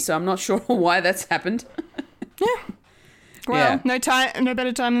for me, so I'm not sure why that's happened. Yeah. Well, no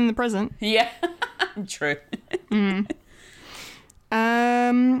better time than the present. Yeah. True.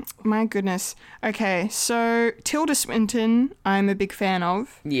 My goodness. Okay, so Tilda Swinton, I'm a big fan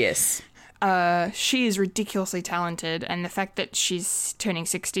of. Yes. She is ridiculously talented, and the fact that she's turning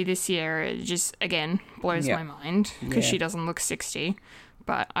 60 this year, it just, again, blows my mind, because she doesn't look 60.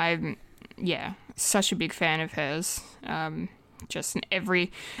 But I'm, such a big fan of hers. Just in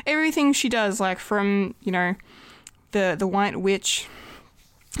everything she does, like from, the White Witch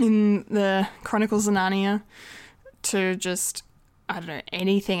in the Chronicles of Narnia to just, I don't know,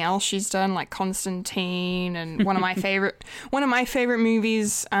 anything else she's done, like Constantine, and one of my favorite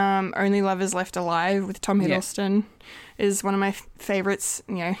movies, Only Lovers Left Alive with Tom Hiddleston, is one of my favorites.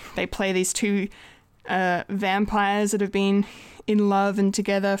 They play these two vampires that have been in love and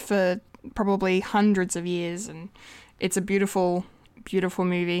together for probably hundreds of years, and it's a beautiful, beautiful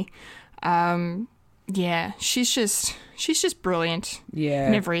movie. She's just brilliant.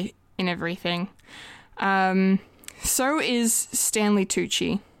 Yeah. In everything. So is Stanley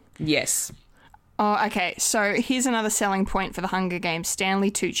Tucci. Yes. Oh, okay. So here's another selling point for the Hunger Games. Stanley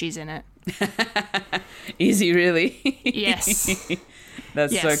Tucci's in it. Is he really? Yes.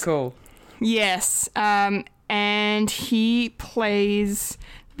 That's so cool. Yes. And he plays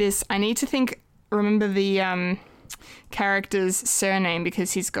this. I need to remember the character's surname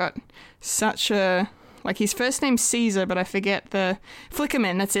because he's got such a. Like, his first name's Caesar, but I forget the...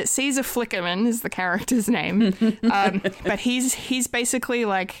 Flickerman, that's it. Caesar Flickerman is the character's name. But he's basically,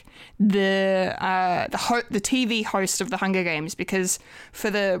 like, the TV host of the Hunger Games, because for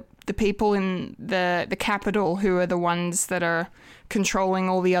the people in the capital who are the ones that are controlling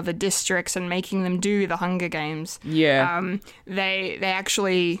all the other districts and making them do the Hunger Games, they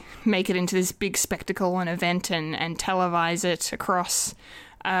actually make it into this big spectacle and event and televise it across...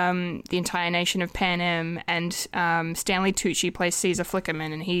 the entire nation of Panem, and Stanley Tucci plays Caesar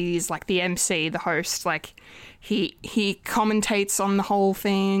Flickerman, and he's like the MC, the host. Like he commentates on the whole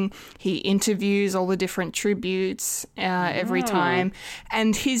thing. He interviews all the different tributes every time,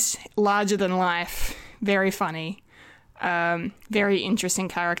 and he's larger than life, very funny, very interesting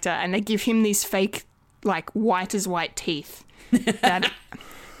character. And they give him these fake, like white as white teeth that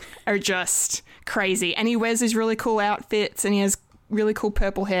are just crazy. And he wears these really cool outfits, and he has really cool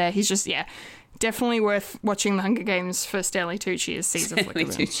purple hair. He's just, definitely worth watching the Hunger Games for Stanley Tucci as Caesar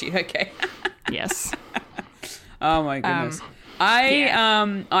Flickerman. Stanley Tucci, okay. Yes. Oh my goodness.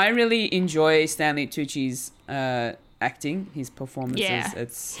 I really enjoy Stanley Tucci's acting, his performances. Yeah.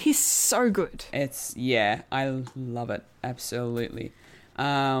 He's so good. I love it. Absolutely.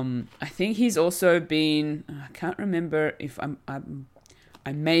 I think he's also been, I can't remember if I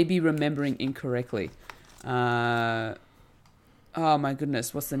may be remembering incorrectly. Oh my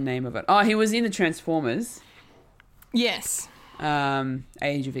goodness, what's the name of it? Oh, he was in the Transformers. Yes.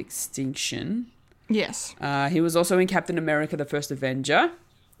 Age of Extinction. Yes. He was also in Captain America: The First Avenger.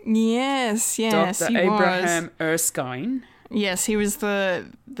 Yes, Dr. Abraham Erskine. Yes, he was the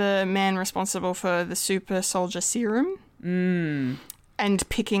man responsible for the super soldier serum. And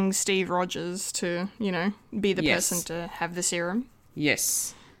picking Steve Rogers to, be the person to have the serum.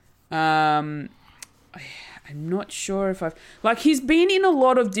 Yes. I'm not sure if he's been in a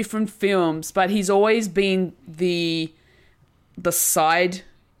lot of different films, but he's always been the sidekick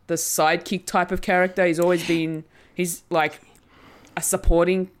type of character. He's like a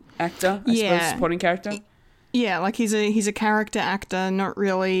supporting actor, I suppose, supporting character. Yeah, like he's a character actor, not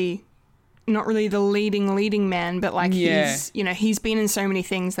really the leading man, but like he's been in so many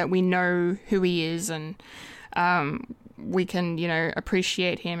things that we know who he is, and we can,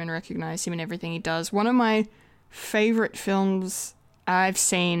 appreciate him and recognize him in everything he does. One of my favorite films I've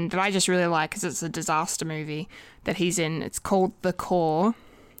seen that I just really like, because it's a disaster movie that he's in, it's called The Core.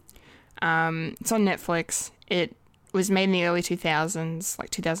 It's on Netflix. It was made in the early 2000s, like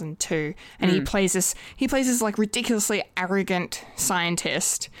 2002, and he plays this like ridiculously arrogant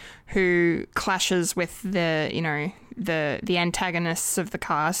scientist who clashes with the antagonists of the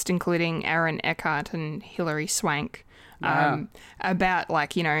cast, including Aaron Eckhart and Hilary Swank. Wow. About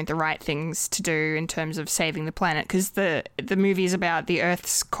the right things to do in terms of saving the planet, because the movie is about the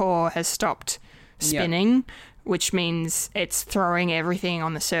Earth's core has stopped spinning, which means it's throwing everything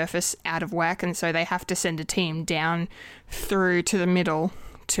on the surface out of whack, and so they have to send a team down through to the middle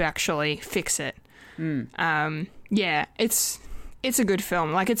to actually fix it. It's a good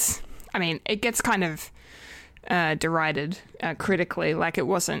film. It gets kind of derided critically, like it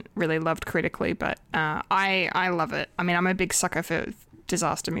wasn't really loved critically, but I love it. I mean, I'm a big sucker for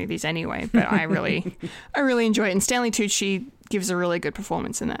disaster movies anyway, but I really enjoy it, and Stanley Tucci gives a really good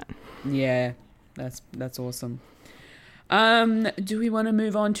performance in that. Yeah, that's awesome. Do we want to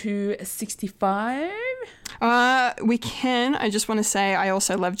move on to 65? We can. I just want to say I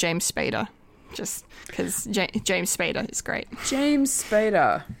also love James Spader, just because James Spader is great. James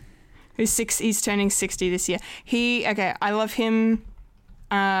Spader. He's turning 60 this year. I love him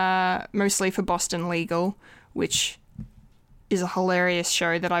mostly for Boston Legal, which is a hilarious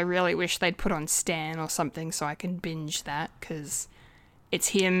show that I really wish they'd put on Stan or something so I can binge that, because it's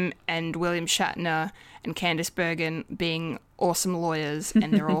him and William Shatner and Candice Bergen being awesome lawyers,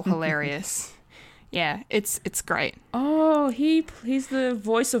 and they're all hilarious. Yeah, it's great. Oh, he's the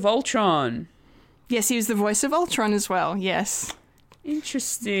voice of Ultron. Yes, he was the voice of Ultron as well, yes.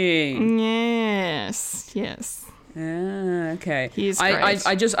 Interesting. Yes. Okay. He is great.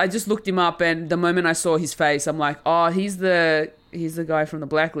 I just looked him up, and the moment I saw his face, I'm like, oh, he's the guy from The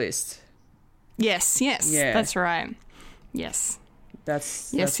Blacklist. Yes. Yeah. That's right. Yes.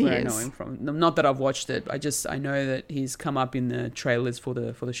 That's where I know him from. Not that I've watched it. I know that he's come up in the trailers for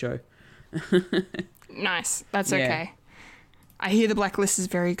the show. Nice. That's okay. I hear The Blacklist is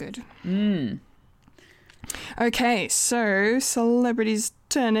very good. Okay, so celebrities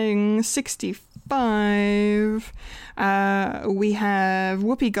turning 65. We have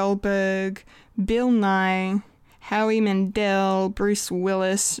Whoopi Goldberg, Bill Nye, Howie Mandel, Bruce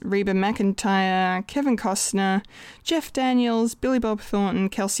Willis, Reba McEntire, Kevin Costner, Jeff Daniels, Billy Bob Thornton,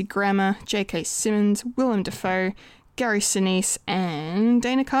 Kelsey Grammer, J.K. Simmons, Willem Dafoe, Gary Sinise, and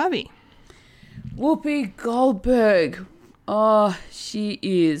Dana Carvey. Whoopi Goldberg. Oh, she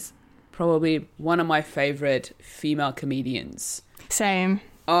is probably one of my favorite female comedians. Same.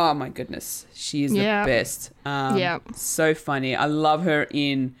 Oh my goodness, she is the best. So funny. I love her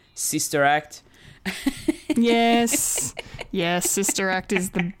in Sister Act. Yes. Yes, Sister Act is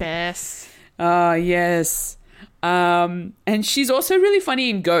the best. Oh, yes. And she's also really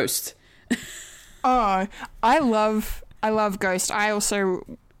funny in Ghost. Oh, I love Ghost. I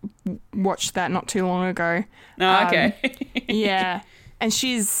also watched that not too long ago. Oh, okay. Yeah. And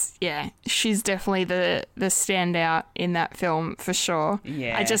she's definitely the standout in that film for sure.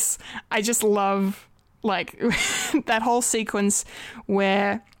 Yeah. I just love like that whole sequence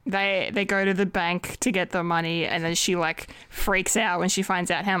where they go to the bank to get the money, and then she like freaks out when she finds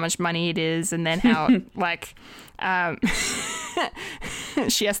out how much money it is, and then how like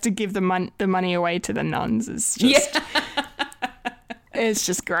she has to give the money away to the nuns. It's just it's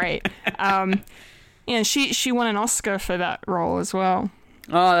just great. Yeah, she won an Oscar for that role as well.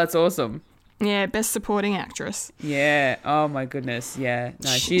 Oh, that's awesome. Yeah, Best Supporting Actress. Yeah. Oh my goodness. Yeah. No,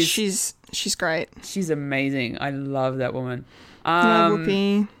 she's great. She's amazing. I love that woman.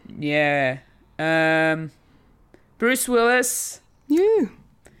 Whoopi. Yeah. Bruce Willis. You.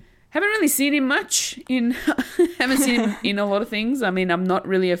 Haven't really seen him much in. Haven't seen him in a lot of things. I mean, I'm not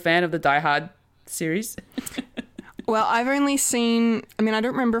really a fan of the Die Hard series. Well, I've only seen. I mean, I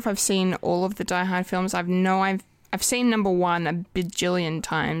don't remember if I've seen all of the Die Hard films. I've seen number 1 a bajillion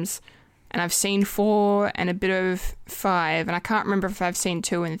times, and I've seen 4 and a bit of 5, and I can't remember if I've seen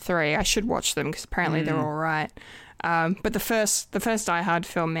 2 and 3. I should watch them because apparently they're all right. But the first Die Hard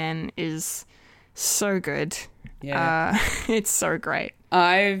film, man, is so good. Yeah, it's so great.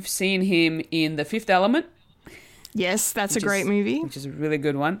 I've seen him in The Fifth Element. Yes, that's a great movie, which is a really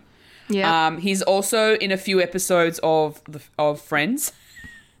good one. Yeah. He's also in a few episodes of Friends.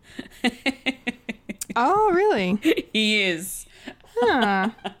 Oh, really? He is. Huh.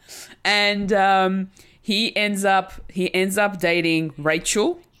 And he ends up dating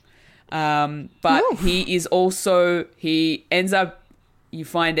Rachel. But Oof. he ends up, you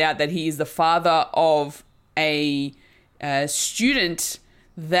find out that he is the father of a student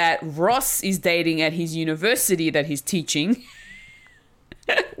that Ross is dating at his university that he's teaching.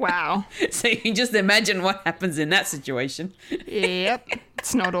 Wow. So you can just imagine what happens in that situation. Yep.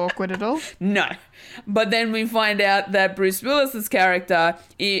 It's not awkward at all. No. But then we find out that Bruce Willis's character,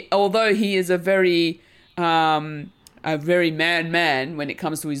 although he is a very man when it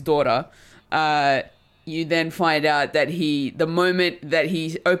comes to his daughter, you then find out that the moment that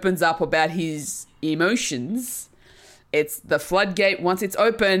he opens up about his emotions, it's the floodgate. Once it's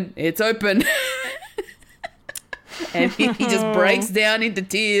open, it's open. And he just breaks down into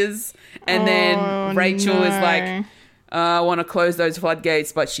tears. And then Rachel is like, I want to close those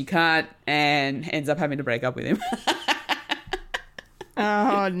floodgates, but she can't, and ends up having to break up with him.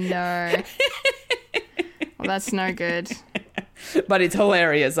 Oh, no. Well, that's no good. But it's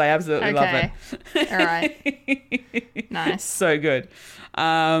hilarious. I absolutely love it. All right. Nice. So good.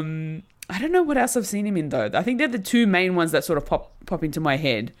 I don't know what else I've seen him in, though. I think they're the two main ones that sort of pop into my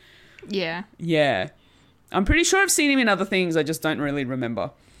head. Yeah. Yeah. I'm pretty sure I've seen him in other things. I just don't really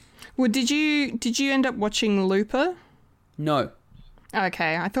remember. Well, did you end up watching Looper? No.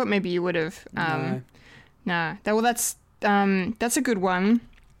 Okay, I thought maybe you would have. No. Well, that's a good one.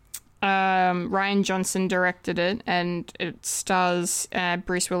 Rian Johnson directed it, and it stars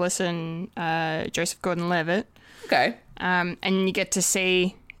Bruce Willis and Joseph Gordon-Levitt. Okay. And you get to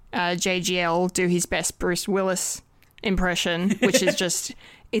see JGL do his best Bruce Willis impression, which is just...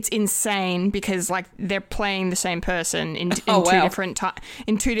 It's insane because like they're playing the same person in two different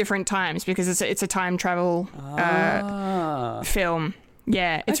times because it's a time travel film.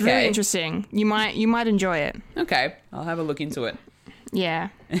 Yeah, it's really interesting. You might enjoy it. Okay, I'll have a look into it. Yeah,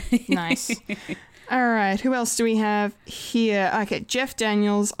 nice. All right, who else do we have here? Okay, Jeff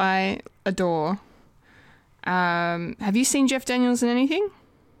Daniels, I adore. Have you seen Jeff Daniels in anything?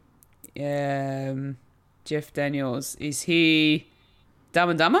 Jeff Daniels, is he Dumb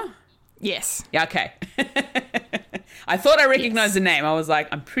and Dumber? Yes. Yeah, okay. I thought I recognized the name. I was like,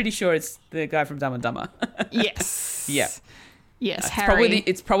 I'm pretty sure it's the guy from Dumb and Dumber. Yes. Yeah. Yes, It's Harry.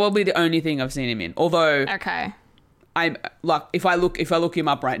 probably the only thing I've seen him in. Although okay. I'm like, if I look him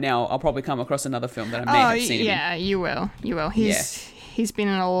up right now, I'll probably come across another film that I may have seen him in. Yeah, you will. He's been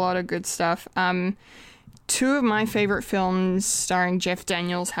in a lot of good stuff. Two of my favorite films starring Jeff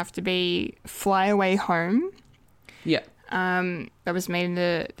Daniels have to be Fly Away Home. Yeah. That was made in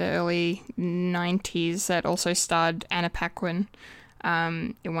the early 90s. That also starred Anna Paquin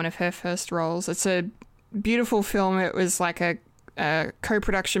in one of her first roles. It's a beautiful film. It was like a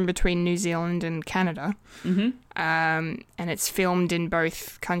co-production between New Zealand and Canada. Mm-hmm. And it's filmed in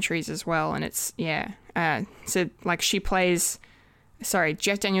both countries as well. And it's, so like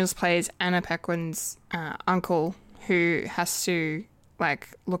Jeff Daniels plays Anna Paquin's uncle, who has to like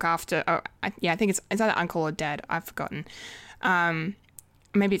look after. I think it's either uncle or dad. I've forgotten.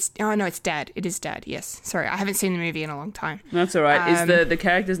 Maybe it's it's dad. It is dad. Yes. Sorry, I haven't seen the movie in a long time. That's all right. Is the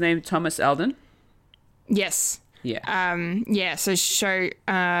character's name Thomas Alden? Yes. Yeah. So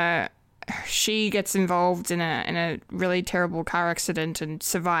she gets involved in a really terrible car accident and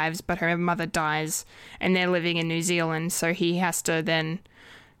survives, but her mother dies, and they're living in New Zealand. So he has to then,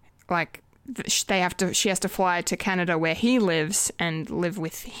 like, she has to fly to Canada where he lives and live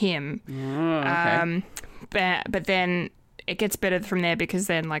with him. Oh, okay. But then it gets better from there, because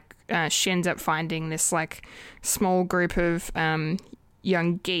then like she ends up finding this like small group of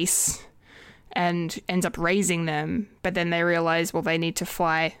young geese and ends up raising them. But then they realize, well, they need to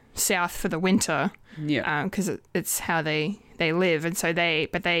fly south for the winter. Yeah. Because it's how they live, and so they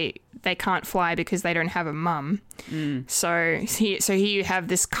can't fly because they don't have a mum. So here you have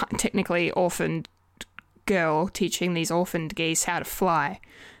this technically orphaned girl teaching these orphaned geese how to fly,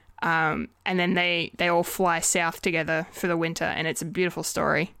 and then they all fly south together for the winter, and it's a beautiful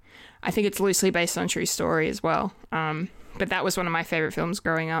story. I think it's loosely based on a true story as well. But that was one of my favorite films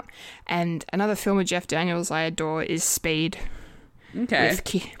growing up. And another film with Jeff Daniels I adore is Speed. Okay.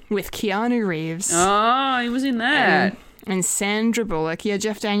 With Keanu Reeves. Oh, he was in that. And Sandra Bullock. Yeah,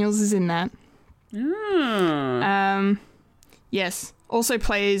 Jeff Daniels is in that. Yes. Also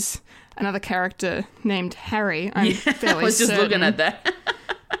plays another character named Harry. I'm fairly I was just certain. looking at that.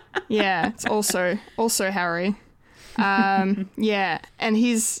 Yeah, it's also Harry. Yeah, and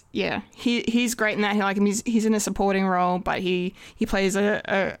he's great in that. He's in a supporting role, but he plays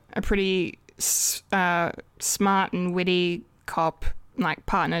a pretty smart and witty cop, like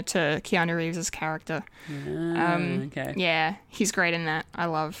partner to Keanu Reeves' character. Okay. Yeah, he's great in that. I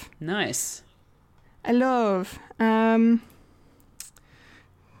love. Nice. Who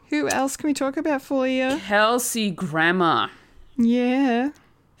else can we talk about for you? Kelsey Grammer. Yeah.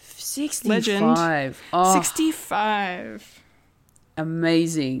 65. Legend. Oh, 65.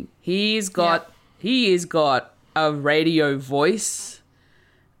 Amazing. He has got a radio voice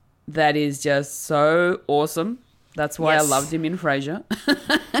that is just so awesome. That's why I loved him in Frasier.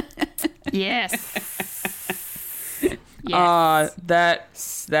 Yes. That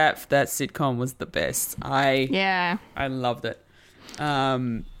sitcom was the best. I loved it.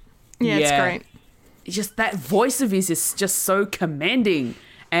 It's great. Just that voice of his is just so commanding.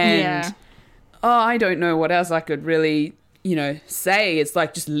 And I don't know what else I could really, say. It's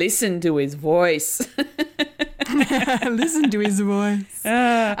like, just listen to his voice. Listen to his voice.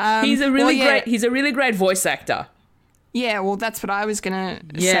 He's a really great voice actor. Yeah, well, that's what I was gonna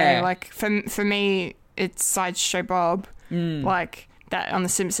say. Like, for me, it's Sideshow Bob. Like that on The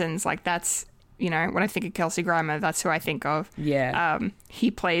Simpsons. Like, that's when I think of Kelsey Grammer, that's who I think of. Yeah.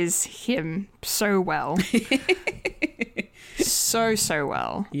 He plays him so well. so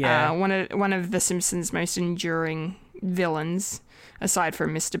well. Yeah. One of The Simpsons' most enduring villains, aside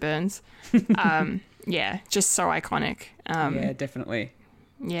from Mr. Burns. Just so iconic. Yeah, definitely.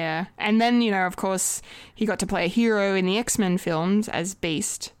 Yeah. And then, of course, he got to play a hero in the X-Men films as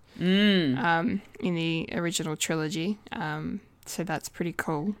Beast. In the original trilogy. So that's pretty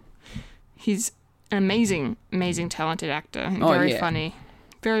cool. He's an amazing, talented actor. And very funny.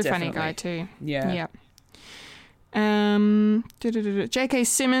 Very funny guy too. Yeah. J.K.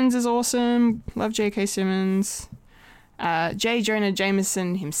 Simmons is awesome. Love J.K. Simmons. J. Jonah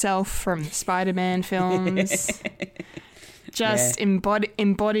Jameson himself from the Spider-Man films. Just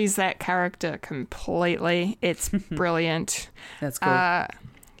embodies that character completely. It's brilliant. That's cool.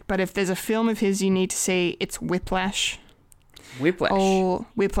 But if there's a film of his you need to see, it's Whiplash. Oh,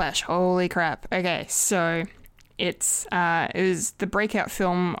 Whiplash. Holy crap. Okay, so it was the breakout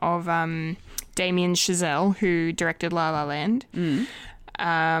film of Damien Chazelle, who directed La La Land.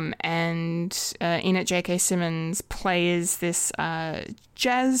 And in it, J.K. Simmons plays this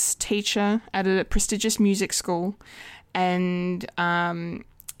jazz teacher at a prestigious music school, and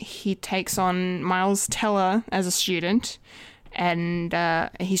he takes on Miles Teller as a student, and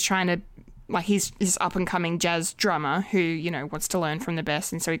he's trying to like he's this up and coming jazz drummer who, you know, wants to learn from the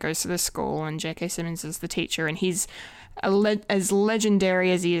best, and so he goes to the school, and J.K. Simmons is the teacher, and he's as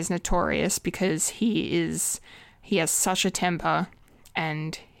legendary as he is notorious because he has such a temper,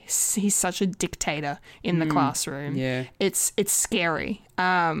 and he's such a dictator in the classroom. Yeah. It's scary.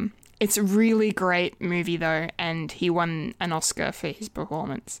 It's a really great movie though, and he won an Oscar for his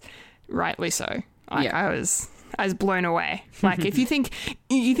performance. Rightly so. I was blown away. Like, if you think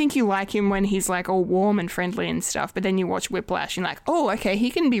you like him when he's like all warm and friendly and stuff, but then you watch Whiplash and you're like, oh, okay,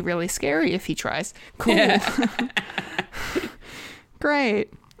 he can be really scary if he tries. Cool. Yeah.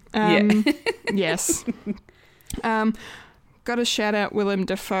 Great. Yes. Got to shout out Willem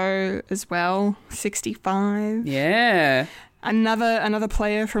Dafoe as well. 65. Yeah. Another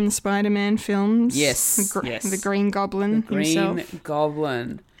player from the Spider-Man films. Yes. The Green Goblin himself. Green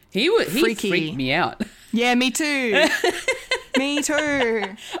Goblin. He freaked me out. Yeah, me too. Me too.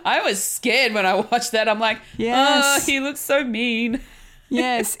 I was scared when I watched that. I'm like, yes. Oh, he looks so mean.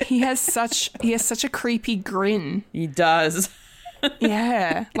 Yes, he has such a creepy grin. He does.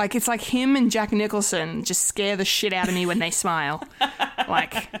 Yeah, like it's like him and Jack Nicholson just scare the shit out of me when they smile.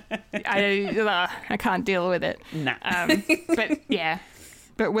 Like I can't deal with it. Nah. But yeah.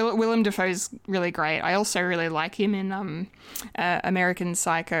 But Willem Dafoe's really great. I also really like him in American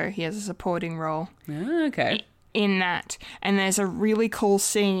Psycho. He has a supporting role. Oh, okay. In that. And there's a really cool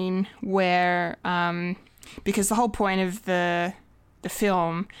scene where, because the whole point of the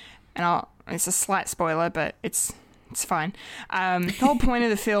film, and it's a slight spoiler, but it's fine. The whole point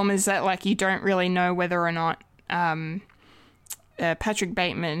of the film is that, like, you don't really know whether or not Patrick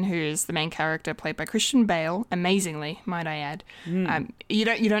Bateman, who is the main character played by Christian Bale, amazingly, might I add, you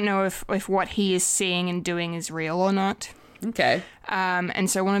don't know if what he is seeing and doing is real or not. Okay.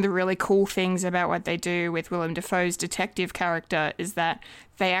 And so one of the really cool things about what they do with Willem Dafoe's detective character is that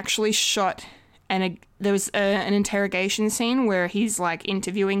they actually shot there was an interrogation scene where he's like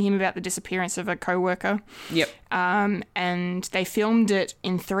interviewing him about the disappearance of a coworker. Yep. And they filmed it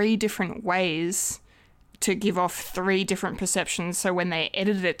in 3 different ways to give off 3 different perceptions. So when they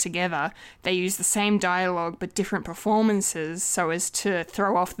edited it together, they used the same dialogue but different performances so as to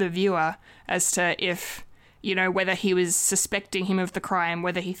throw off the viewer as to if, you know, whether he was suspecting him of the crime,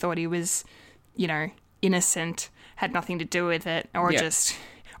 whether he thought he was, you know, innocent, had nothing to do with it, or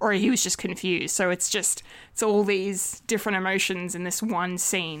or he was just confused. So it's all these different emotions in this one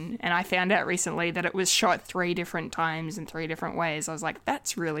scene. And I found out recently that it was shot 3 different times in 3 different ways. I was like,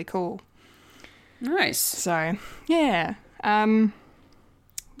 that's really cool. Nice. So, yeah.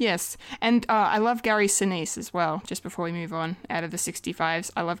 Yes. And I love Gary Sinise as well, just before we move on. Out of the 65s,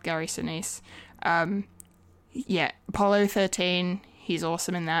 I love Gary Sinise. Yeah, Apollo 13, he's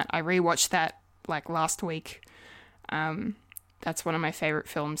awesome in that. I rewatched that, like, last week. That's one of my favourite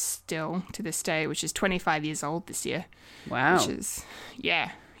films still to this day, which is 25 years old this year. Wow. Which is,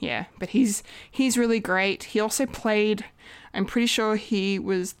 yeah. But he's really great. He also played, I'm pretty sure he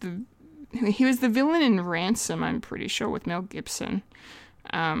was the villain in Ransom, I'm pretty sure, with Mel Gibson,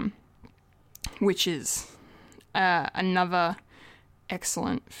 which is another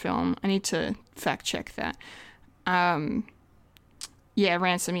excellent film. I need to fact check that. Yeah,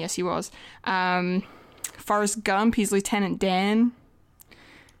 Ransom, yes, he was. Forrest Gump, he's Lieutenant Dan.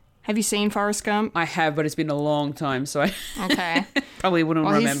 Have you seen Forrest Gump? I have, but it's been a long time, so I okay. probably wouldn't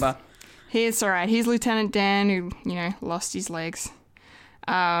remember. He's all right. He's Lieutenant Dan who, you know, lost his legs.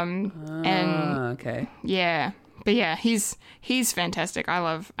 Okay. Yeah. But yeah, he's fantastic. I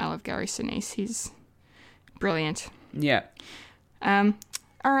love Gary Sinise. He's brilliant. Yeah. All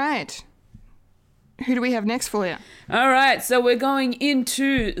right. Who do we have next for you? All right, so we're going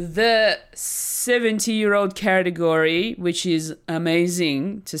into the 70-year-old category, which is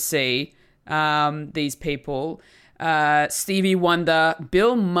amazing to see these people. Stevie Wonder,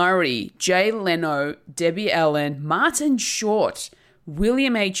 Bill Murray, Jay Leno, Debbie Allen, Martin Short,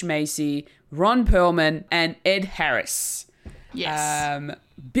 William H. Macy, Ron Perlman, and Ed Harris. Yes.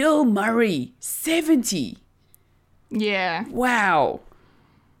 Bill Murray, 70. Yeah. Wow.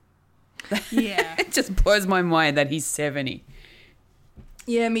 Yeah. It just blows my mind that he's 70.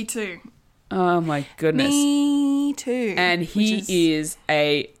 Yeah, me too. Oh my goodness. Me too. And he is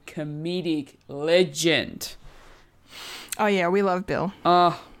a comedic legend. Oh yeah, we love Bill.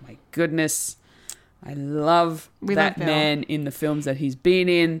 Oh my goodness. I love that man in the films that he's been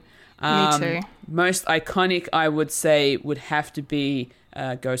in. Me too. Most iconic, I would say, would have to be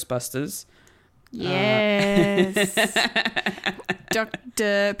Ghostbusters. Yes.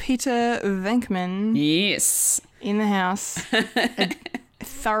 Dr. Peter Venkman. Yes. In the house.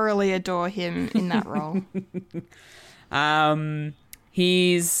 Thoroughly adore him in that role.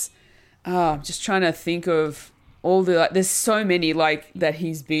 He's I'm just trying to think of all the, like, there's so many, like, that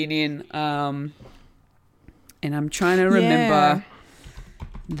he's been in. And I'm trying to remember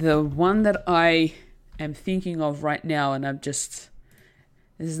the one that I am thinking of right now, and this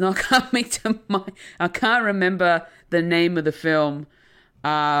is not coming to mind. I can't remember the name of the film.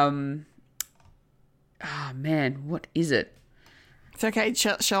 Man, what is it? It's okay.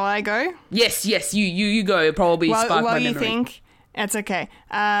 Shall I go? Yes, you go. It'll probably spark my memory. You think? That's okay.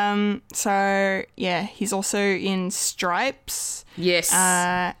 So yeah, he's also in Stripes. Yes.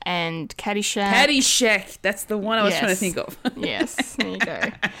 And Caddyshack. Caddyshack. That's the one I was trying to think of. Yes, there you go.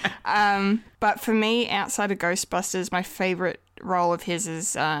 But for me, outside of Ghostbusters, my favourite role of his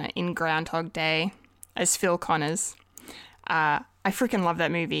is in Groundhog Day as Phil Connors. I freaking love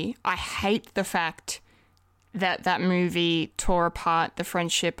that movie. I hate the fact that movie tore apart the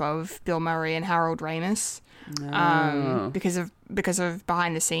friendship of Bill Murray and Harold Ramis. Because of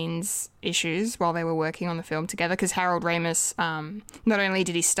behind the scenes issues while they were working on the film together. Because Harold Ramis, not only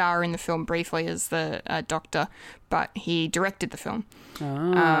did he star in the film briefly as the doctor, but he directed the film.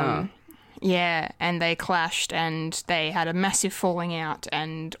 And they clashed and they had a massive falling out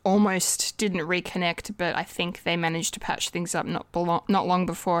and almost didn't reconnect, but I think they managed to patch things up not long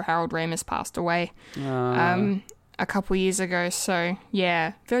before Harold Ramis passed away. A couple years ago. So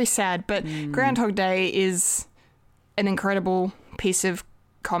yeah, very sad. But Groundhog Day is an incredible piece of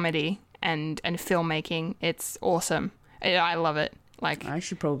comedy and filmmaking. It's awesome. I love it. Like, I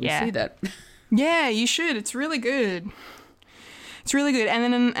should probably see that. Yeah, you should. It's really good. It's really good.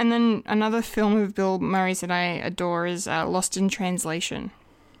 And then another film of Bill Murray's that I adore is Lost in Translation.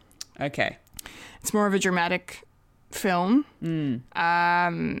 Okay. It's more of a dramatic film.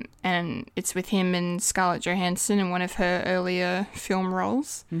 And it's with him and Scarlett Johansson in one of her earlier film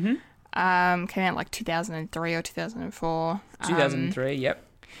roles. Came out like 2003 or 2004. 2003, yep.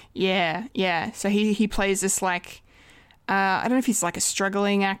 Yeah. So he plays this, like, I don't know if he's like a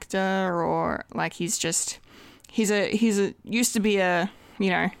struggling actor or like he's a used to be a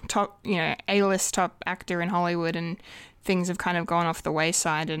top A-list top actor in Hollywood, and things have kind of gone off the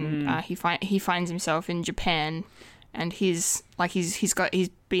wayside, and he finds himself in Japan, and he's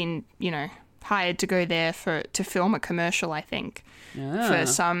been hired to go there to film a commercial, I think, for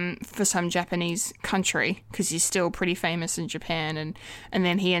some Japanese country, because he's still pretty famous in Japan, and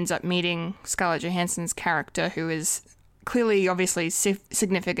then he ends up meeting Scarlett Johansson's character, who is clearly, obviously,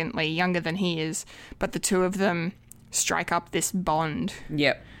 significantly younger than he is, but the two of them strike up this bond.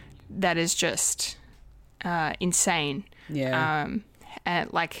 Yep. That is just insane. Yeah. I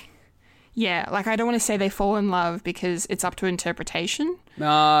don't want to say they fall in love because it's up to interpretation.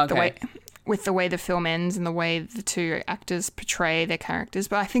 Oh, okay. The way the film ends and the way the two actors portray their characters,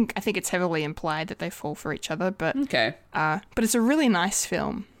 but I think it's heavily implied that they fall for each other. But okay. But it's a really nice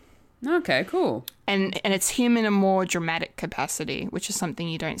film. Okay, cool. And it's him in a more dramatic capacity, which is something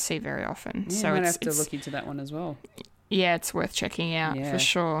you don't see very often. Yeah, so I'm gonna have to look into that one as well. Yeah, it's worth checking out for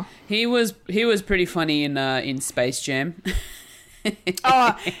sure. He was pretty funny in Space Jam.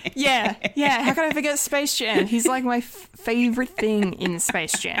 Oh, yeah. How can I forget Space Jam? He's like my favorite thing in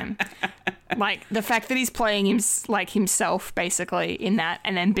Space Jam. Like the fact that he's playing himself basically in that,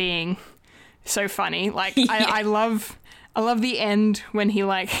 and then being so funny. Like I love the end when he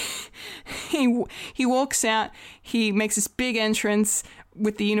he walks out, he makes this big entrance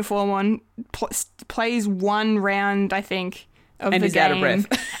with the uniform on, plays one round, I think, of and the game. And he's out of breath.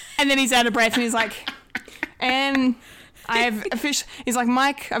 And then he's out of breath and he's like, and he's like,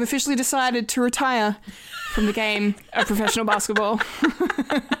 Mike, I've officially decided to retire from the game of professional basketball.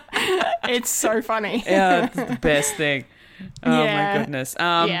 It's so funny. Yeah, it's the best thing. Oh my goodness.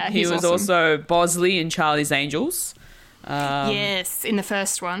 He was awesome. Also Bosley in Charlie's Angels. Yes, in the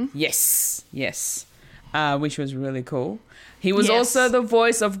first one. Yes. Which was really cool. He was also the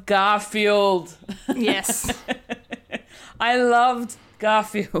voice of Garfield. Yes. I loved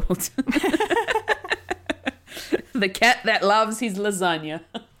Garfield. The cat that loves his lasagna.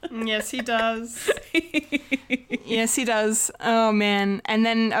 Yes, he does. Yes, he does. Oh, man. And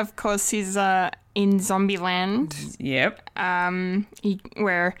then, of course, he's in Zombieland. Yep.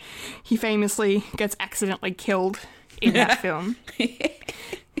 Where he famously gets accidentally killed in that film.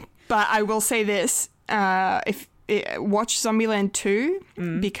 But I will say this, watch Zombieland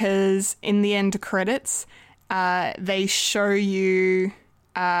 2, because in the end credits, they show you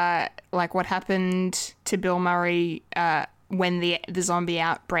what happened to Bill Murray when the zombie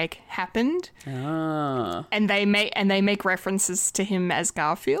outbreak happened. And they make references to him as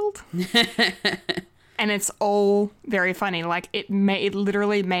Garfield. And it's all very funny. Like it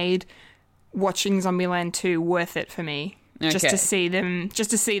literally made watching Zombieland 2 worth it for me. just Okay. to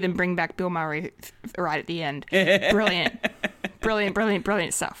see them bring back Bill Murray right at the end.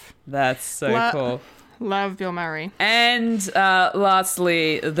 Brilliant stuff. That's so cool. Love Bill Murray. And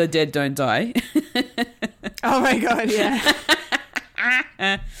lastly, The Dead Don't Die. Oh my god, yeah.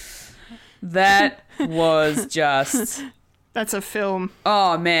 That was just... That's a film.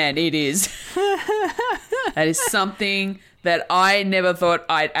 Oh, man, it is. That is something that I never thought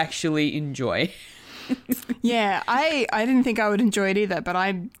I'd actually enjoy. Yeah, I didn't think I would enjoy it either, but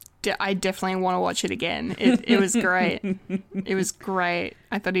I definitely want to watch it again. It was great. It was great.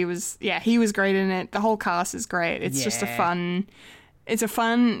 I thought he was great in it. The whole cast is great. It's just a fun,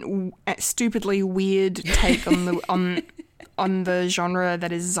 stupidly weird take on the genre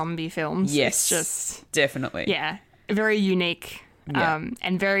that is zombie films. Yes, it's just definitely. Yeah, very unique. Yeah.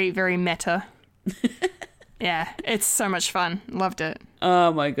 And very, very meta. Yeah, it's so much fun. Loved it.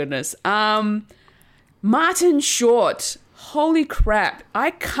 Oh my goodness. Martin Short. Holy crap.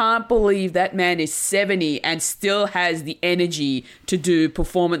 I can't believe that man is 70 and still has the energy to do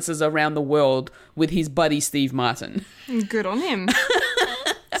performances around the world with his buddy Steve Martin. Good on him.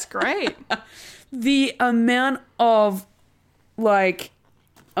 It's great. The amount of, like,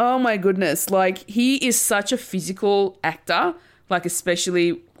 oh my goodness, like, he is such a physical actor, like,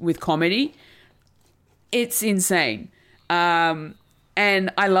 especially with comedy. It's insane.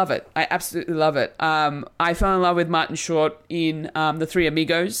 And I love it. I absolutely love it. I fell in love with Martin Short in The Three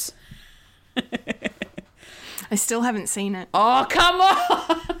Amigos. I still haven't seen it. Oh, come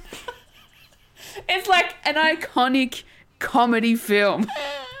on! It's like an iconic comedy film.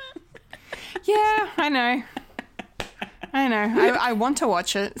 Yeah, I know. I want to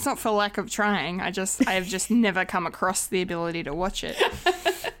watch it. It's not for lack of trying. I have just never come across the ability to watch it.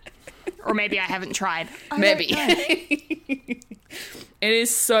 Or maybe I haven't tried. Maybe. It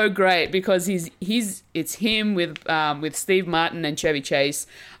is so great because it's him with Steve Martin and Chevy Chase.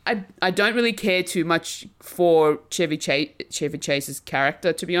 I don't really care too much for Chevy Chase's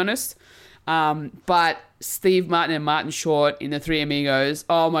character, to be honest. But Steve Martin and Martin Short in The Three Amigos,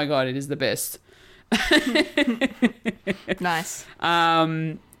 oh my god, it is the best. Nice.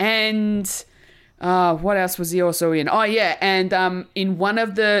 And what else was he also in? Oh yeah, and in one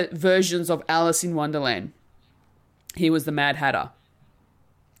of the versions of Alice in Wonderland, he was the Mad Hatter.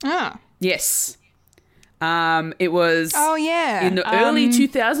 Oh. Yes. It was Oh yeah. in the early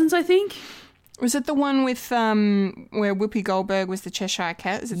 2000s, I think. Was it the one with where Whoopi Goldberg was the Cheshire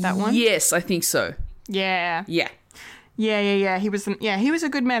Cat? Is it that one? Yes, I think so. Yeah. Yeah. Yeah. He was a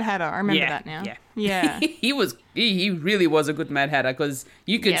good Mad Hatter. I remember that now. Yeah. He really was a good Mad Hatter because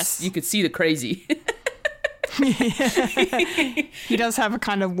you could see the crazy. He does have a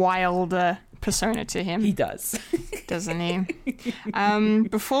kind of wild persona to him. He does. Doesn't he?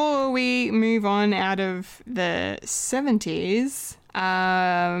 Before we move on out of the 70s,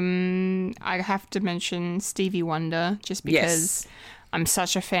 I have to mention Stevie Wonder just because I'm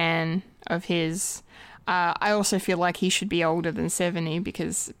such a fan of his. I also feel like he should be older than 70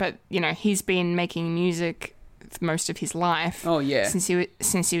 but he's been making music for most of his life. Oh yeah. Since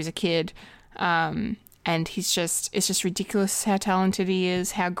he was a kid. And it's just ridiculous how talented he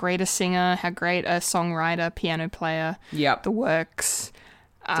is, how great a singer, how great a songwriter, piano player. Yep. The works.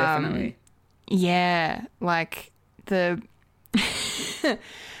 Definitely. Yeah, like the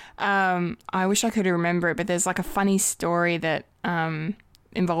I wish I could remember it, but there's like a funny story that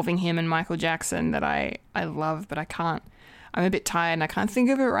involving him and Michael Jackson that I love, but I can't. I'm a bit tired and I can't think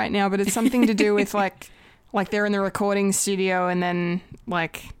of it right now, but it's something to do with like they're in the recording studio and then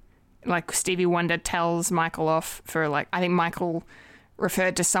like Stevie Wonder tells Michael off for I think Michael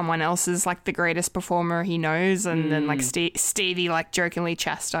referred to someone else as like the greatest performer he knows, and then like Stevie like jokingly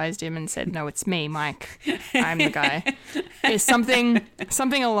chastised him and said, "No, it's me, Mike. I'm the guy." It's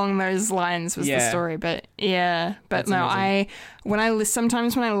something along those lines was the story, but yeah, but That's amazing.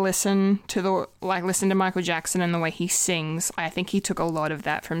 Sometimes when I listen to Michael Jackson and the way he sings, I think he took a lot of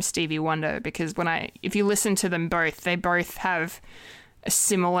that from Stevie Wonder, because if you listen to them both, they both have a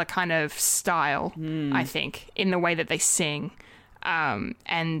similar kind of style, I think, in the way that they sing,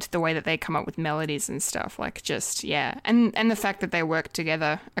 and the way that they come up with melodies and stuff. And the fact that they worked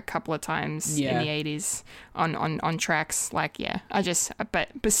together a couple of times in the 80s on tracks. But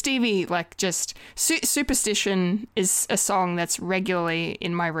Stevie, Superstition is a song that's regularly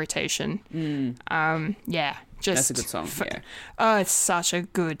in my rotation. That's a good song. Oh, it's such a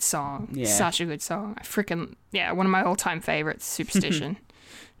good song. Yeah. Such a good song. One of my all-time favorites, Superstition.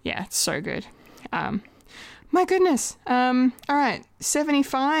 Yeah, it's so good. My goodness. All right,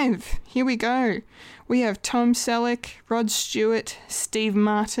 75. Here we go. We have Tom Selleck, Rod Stewart, Steve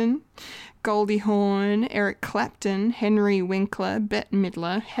Martin, Goldie Hawn, Eric Clapton, Henry Winkler, Bette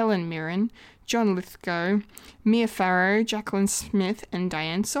Midler, Helen Mirren, John Lithgow, Mia Farrow, Jacqueline Smith, and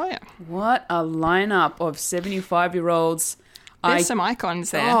Diane Sawyer. What a lineup of 75-year-olds. There's some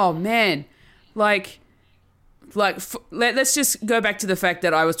icons there. Oh, man. Let's just go back to the fact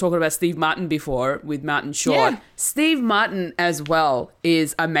that I was talking about Steve Martin before with Martin Short. Yeah. Steve Martin as well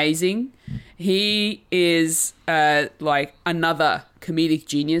is amazing. He is another comedic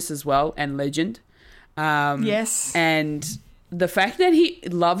genius as well and legend. Yes. And the fact that he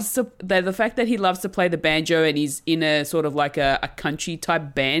loves to play the banjo and he's in a sort of like a country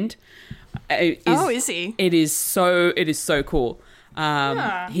type band. Is he? It is so cool.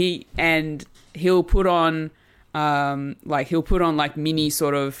 He'll put on mini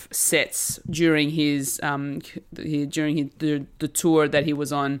sort of sets during his the tour that he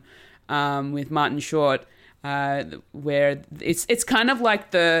was on with Martin Short, where it's kind of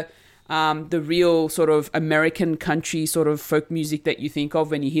like the real sort of American country sort of folk music that you think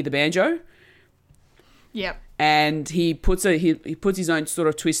of when you hear the banjo. Yep. And he puts his own sort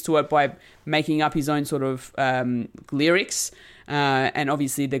of twist to it by making up his own sort of lyrics, and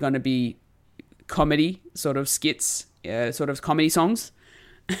obviously they're going to be comedy sort of skits, sort of comedy songs,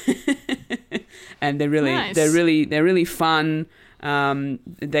 and they're really fun.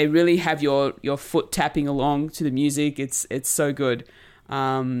 They really have your foot tapping along to the music. It's so good.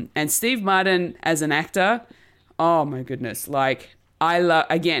 And Steve Martin as an actor, oh my goodness! Like I love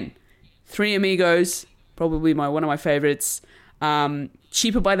again, Three Amigos, probably one of my favorites.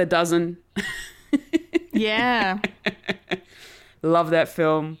 Cheaper by the Dozen. Yeah. Love that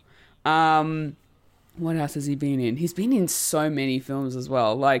film. What else has he been in? He's been in so many films as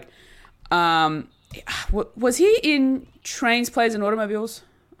well. Like, was he in Trains, Planes, and Automobiles?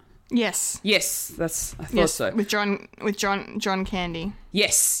 Yes. Yes, I thought so. With John Candy.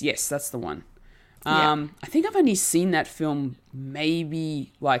 Yes, that's the one. Yeah. I think I've only seen that film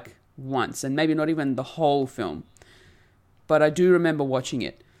maybe like once, and maybe not even the whole film, but I do remember watching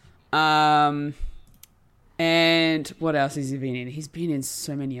it. And what else has he been in? He's been in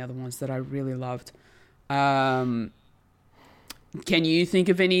so many other ones that I really loved. Can you think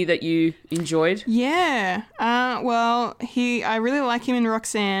of any that you enjoyed? Yeah. Well, I really like him in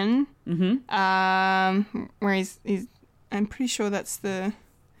Roxanne. Mm-hmm. Where he's I'm pretty sure it's the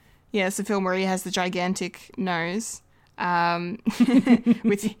film where he has the gigantic nose.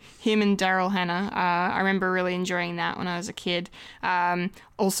 With him and Daryl Hannah. I remember really enjoying that when I was a kid.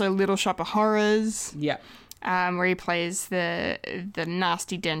 Also Little Shop of Horrors. Yeah. Where he plays the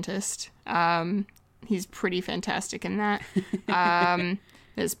nasty dentist. He's pretty fantastic in that.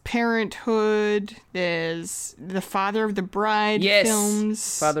 There's Parenthood. There's the Father of the Bride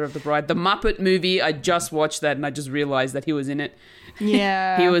films. Father of the Bride. The Muppet movie, I just watched that and I just realized that he was in it.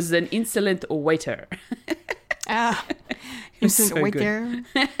 Yeah. He was an insolent waiter. He's so waiter.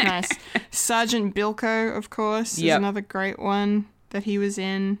 Nice. Sergeant Bilko, of course, is another great one that he was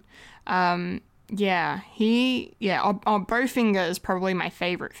in. Bowfinger is probably my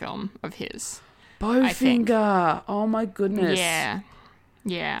favorite film of his. Bowfinger. Oh my goodness.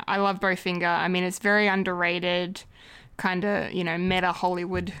 Yeah. I love Bowfinger. I mean, it's very underrated, kind of, meta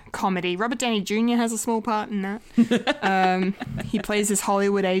Hollywood comedy. Robert Downey Jr. has a small part in that. He plays this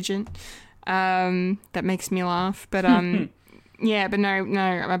Hollywood agent. That makes me laugh. But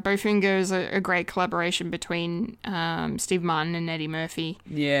Bowfinger is a great collaboration between Steve Martin and Eddie Murphy.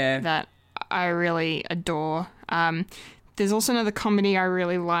 Yeah. That I really adore. There's also another comedy I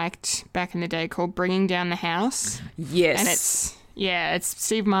really liked back in the day called Bringing Down the House. Yes. And it's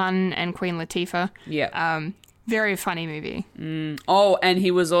Steve Martin and Queen Latifah. Yeah. Very funny movie. Oh, and he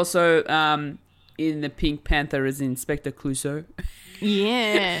was also in the Pink Panther as Inspector Clouseau.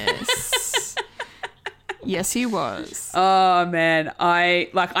 Yes. Yes, he was. Oh man, I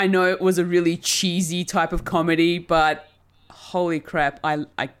know it was a really cheesy type of comedy, but holy crap, I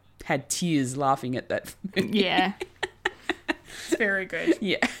had tears laughing at that movie. Yeah. It's very good.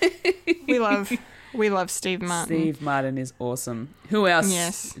 Yeah. We love Steve Martin. Steve Martin is awesome. Who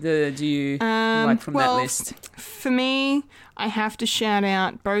else do you like from that list? For me, I have to shout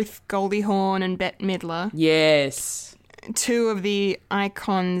out both Goldie Hawn and Bette Midler. Yes. Two of the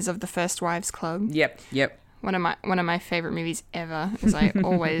icons of the First Wives Club. Yep. One of my favorite movies ever, as I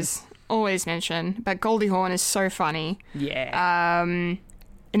always mention. But Goldie Hawn is so funny. Yeah.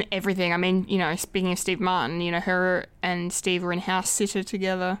 And everything. I mean, speaking of Steve Martin, her and Steve were in House Sitter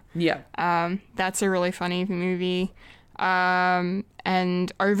together. Yeah. That's a really funny movie. And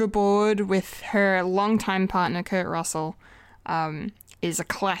Overboard with her longtime partner Kurt Russell is a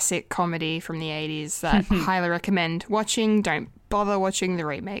classic comedy from the 80s that I highly recommend watching. Don't bother watching the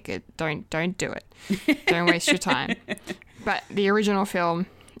remake. Don't do it. Don't waste your time. But the original film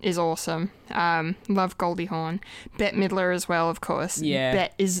is awesome. Love Goldie Hawn. Bette Midler as well, of course. Yeah.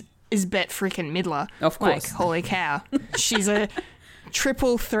 Bette is Bette freaking Midler. Of course. Like, holy cow. She's a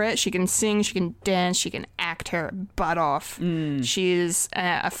triple threat. She can sing, she can dance, she can act her butt off. She is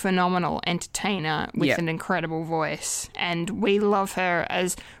a phenomenal entertainer with an incredible voice. And we love her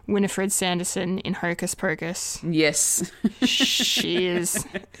as Winifred Sanderson in Hocus Pocus. Yes. She is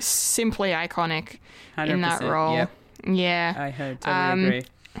simply iconic in that 100%, role. yep. Yeah. I totally agree.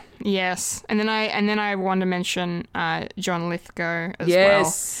 Yes. And then I want to mention John Lithgow as well.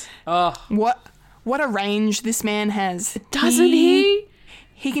 Yes. Oh. What a range this man has. Doesn't he?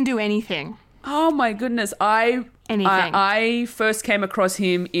 He can do anything. Oh my goodness. Anything. I first came across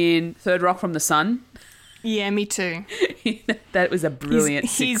him in Third Rock from the Sun. Yeah, me too. That was a brilliant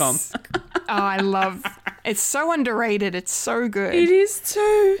sitcom. I love it's so underrated. It's so good. It is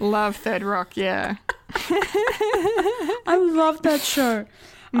too. Love Third Rock, yeah. I love that show.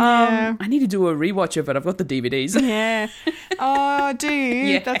 Yeah. I need to do a rewatch of it. I've got the DVDs. Yeah. Oh, dude,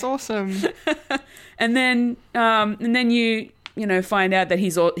 Yeah. that's awesome. And then you find out that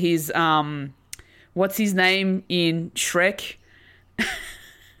he's what's his name in Shrek?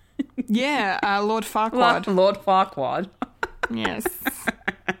 Yeah, Lord Farquaad. Lord Farquaad. Yes.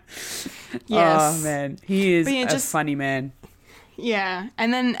 Yes. Oh man, he is a funny man. Yeah,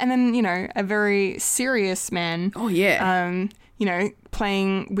 and then a very serious man. Oh yeah.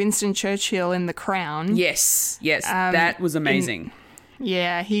 Playing Winston Churchill in The Crown. Yes, that was amazing.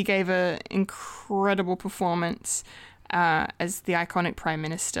 Yeah, he gave an incredible performance as the iconic Prime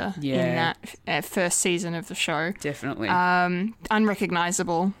Minister in that first season of the show. Definitely.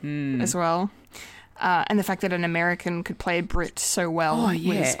 Unrecognizable as well. And the fact that an American could play a Brit so well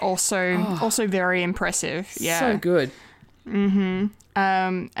was also very impressive. Yeah. So good. Mm-hmm.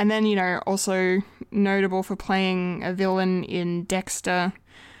 And then, also notable for playing a villain in Dexter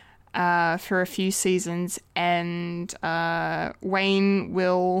for a few seasons. And Wayne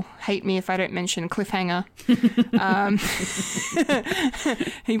will hate me if I don't mention Cliffhanger.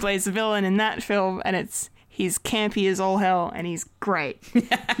 He plays the villain in that film, and he's campy as all hell, and he's great.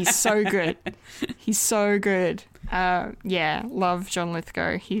 He's so good. He's so good. Love John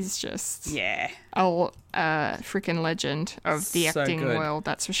Lithgow. He's just a freaking legend of the acting world,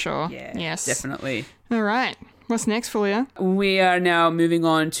 that's for sure. Yeah, yes, definitely. All right, what's next for you? We are now moving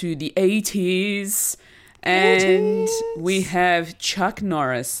on to the 80s, and we have Chuck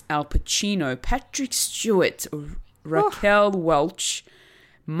Norris, Al Pacino, Patrick Stewart, Raquel Welch,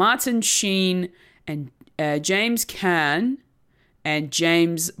 Martin Sheen, and James Caan, and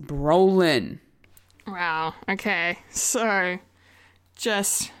James Brolin. Wow. Okay. So,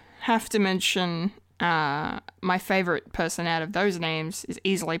 just have to mention my favorite person out of those names is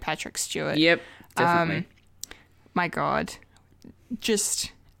easily Patrick Stewart. Yep, definitely. My God.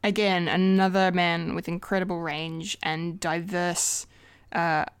 Just, again, another man with incredible range and a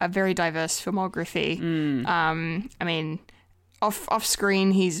very diverse filmography. I mean, off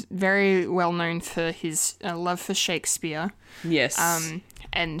screen, he's very well known for his love for Shakespeare. Yes.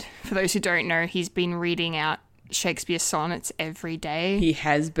 And for those who don't know, he's been reading out Shakespeare sonnets every day. He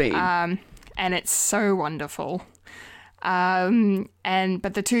has been. And it's so wonderful.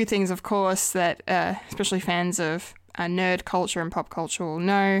 But the two things, of course, that especially fans of nerd culture and pop culture will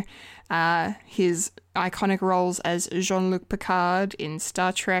know, his iconic roles as Jean-Luc Picard in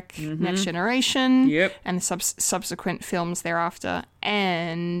Star Trek Next Generation and the subsequent films thereafter,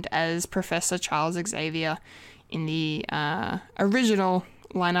 and as Professor Charles Xavier in the original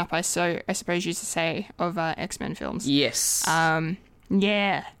lineup, I suppose you should say, of X-Men films. Yes.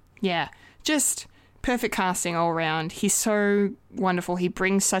 Yeah. Just perfect casting all around. He's so wonderful. He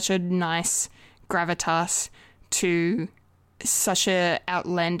brings such a nice gravitas to such a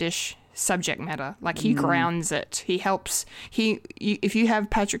outlandish subject matter. Like, he grounds it. He helps. If you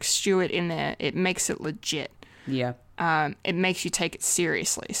have Patrick Stewart in there, it makes it legit. Yeah. It makes you take it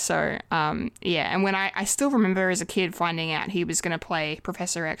seriously. So, and when I still remember as a kid finding out he was going to play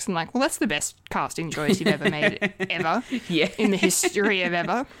Professor X, I'm like, well, that's the best casting choice you've ever made, ever. Yeah. In the history of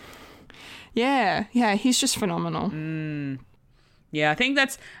ever. Yeah, he's just phenomenal. Yeah, I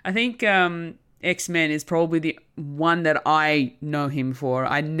think X-Men is probably the one that I know him for.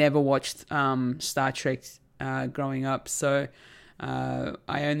 I never watched Star Trek growing up, so I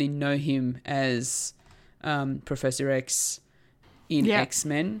only know him as Professor X in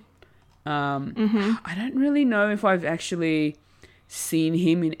X-Men. I don't really know if I've actually seen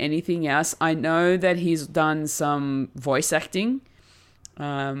him in anything else. I know that he's done some voice acting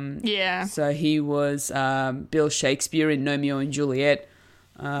Yeah. So he was Bill Shakespeare in Romeo and Juliet.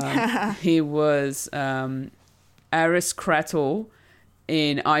 He was Aris Crattle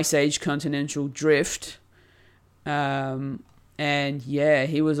in Ice Age Continental Drift. And yeah,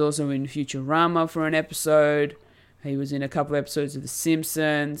 he was also in Futurama for an episode. He was in a couple episodes of The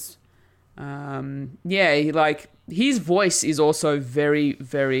Simpsons. His voice is also very,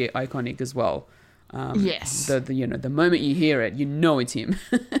 very iconic as well. Yes. The moment you hear it, you know it's him.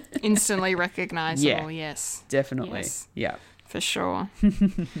 Instantly recognizable, yes. Definitely. Yes. Yeah. For sure.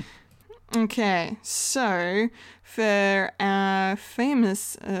 Okay, so for our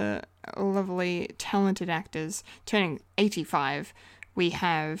famous, lovely, talented actors turning 85, we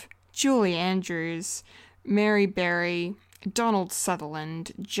have Julie Andrews, Mary Berry, Donald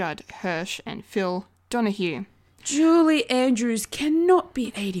Sutherland, Judd Hirsch, and Phil Donahue. Julie Andrews cannot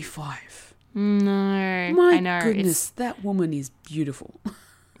be 85. No, My I know. goodness, that woman is beautiful.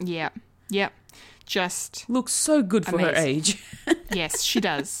 Yep. Just looks so good for her amazing. age. Yes, she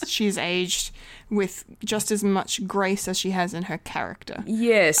does. She's aged with just as much grace as she has in her character.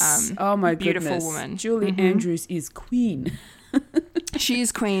 Yes. Oh my beautiful goodness. woman. Julie Andrews is queen. She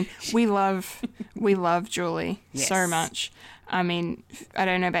is queen. We love Julie so Yes. much. I mean, I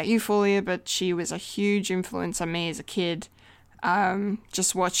don't know about you, Fulia, but she was a huge influence on me as a kid.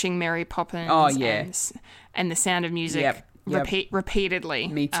 Just watching Mary Poppins. Oh, yeah. And The Sound of Music. Yep. Repeatedly.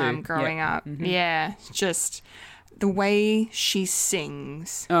 Me too. Growing Yep. up. Yeah. Just the way she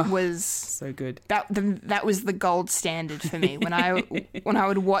sings was So good. that was the gold standard for me when I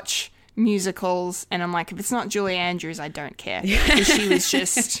would watch musicals and I'm like, if it's not Julie Andrews, I don't care, because she was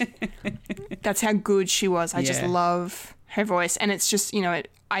just that's how good she was. I just Yeah. love her voice, and it's just,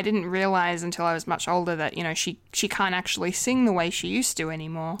 I didn't realize until I was much older that she can't actually sing the way she used to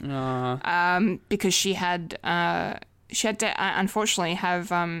anymore, because she had to unfortunately have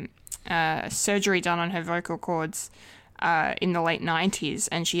surgery done on her vocal cords in the late 90s,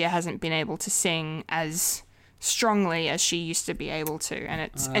 and she hasn't been able to sing as strongly as she used to be able to,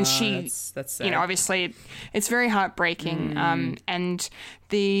 and she that's sad. obviously it's very heartbreaking. And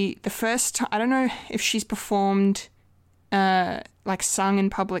the first I don't know if she's performed sung in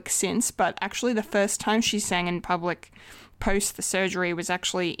public since, but actually the first time she sang in public post the surgery was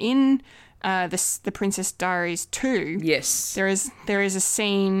actually in the Princess Diaries 2. Yes. There is a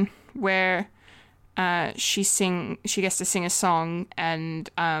scene where she gets to sing a song, and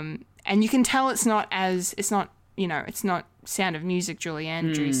you can tell it's not Sound of Music Julie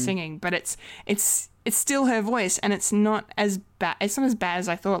Andrews singing, but it's still her voice, and it's not as bad. It's not as bad as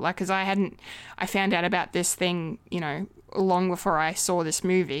I thought. Like, because I found out about this thing, long before I saw this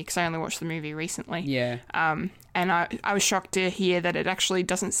movie, because I only watched the movie recently. Yeah. And I was shocked to hear that it actually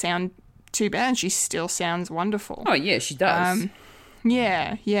doesn't sound too bad. She still sounds wonderful. Oh yeah, she does.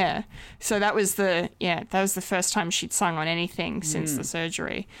 Yeah. So that was the first time she'd sung on anything since the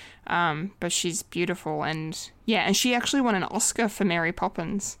surgery. But she's beautiful, and she actually won an Oscar for Mary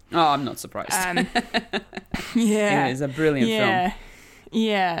Poppins. Oh, I'm not surprised. Yeah. It is a brilliant film.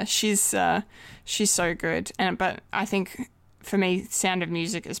 Yeah, she's so good. But I think for me, Sound of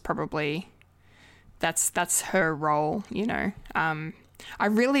Music is probably that's her role, I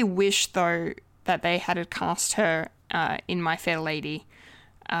really wish though that they had cast her in My Fair Lady,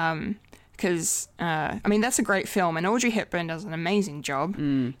 because that's a great film, and Audrey Hepburn does an amazing job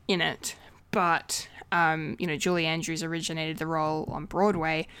in it. But Julie Andrews originated the role on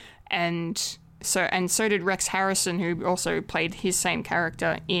Broadway, and so did Rex Harrison, who also played his same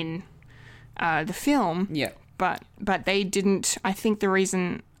character in the film. Yeah. But they didn't. I think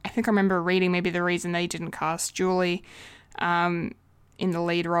I remember reading maybe the reason they didn't cast Julie in the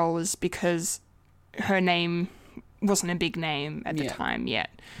lead role is because her name wasn't a big name at the time yet.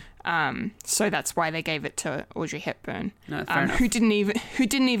 So that's why they gave it to Audrey Hepburn, No, fair enough. who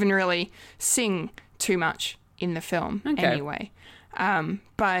didn't even really sing too much in the film anyway.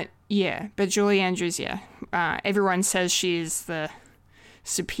 But Julie Andrews, everyone says she is the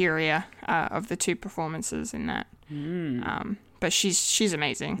superior of the two performances in that. But she's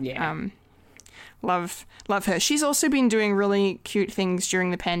amazing. Yeah. Love her. She's also been doing really cute things during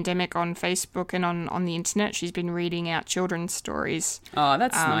the pandemic on Facebook and on the internet. She's been reading out children's stories. Oh,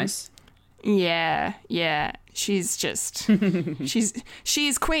 that's nice. Yeah. She's just she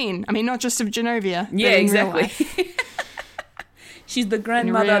is queen. I mean, not just of Genovia. Yeah, but in real exactly. life. She's the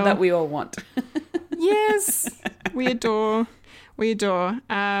grandmother real- that we all want. Yes, we adore. Donald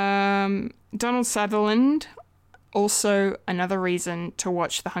Sutherland, also another reason to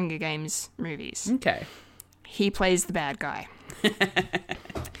watch the Hunger Games movies. Okay. He plays the bad guy.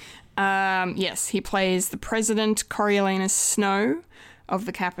 Yes, he plays the President Coriolanus Snow of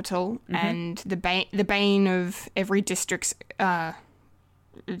the capital and the bane of every district's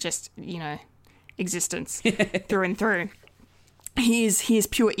just, existence through and through. He is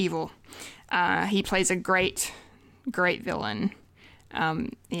pure evil. He plays a great villain.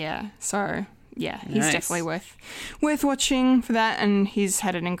 He's definitely worth watching for that, and he's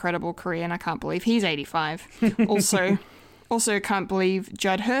had an incredible career, and I can't believe he's 85. Also can't believe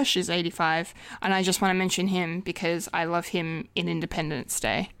Judd Hirsch is 85, and I just want to mention him because I love him in Independence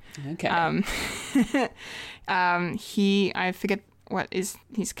Day. Okay. I forget what is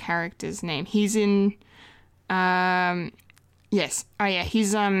his character's name. He's in he's Jeff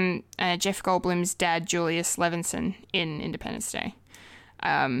Goldblum's dad, Julius Levinson, in Independence Day.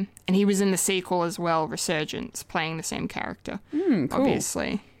 And he was in the sequel as well, Resurgence, playing the same character. Cool.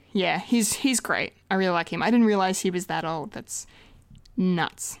 Obviously. Yeah, he's great. I really like him. I didn't realize he was that old. That's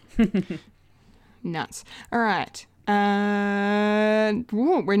nuts. Nuts. All right. We're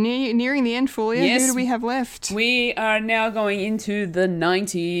nearing the end, Fulia. Yes. Who do we have left? We are now going into the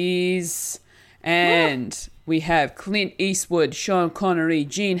 90s. And we have Clint Eastwood, Sean Connery,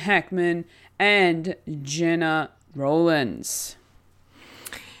 Gene Hackman, and Gena Rowlands.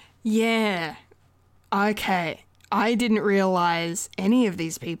 Yeah. Okay. I didn't realize any of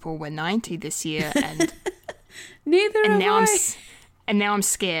these people were 90 this year, and Neither and have now I. now I'm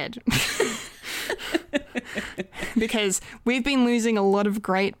scared. Because we've been losing a lot of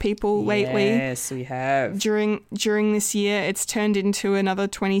great people lately. Yes, we have. During this year, it's turned into another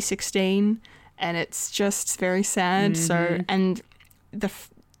 2016, and it's just very sad. So, and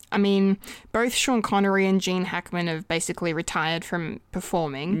both Sean Connery and Gene Hackman have basically retired from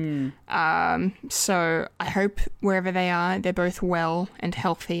performing. So I hope wherever they are, they're both well and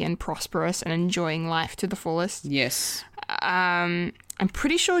healthy and prosperous and enjoying life to the fullest. Yes. I'm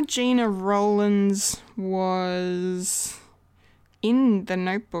pretty sure Gena Rowlands was in The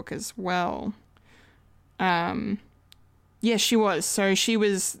Notebook as well. Yes, she was. So she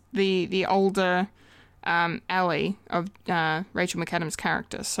was the older Ellie of Rachel McAdams'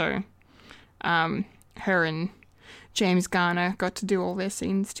 character. So her and James Garner got to do all their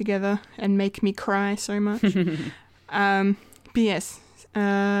scenes together and make me cry so much. But yes.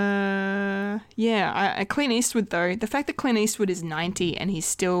 Clint Eastwood, though, the fact that Clint Eastwood is 90 and he's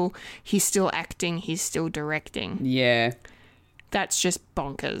still acting, he's still directing. Yeah. That's just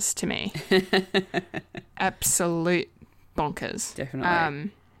bonkers to me. Absolute bonkers.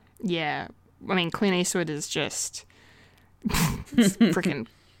 Definitely. Yeah. I mean, Clint Eastwood is just freaking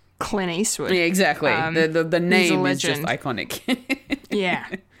Clint Eastwood. Yeah, exactly. The name is just legend. iconic. Yeah.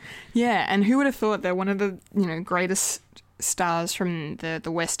 Yeah, and who would have thought that one of the, greatest stars from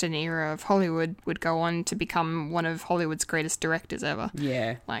the Western era of Hollywood would go on to become one of Hollywood's greatest directors ever?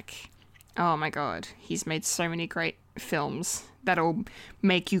 Yeah. Like, oh my God, he's made so many great films that'll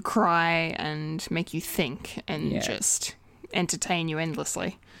make you cry and make you think and just entertain you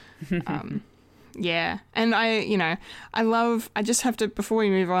endlessly. Yeah, and I just have to, before we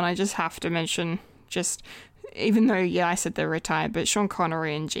move on, I just have to mention, just, even though, I said they're retired, but Sean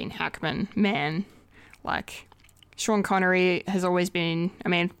Connery and Gene Hackman, man, like, Sean Connery has always been,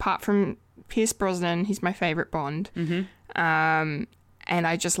 apart from Pierce Brosnan, he's my favourite Bond. And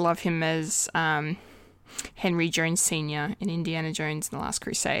I just love him as Henry Jones Sr. in Indiana Jones and the Last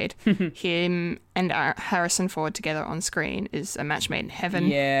Crusade. Him and Harrison Ford together on screen is a match made in heaven.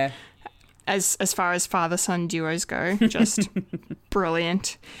 Yeah. As far as father-son duos go, just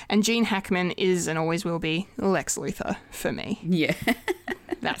brilliant. And Gene Hackman is and always will be Lex Luthor for me. Yeah.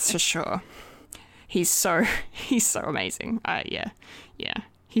 That's for sure. He's so amazing. Yeah.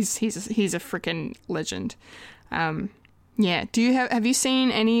 He's a freaking legend. Yeah. Have you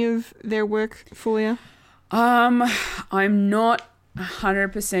seen any of their work, Fulia? I'm not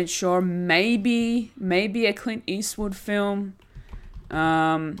 100% sure. Maybe a Clint Eastwood film.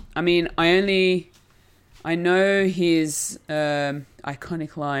 I know his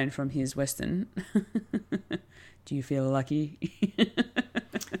iconic line from his Western. Do you feel lucky? You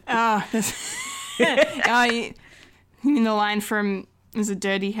mean the line from, is it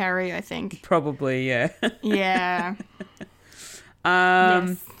Dirty Harry, I think? Probably, yeah. Yeah.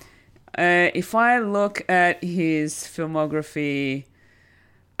 Yes. If I look at his filmography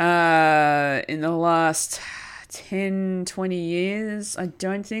in the last 10, 20 years, I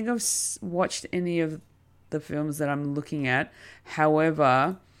don't think I've watched any of the films that I'm looking at.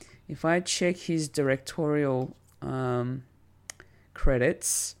 However, if I check his directorial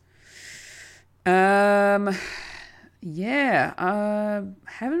credits, I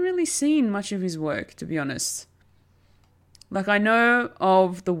haven't really seen much of his work, to be honest. Like, I know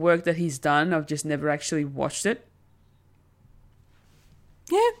of the work that he's done, I've just never actually watched it.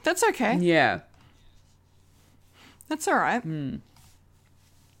 That's okay. Yeah. That's all right.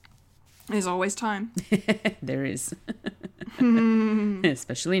 There's always time. There is.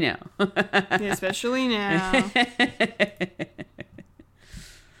 Especially now. Especially now.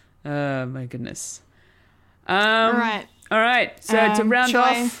 Oh, my goodness. All right. All right. So to round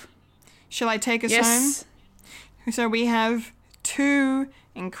off. Shall I take us Yes. home? So we have two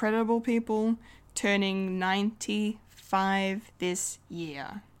incredible people turning 95 this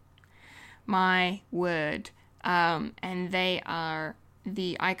year. My word. And they are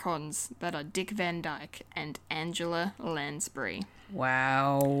the icons that are Dick Van Dyke and Angela Lansbury.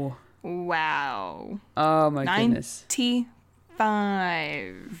 Wow. Wow. Oh, my goodness.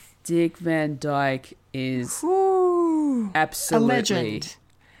 95. Dick Van Dyke is Ooh, absolutely... a legend.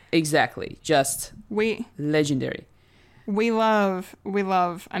 Exactly. Just legendary. We love,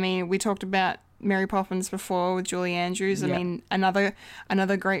 I mean, we talked about Mary Poppins before with Julie Andrews. I mean, another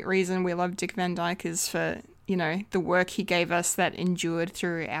great reason we love Dick Van Dyke is for, you know, the work he gave us that endured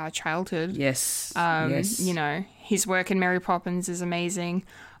through our childhood. Yes. You know, his work in Mary Poppins is amazing.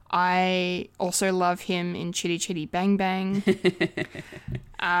 I also love him in Chitty Chitty Bang Bang.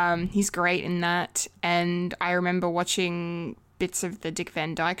 He's great in that. And I remember watching bits of the Dick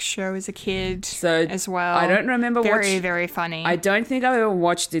Van Dyke Show as a kid as well. I don't remember very funny. I don't think I've ever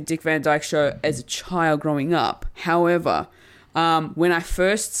watched the Dick Van Dyke Show as a child growing up. However, when I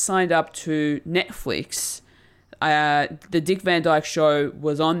first signed up to Netflix, the Dick Van Dyke Show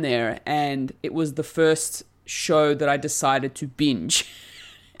was on there, and it was the first show that I decided to binge.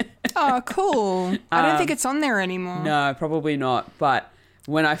 Oh, cool. I don't think it's on there anymore. No, probably not. But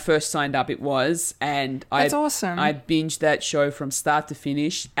when I first signed up, it was. And That's awesome. I binged that show from start to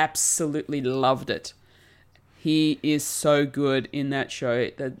finish. Absolutely loved it. He is so good in that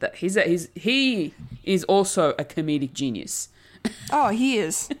show. He is also a comedic genius. Oh, he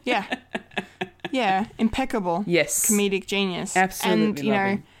is. Yeah. Yeah, impeccable. Yes. Comedic genius. Absolutely and, you love know,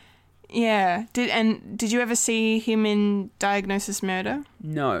 him. Yeah. Did you ever see him in Diagnosis Murder?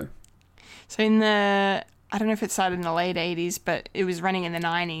 No. So I don't know if it started in the late 80s, but it was running in the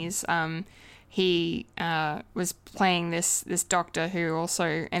 90s. He was playing this doctor who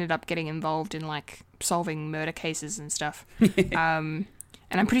also ended up getting involved in like solving murder cases and stuff. And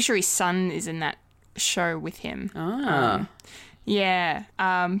I'm pretty sure his son is in that show with him. Yeah.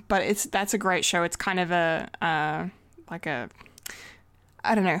 But that's a great show. It's kind of a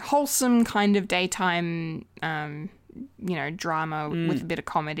I don't know, wholesome kind of daytime drama with a bit of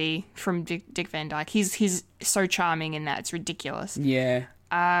comedy from Dick Van Dyke. He's so charming in that. It's ridiculous. Yeah.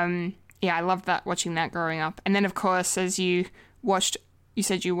 Yeah, I loved watching that growing up. And then, of course, as you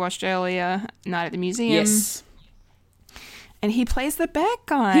said you watched earlier, Night at the Museum. Yes. And he plays the bad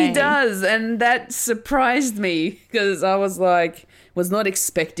guy. He does, and that surprised me because I was not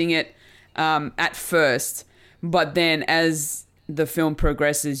expecting it at first. But then as the film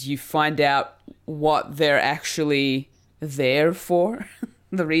progresses, you find out what they're actually there for,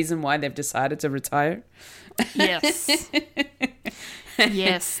 the reason why they've decided to retire. Yes.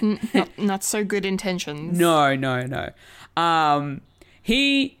 Yes, not so good intentions. No.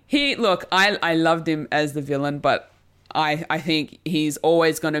 He look, I loved him as the villain, but I think he's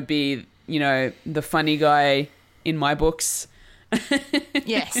always going to be, the funny guy in my books.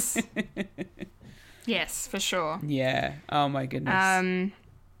 Yes. Yes, for sure. Yeah. Oh my goodness.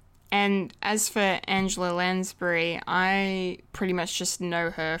 And as for Angela Lansbury, I pretty much just know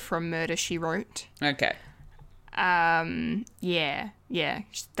her from Murder, She Wrote. Okay. Yeah.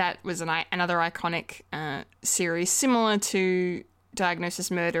 That was another iconic series, similar to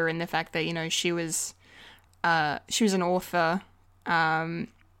Diagnosis Murder in the fact that, she was an author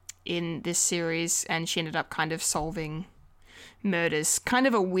in this series, and she ended up kind of solving murders. Kind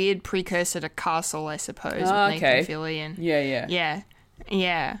of a weird precursor to Castle, I suppose, with Nathan Fillion.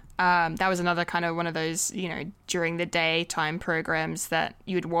 Yeah. That was another kind of one of those, during the daytime programs that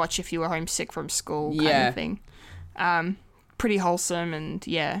you would watch if you were homesick from school kind of thing. Pretty wholesome and,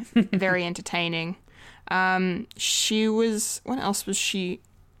 very entertaining. She was... What else was she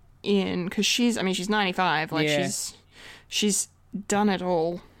in? Because she's 95. She's done it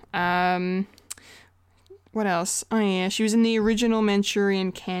all. What else? Oh, yeah. She was in the original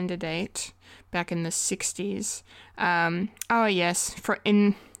Manchurian Candidate back in the 60s. Oh, yes. Three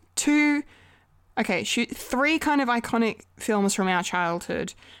kind of iconic films from our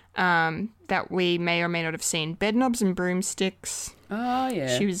childhood that we may or may not have seen. Bedknobs and Broomsticks. Oh,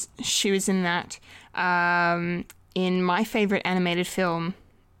 yeah. She was in that. In my favorite animated film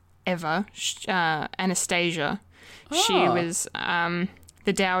ever, Anastasia. Oh. She was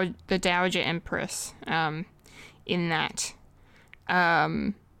the Dowager Empress in that.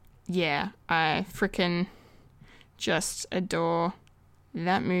 yeah, I freaking just adore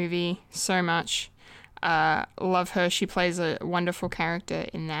that movie so much. Love her. She plays a wonderful character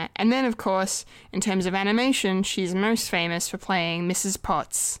in that. And then, of course, in terms of animation, she's most famous for playing Mrs.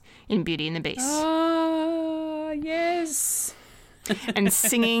 Potts in Beauty and the Beast. Oh, yes. And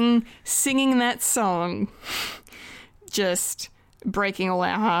singing that song, just breaking all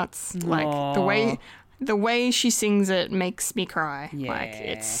our hearts. Like the way she sings it makes me cry. Yeah. Like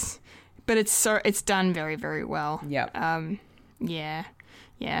it's done very, very well. Yep. Yeah.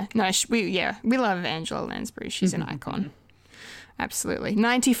 No, we love Angela Lansbury. She's an icon. Absolutely.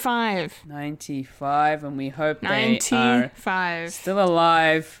 95. 95, and we hope they are still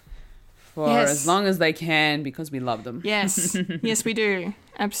alive for as long as they can, because we love them. Yes. Yes, we do.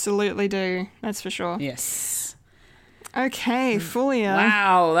 Absolutely do. That's for sure. Yes. Okay, Fulia.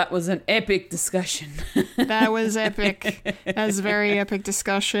 Wow, that was an epic discussion. That was epic. That was a very epic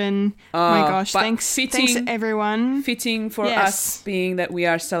discussion. My gosh, thanks everyone. Fitting for us, being that we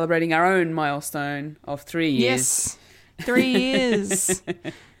are celebrating our own milestone of 3 years. Yes, 3 years.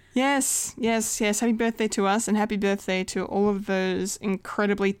 Yes. Happy birthday to us, and happy birthday to all of those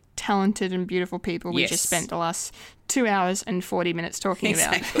incredibly talented and beautiful people we just spent the last 2 hours and 40 minutes talking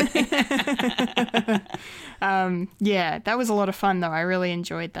about. Yeah, that was a lot of fun, though. I really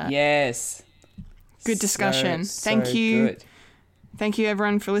enjoyed that. Yes. Good discussion. Thank you. Good. Thank you,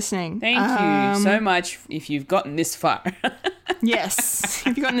 everyone, for listening. Thank you so much if you've gotten this far. Yes.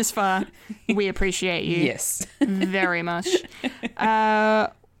 If you've gotten this far, we appreciate you. Yes. Very much.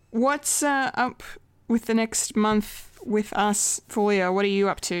 What's up with the next month with us, Fulia? What are you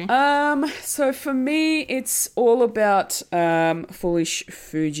up to? So for me, it's all about Foolish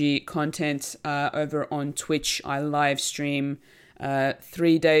Fuji content over on Twitch. I live stream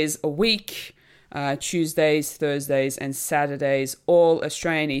 3 days a week, Tuesdays, Thursdays, and Saturdays, all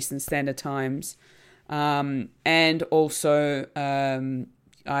Australian Eastern Standard Times. And also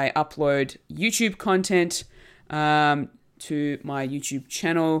I upload YouTube content to my YouTube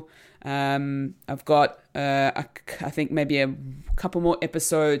channel. I've got, I think maybe a couple more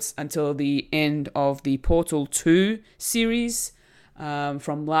episodes until the end of the Portal 2 series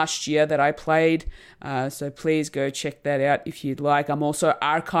from last year that I played. So please go check that out if you'd like. I'm also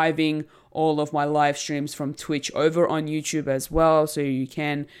archiving all of my live streams from Twitch over on YouTube as well, so you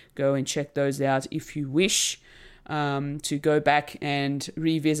can go and check those out if you wish. To go back and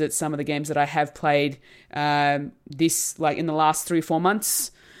revisit some of the games that I have played in the last 3-4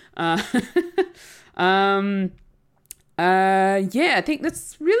 months. I think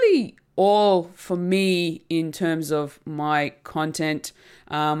that's really all for me in terms of my content.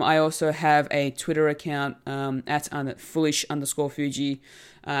 I also have a Twitter account at foolish_Fuji,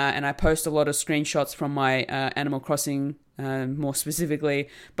 and I post a lot of screenshots from my Animal Crossing, more specifically.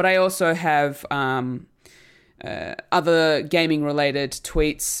 But I also have other gaming related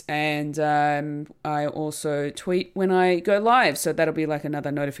tweets, and I also tweet when I go live, so that'll be like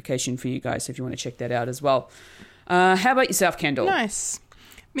another notification for you guys if you want to check that out as well. How about yourself, Kendall? Nice.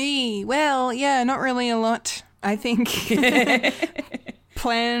 Me? Well, yeah, not really a lot, I think.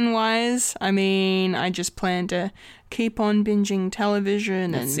 Plan wise, I mean, I just plan to keep on binging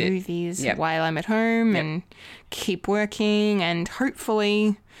television and movies while I'm at home and keep working, and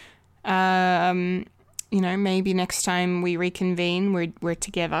hopefully maybe next time we reconvene, we're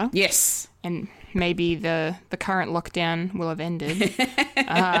together. Yes. And maybe the current lockdown will have ended.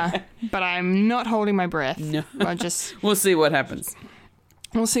 But I'm not holding my breath. No. We'll see what happens.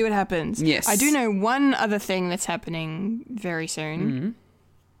 We'll see what happens. Yes. I do know one other thing that's happening very soon. Mm-hmm.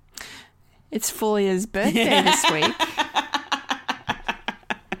 It's Fulia's birthday this week.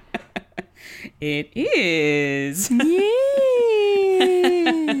 It is.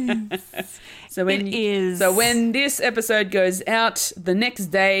 Yes. So when this episode goes out, the next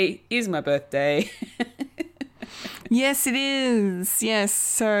day is my birthday. Yes, it is. Yes.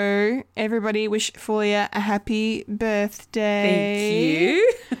 So everybody wish Fulia a happy birthday.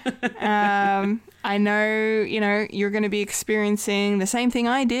 Thank you. I know, you're going to be experiencing the same thing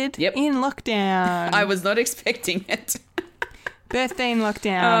I did in lockdown. I was not expecting it. Birthday in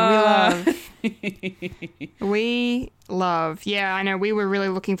lockdown. We love. Yeah, I know. We were really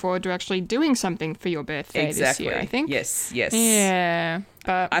looking forward to actually doing something for your birthday this year, I think. Yes. Yeah.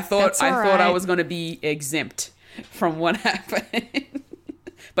 But I thought I was going to be exempt from what happened.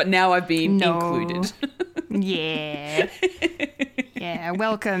 But now I've been included. Yeah. Yeah,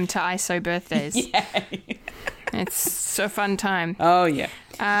 welcome to ISO birthdays. Yeah. It's a fun time. Oh, yeah.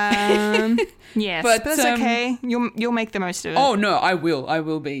 Yes, but it's okay. You'll make the most of it. Oh no, I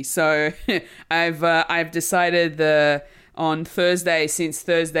will be. So I've decided the on Thursday, since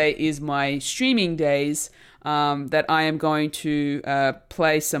Thursday is my streaming days, that I am going to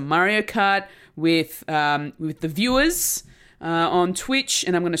play some Mario Kart with the viewers on Twitch,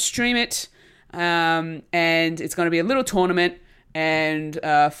 and I'm going to stream it. And it's going to be a little tournament. And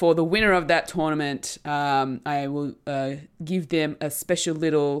for the winner of that tournament, I will give them a special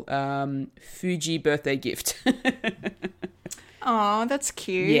little Fuji birthday gift. Oh, that's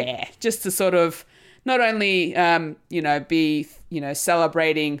cute. Yeah, just to sort of not only be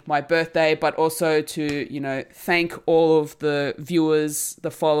celebrating my birthday, but also to thank all of the viewers,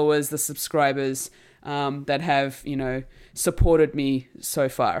 the followers, the subscribers that have supported me so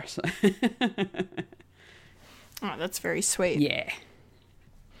far. So Oh, that's very sweet. yeah.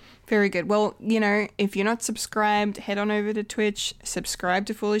 Very good. Well, if you're not subscribed, head on over to Twitch, subscribe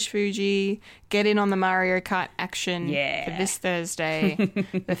to Foolish Fuji, get in on the Mario Kart action for this Thursday,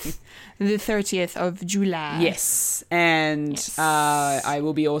 the 30th of July. Yes. And I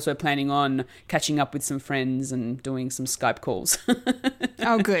will be also planning on catching up with some friends and doing some Skype calls.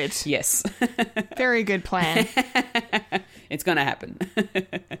 Oh, good. Yes. Very good plan. It's going to happen.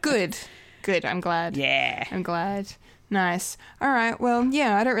 Good. Good. I'm glad. Yeah. I'm glad. Nice. All right. Well,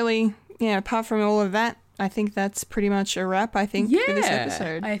 yeah, I don't really, apart from all of that, I think that's pretty much a wrap, I think, for this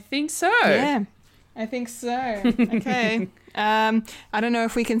episode. I think so. Yeah, I think so. Okay. I don't know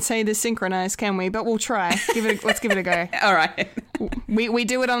if we can say this synchronized, can we? But we'll try. Let's give it a go. All right. We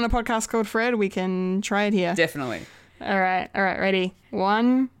do it on a podcast called Fred. We can try it here. Definitely. All right. Ready?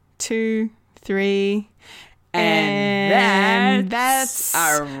 1, 2, 3. And that's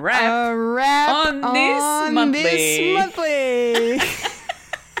a wrap on this monthly.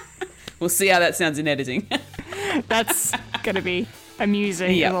 We'll see how that sounds in editing. That's going to be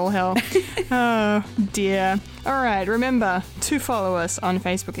amusing Yep. as all hell. Oh, dear. All right, remember to follow us on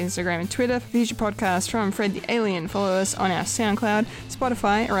Facebook, Instagram, and Twitter for future podcasts from Fred the Alien. Follow us on our SoundCloud,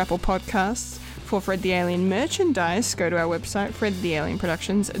 Spotify, or Apple Podcasts. For Fred the Alien merchandise, go to our website,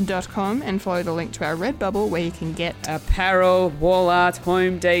 fredthealienproductions.com, and follow the link to our Redbubble where you can get apparel, wall art,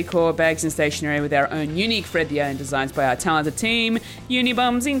 home decor, bags and stationery with our own unique Fred the Alien designs by our talented team,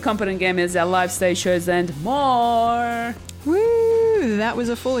 Unibums, Incompetent Gamers, our live stage shows, and more. Woo! That was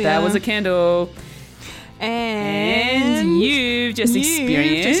a full That was a candle. And you've just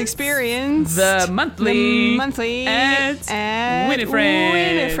experienced the monthly at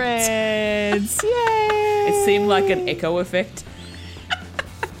Winifred's. Yay! It seemed like an echo effect.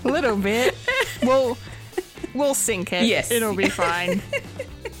 A little bit. We'll sync it. Yes. It'll be fine.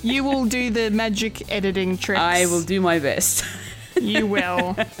 You will do the magic editing tricks. I will do my best. You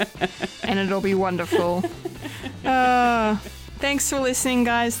will. And it'll be wonderful. Thanks for listening,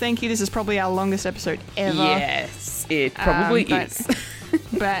 guys. Thank you. This is probably our longest episode ever. Yes, it probably is.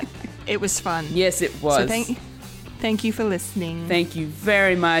 But it was fun. Yes, it was. So thank you for listening. Thank you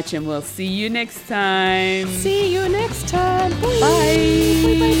very much, and we'll see you next time. See you next time. Bye.